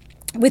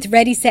with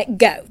ready, set,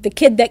 go. The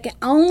kid that can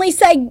only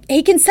say,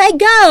 he can say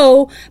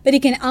go, but he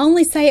can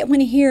only say it when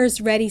he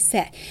hears ready,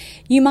 set.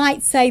 You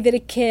might say that a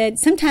kid,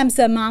 sometimes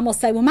a mom will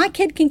say, well, my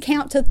kid can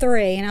count to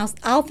 3, and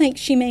I'll think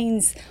she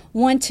means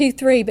 1, 2,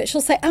 3, but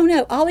she'll say, oh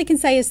no, all he can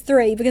say is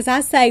 3 because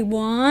I say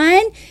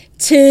 1,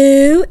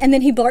 2, and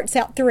then he blurts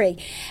out 3.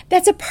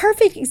 That's a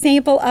perfect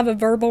example of a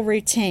verbal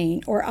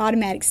routine or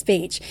automatic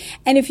speech.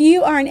 And if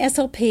you are an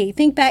SLP,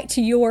 think back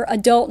to your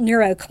adult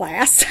neuro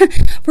class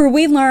where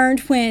we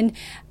learned when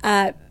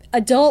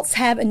adults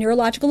have a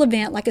neurological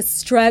event like a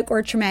stroke or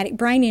a traumatic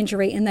brain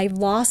injury and they've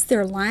lost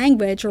their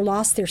language or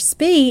lost their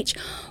speech.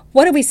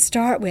 What do we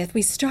start with?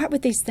 We start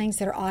with these things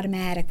that are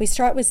automatic. We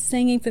start with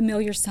singing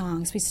familiar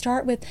songs. We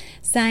start with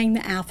saying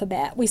the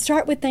alphabet. We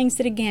start with things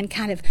that, again,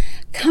 kind of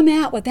come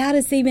out without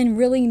us even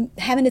really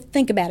having to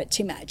think about it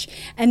too much.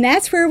 And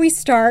that's where we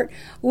start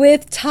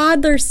with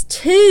toddlers,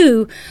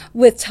 too,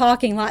 with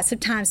talking lots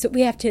of times. But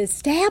we have to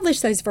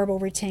establish those verbal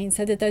routines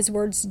so that those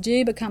words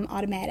do become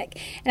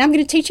automatic. And I'm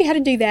going to teach you how to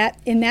do that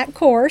in that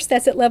course.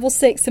 That's at level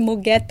 6, and we'll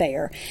get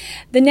there.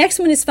 The next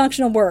one is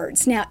functional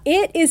words. Now,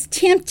 it is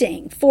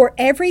tempting for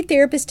every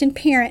therapist and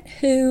parent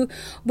who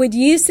would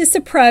use this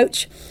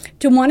approach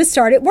to want to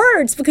start at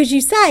words because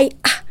you say,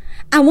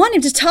 I want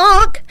him to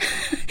talk.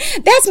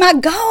 That's my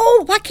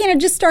goal. Why can't I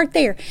just start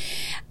there?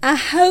 I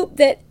hope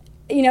that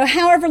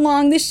however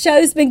long this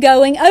show's been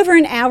going, over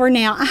an hour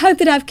now, I hope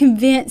that I've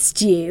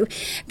convinced you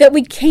that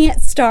we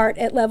can't start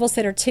at levels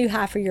that are too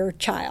high for your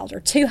child or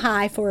too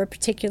high for a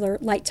particular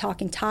late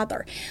talking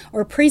toddler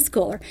or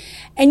preschooler.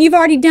 And you've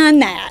already done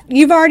that.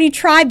 You've already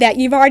tried that.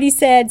 You've already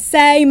said,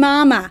 say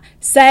mama,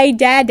 say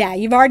dada.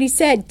 You've already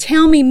said,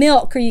 tell me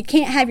milk, or you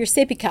can't have your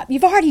sippy cup.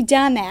 You've already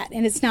done that,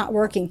 and it's not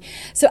working.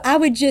 So I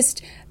would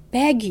just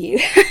beg you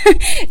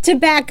to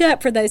back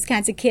up for those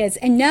kinds of kids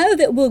and know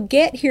that we'll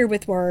get here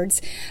with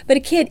words, but a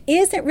kid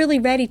isn't really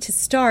ready to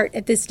start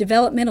at this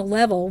developmental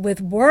level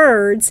with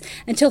words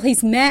until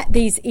he's met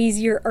these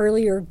easier,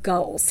 earlier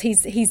goals.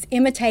 He's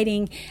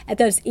imitating at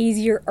those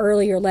easier,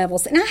 earlier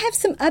levels. And I have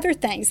some other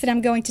things that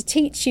I'm going to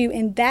teach you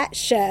in that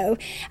show.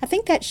 I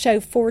think that's show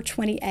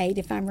 428,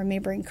 if I'm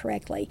remembering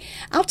correctly.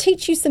 I'll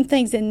teach you some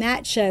things in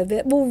that show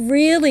that will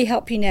really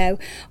help you know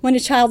when a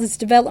child is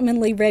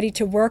developmentally ready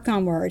to work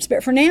on words.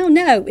 But for now,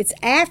 no, it's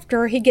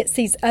after he gets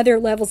these other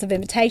levels of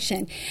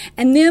imitation.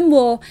 And then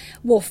we'll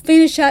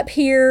finish up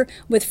here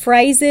with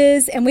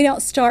phrases, and we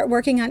don't start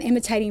working on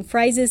imitating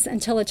phrases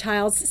until a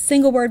child's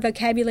single word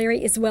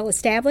vocabulary is well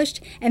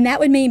established, and that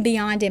would mean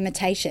beyond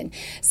imitation.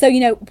 So,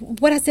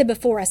 what I said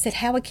before, I said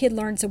how a kid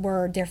learns a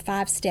word, there are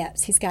 5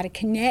 steps. He's got to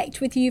connect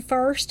with you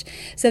first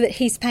so that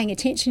he's paying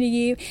attention to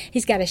you.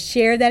 He's got to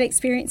share that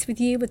experience with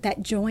you with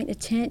that joint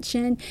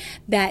attention.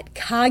 That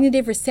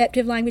cognitive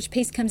receptive language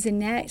piece comes in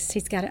next.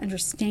 He's got to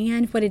understand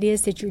what it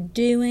is that you're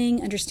doing,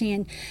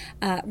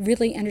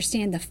 really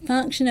understand the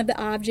function of the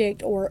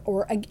object,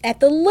 or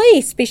at the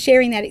least be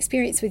sharing that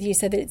experience with you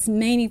so that it's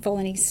meaningful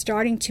and he's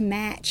starting to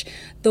match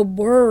the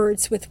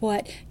words with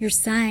what you're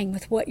saying,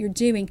 with what you're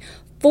doing.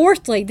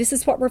 Fourthly, this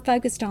is what we're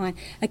focused on.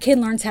 A kid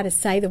learns how to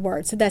say the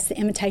word, so that's the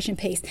imitation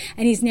piece.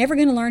 And he's never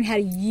going to learn how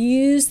to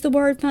use the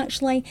word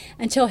functionally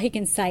until he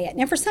can say it.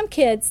 Now, for some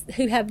kids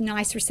who have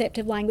nice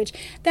receptive language,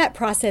 that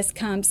process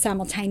comes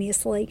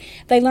simultaneously.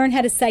 They learn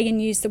how to say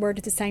and use the word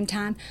at the same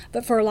time.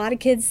 But for a lot of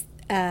kids,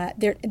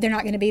 they're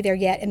not going to be there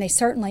yet, and they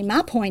certainly,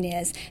 my point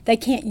is, they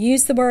can't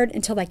use the word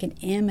until they can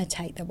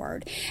imitate the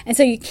word. And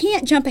so you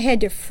can't jump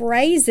ahead to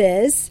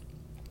phrases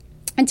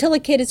until a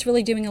kid is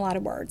really doing a lot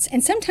of words.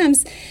 And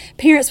sometimes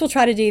parents will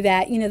try to do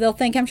that. They'll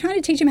think, I'm trying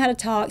to teach them how to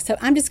talk, so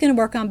I'm just going to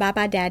work on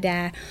bye-bye,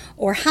 dada,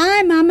 or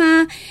hi,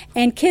 mama.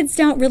 And kids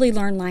don't really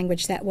learn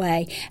language that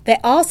way. They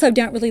also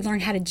don't really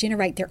learn how to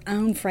generate their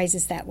own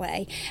phrases that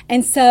way.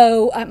 And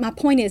so my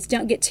point is,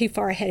 don't get too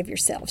far ahead of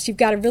yourselves. You've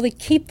got to really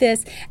keep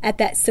this at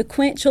that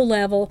sequential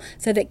level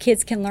so that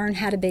kids can learn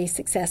how to be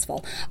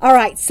successful. All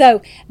right,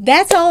 so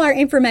that's all our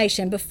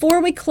information.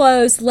 Before we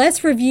close,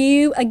 let's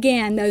review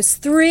again those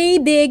 3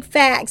 big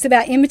facts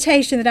about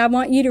imitation that I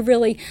want you to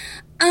really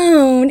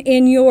own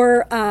in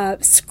your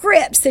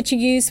scripts that you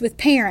use with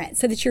parents,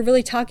 so that you're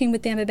really talking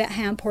with them about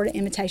how important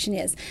imitation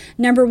is.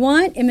 Number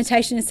 1,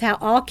 imitation is how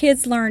all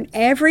kids learn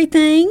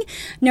everything.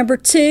 Number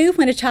 2,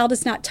 when a child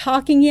is not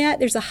talking yet,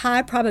 there's a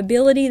high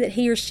probability that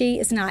he or she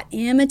is not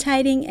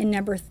imitating. And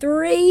number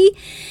 3,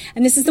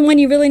 and this is the one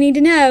you really need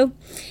to know,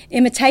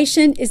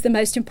 imitation is the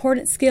most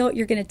important skill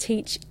you're going to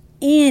teach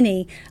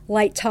any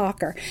late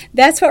talker.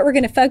 That's what we're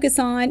going to focus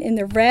on in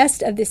the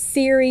rest of this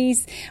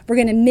series. We're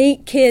going to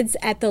meet kids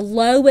at the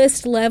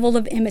lowest level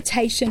of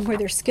imitation where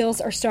their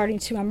skills are starting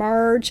to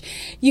emerge.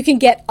 You can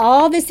get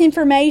all this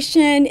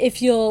information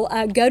if you'll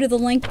go to the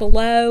link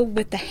below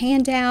with the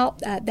handout,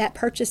 that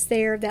purchase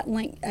there, that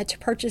link to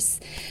purchase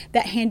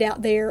that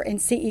handout there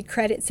and CE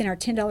credits in our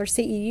 $10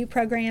 CEU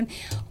program.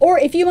 Or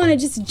if you want to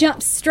just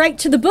jump straight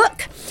to the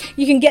book,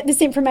 you can get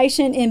this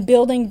information in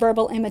Building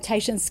Verbal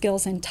Imitation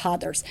Skills in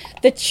Toddlers.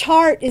 The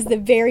chart is the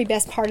very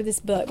best part of this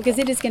book because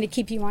it is going to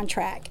keep you on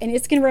track. And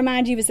it's going to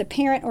remind you as a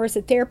parent or as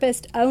a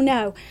therapist, oh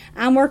no,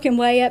 I'm working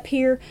way up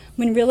here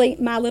when really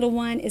my little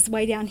one is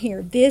way down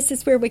here. This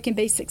is where we can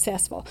be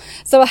successful.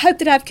 So I hope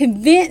that I've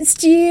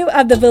convinced you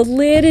of the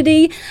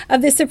validity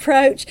of this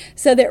approach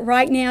so that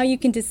right now you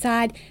can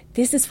decide,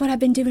 this is what I've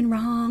been doing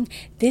wrong.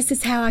 This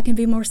is how I can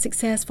be more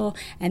successful.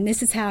 And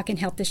this is how I can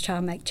help this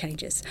child make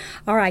changes.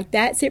 All right,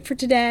 that's it for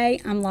today.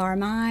 I'm Laura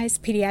Mize,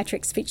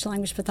 pediatric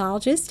speech-language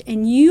pathologist,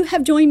 and you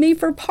have joined me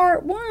for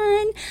part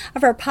 1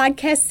 of our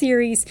podcast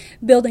series,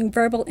 Building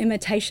Verbal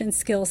Imitation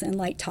Skills in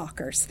Late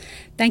Talkers.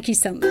 Thank you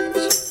so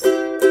much.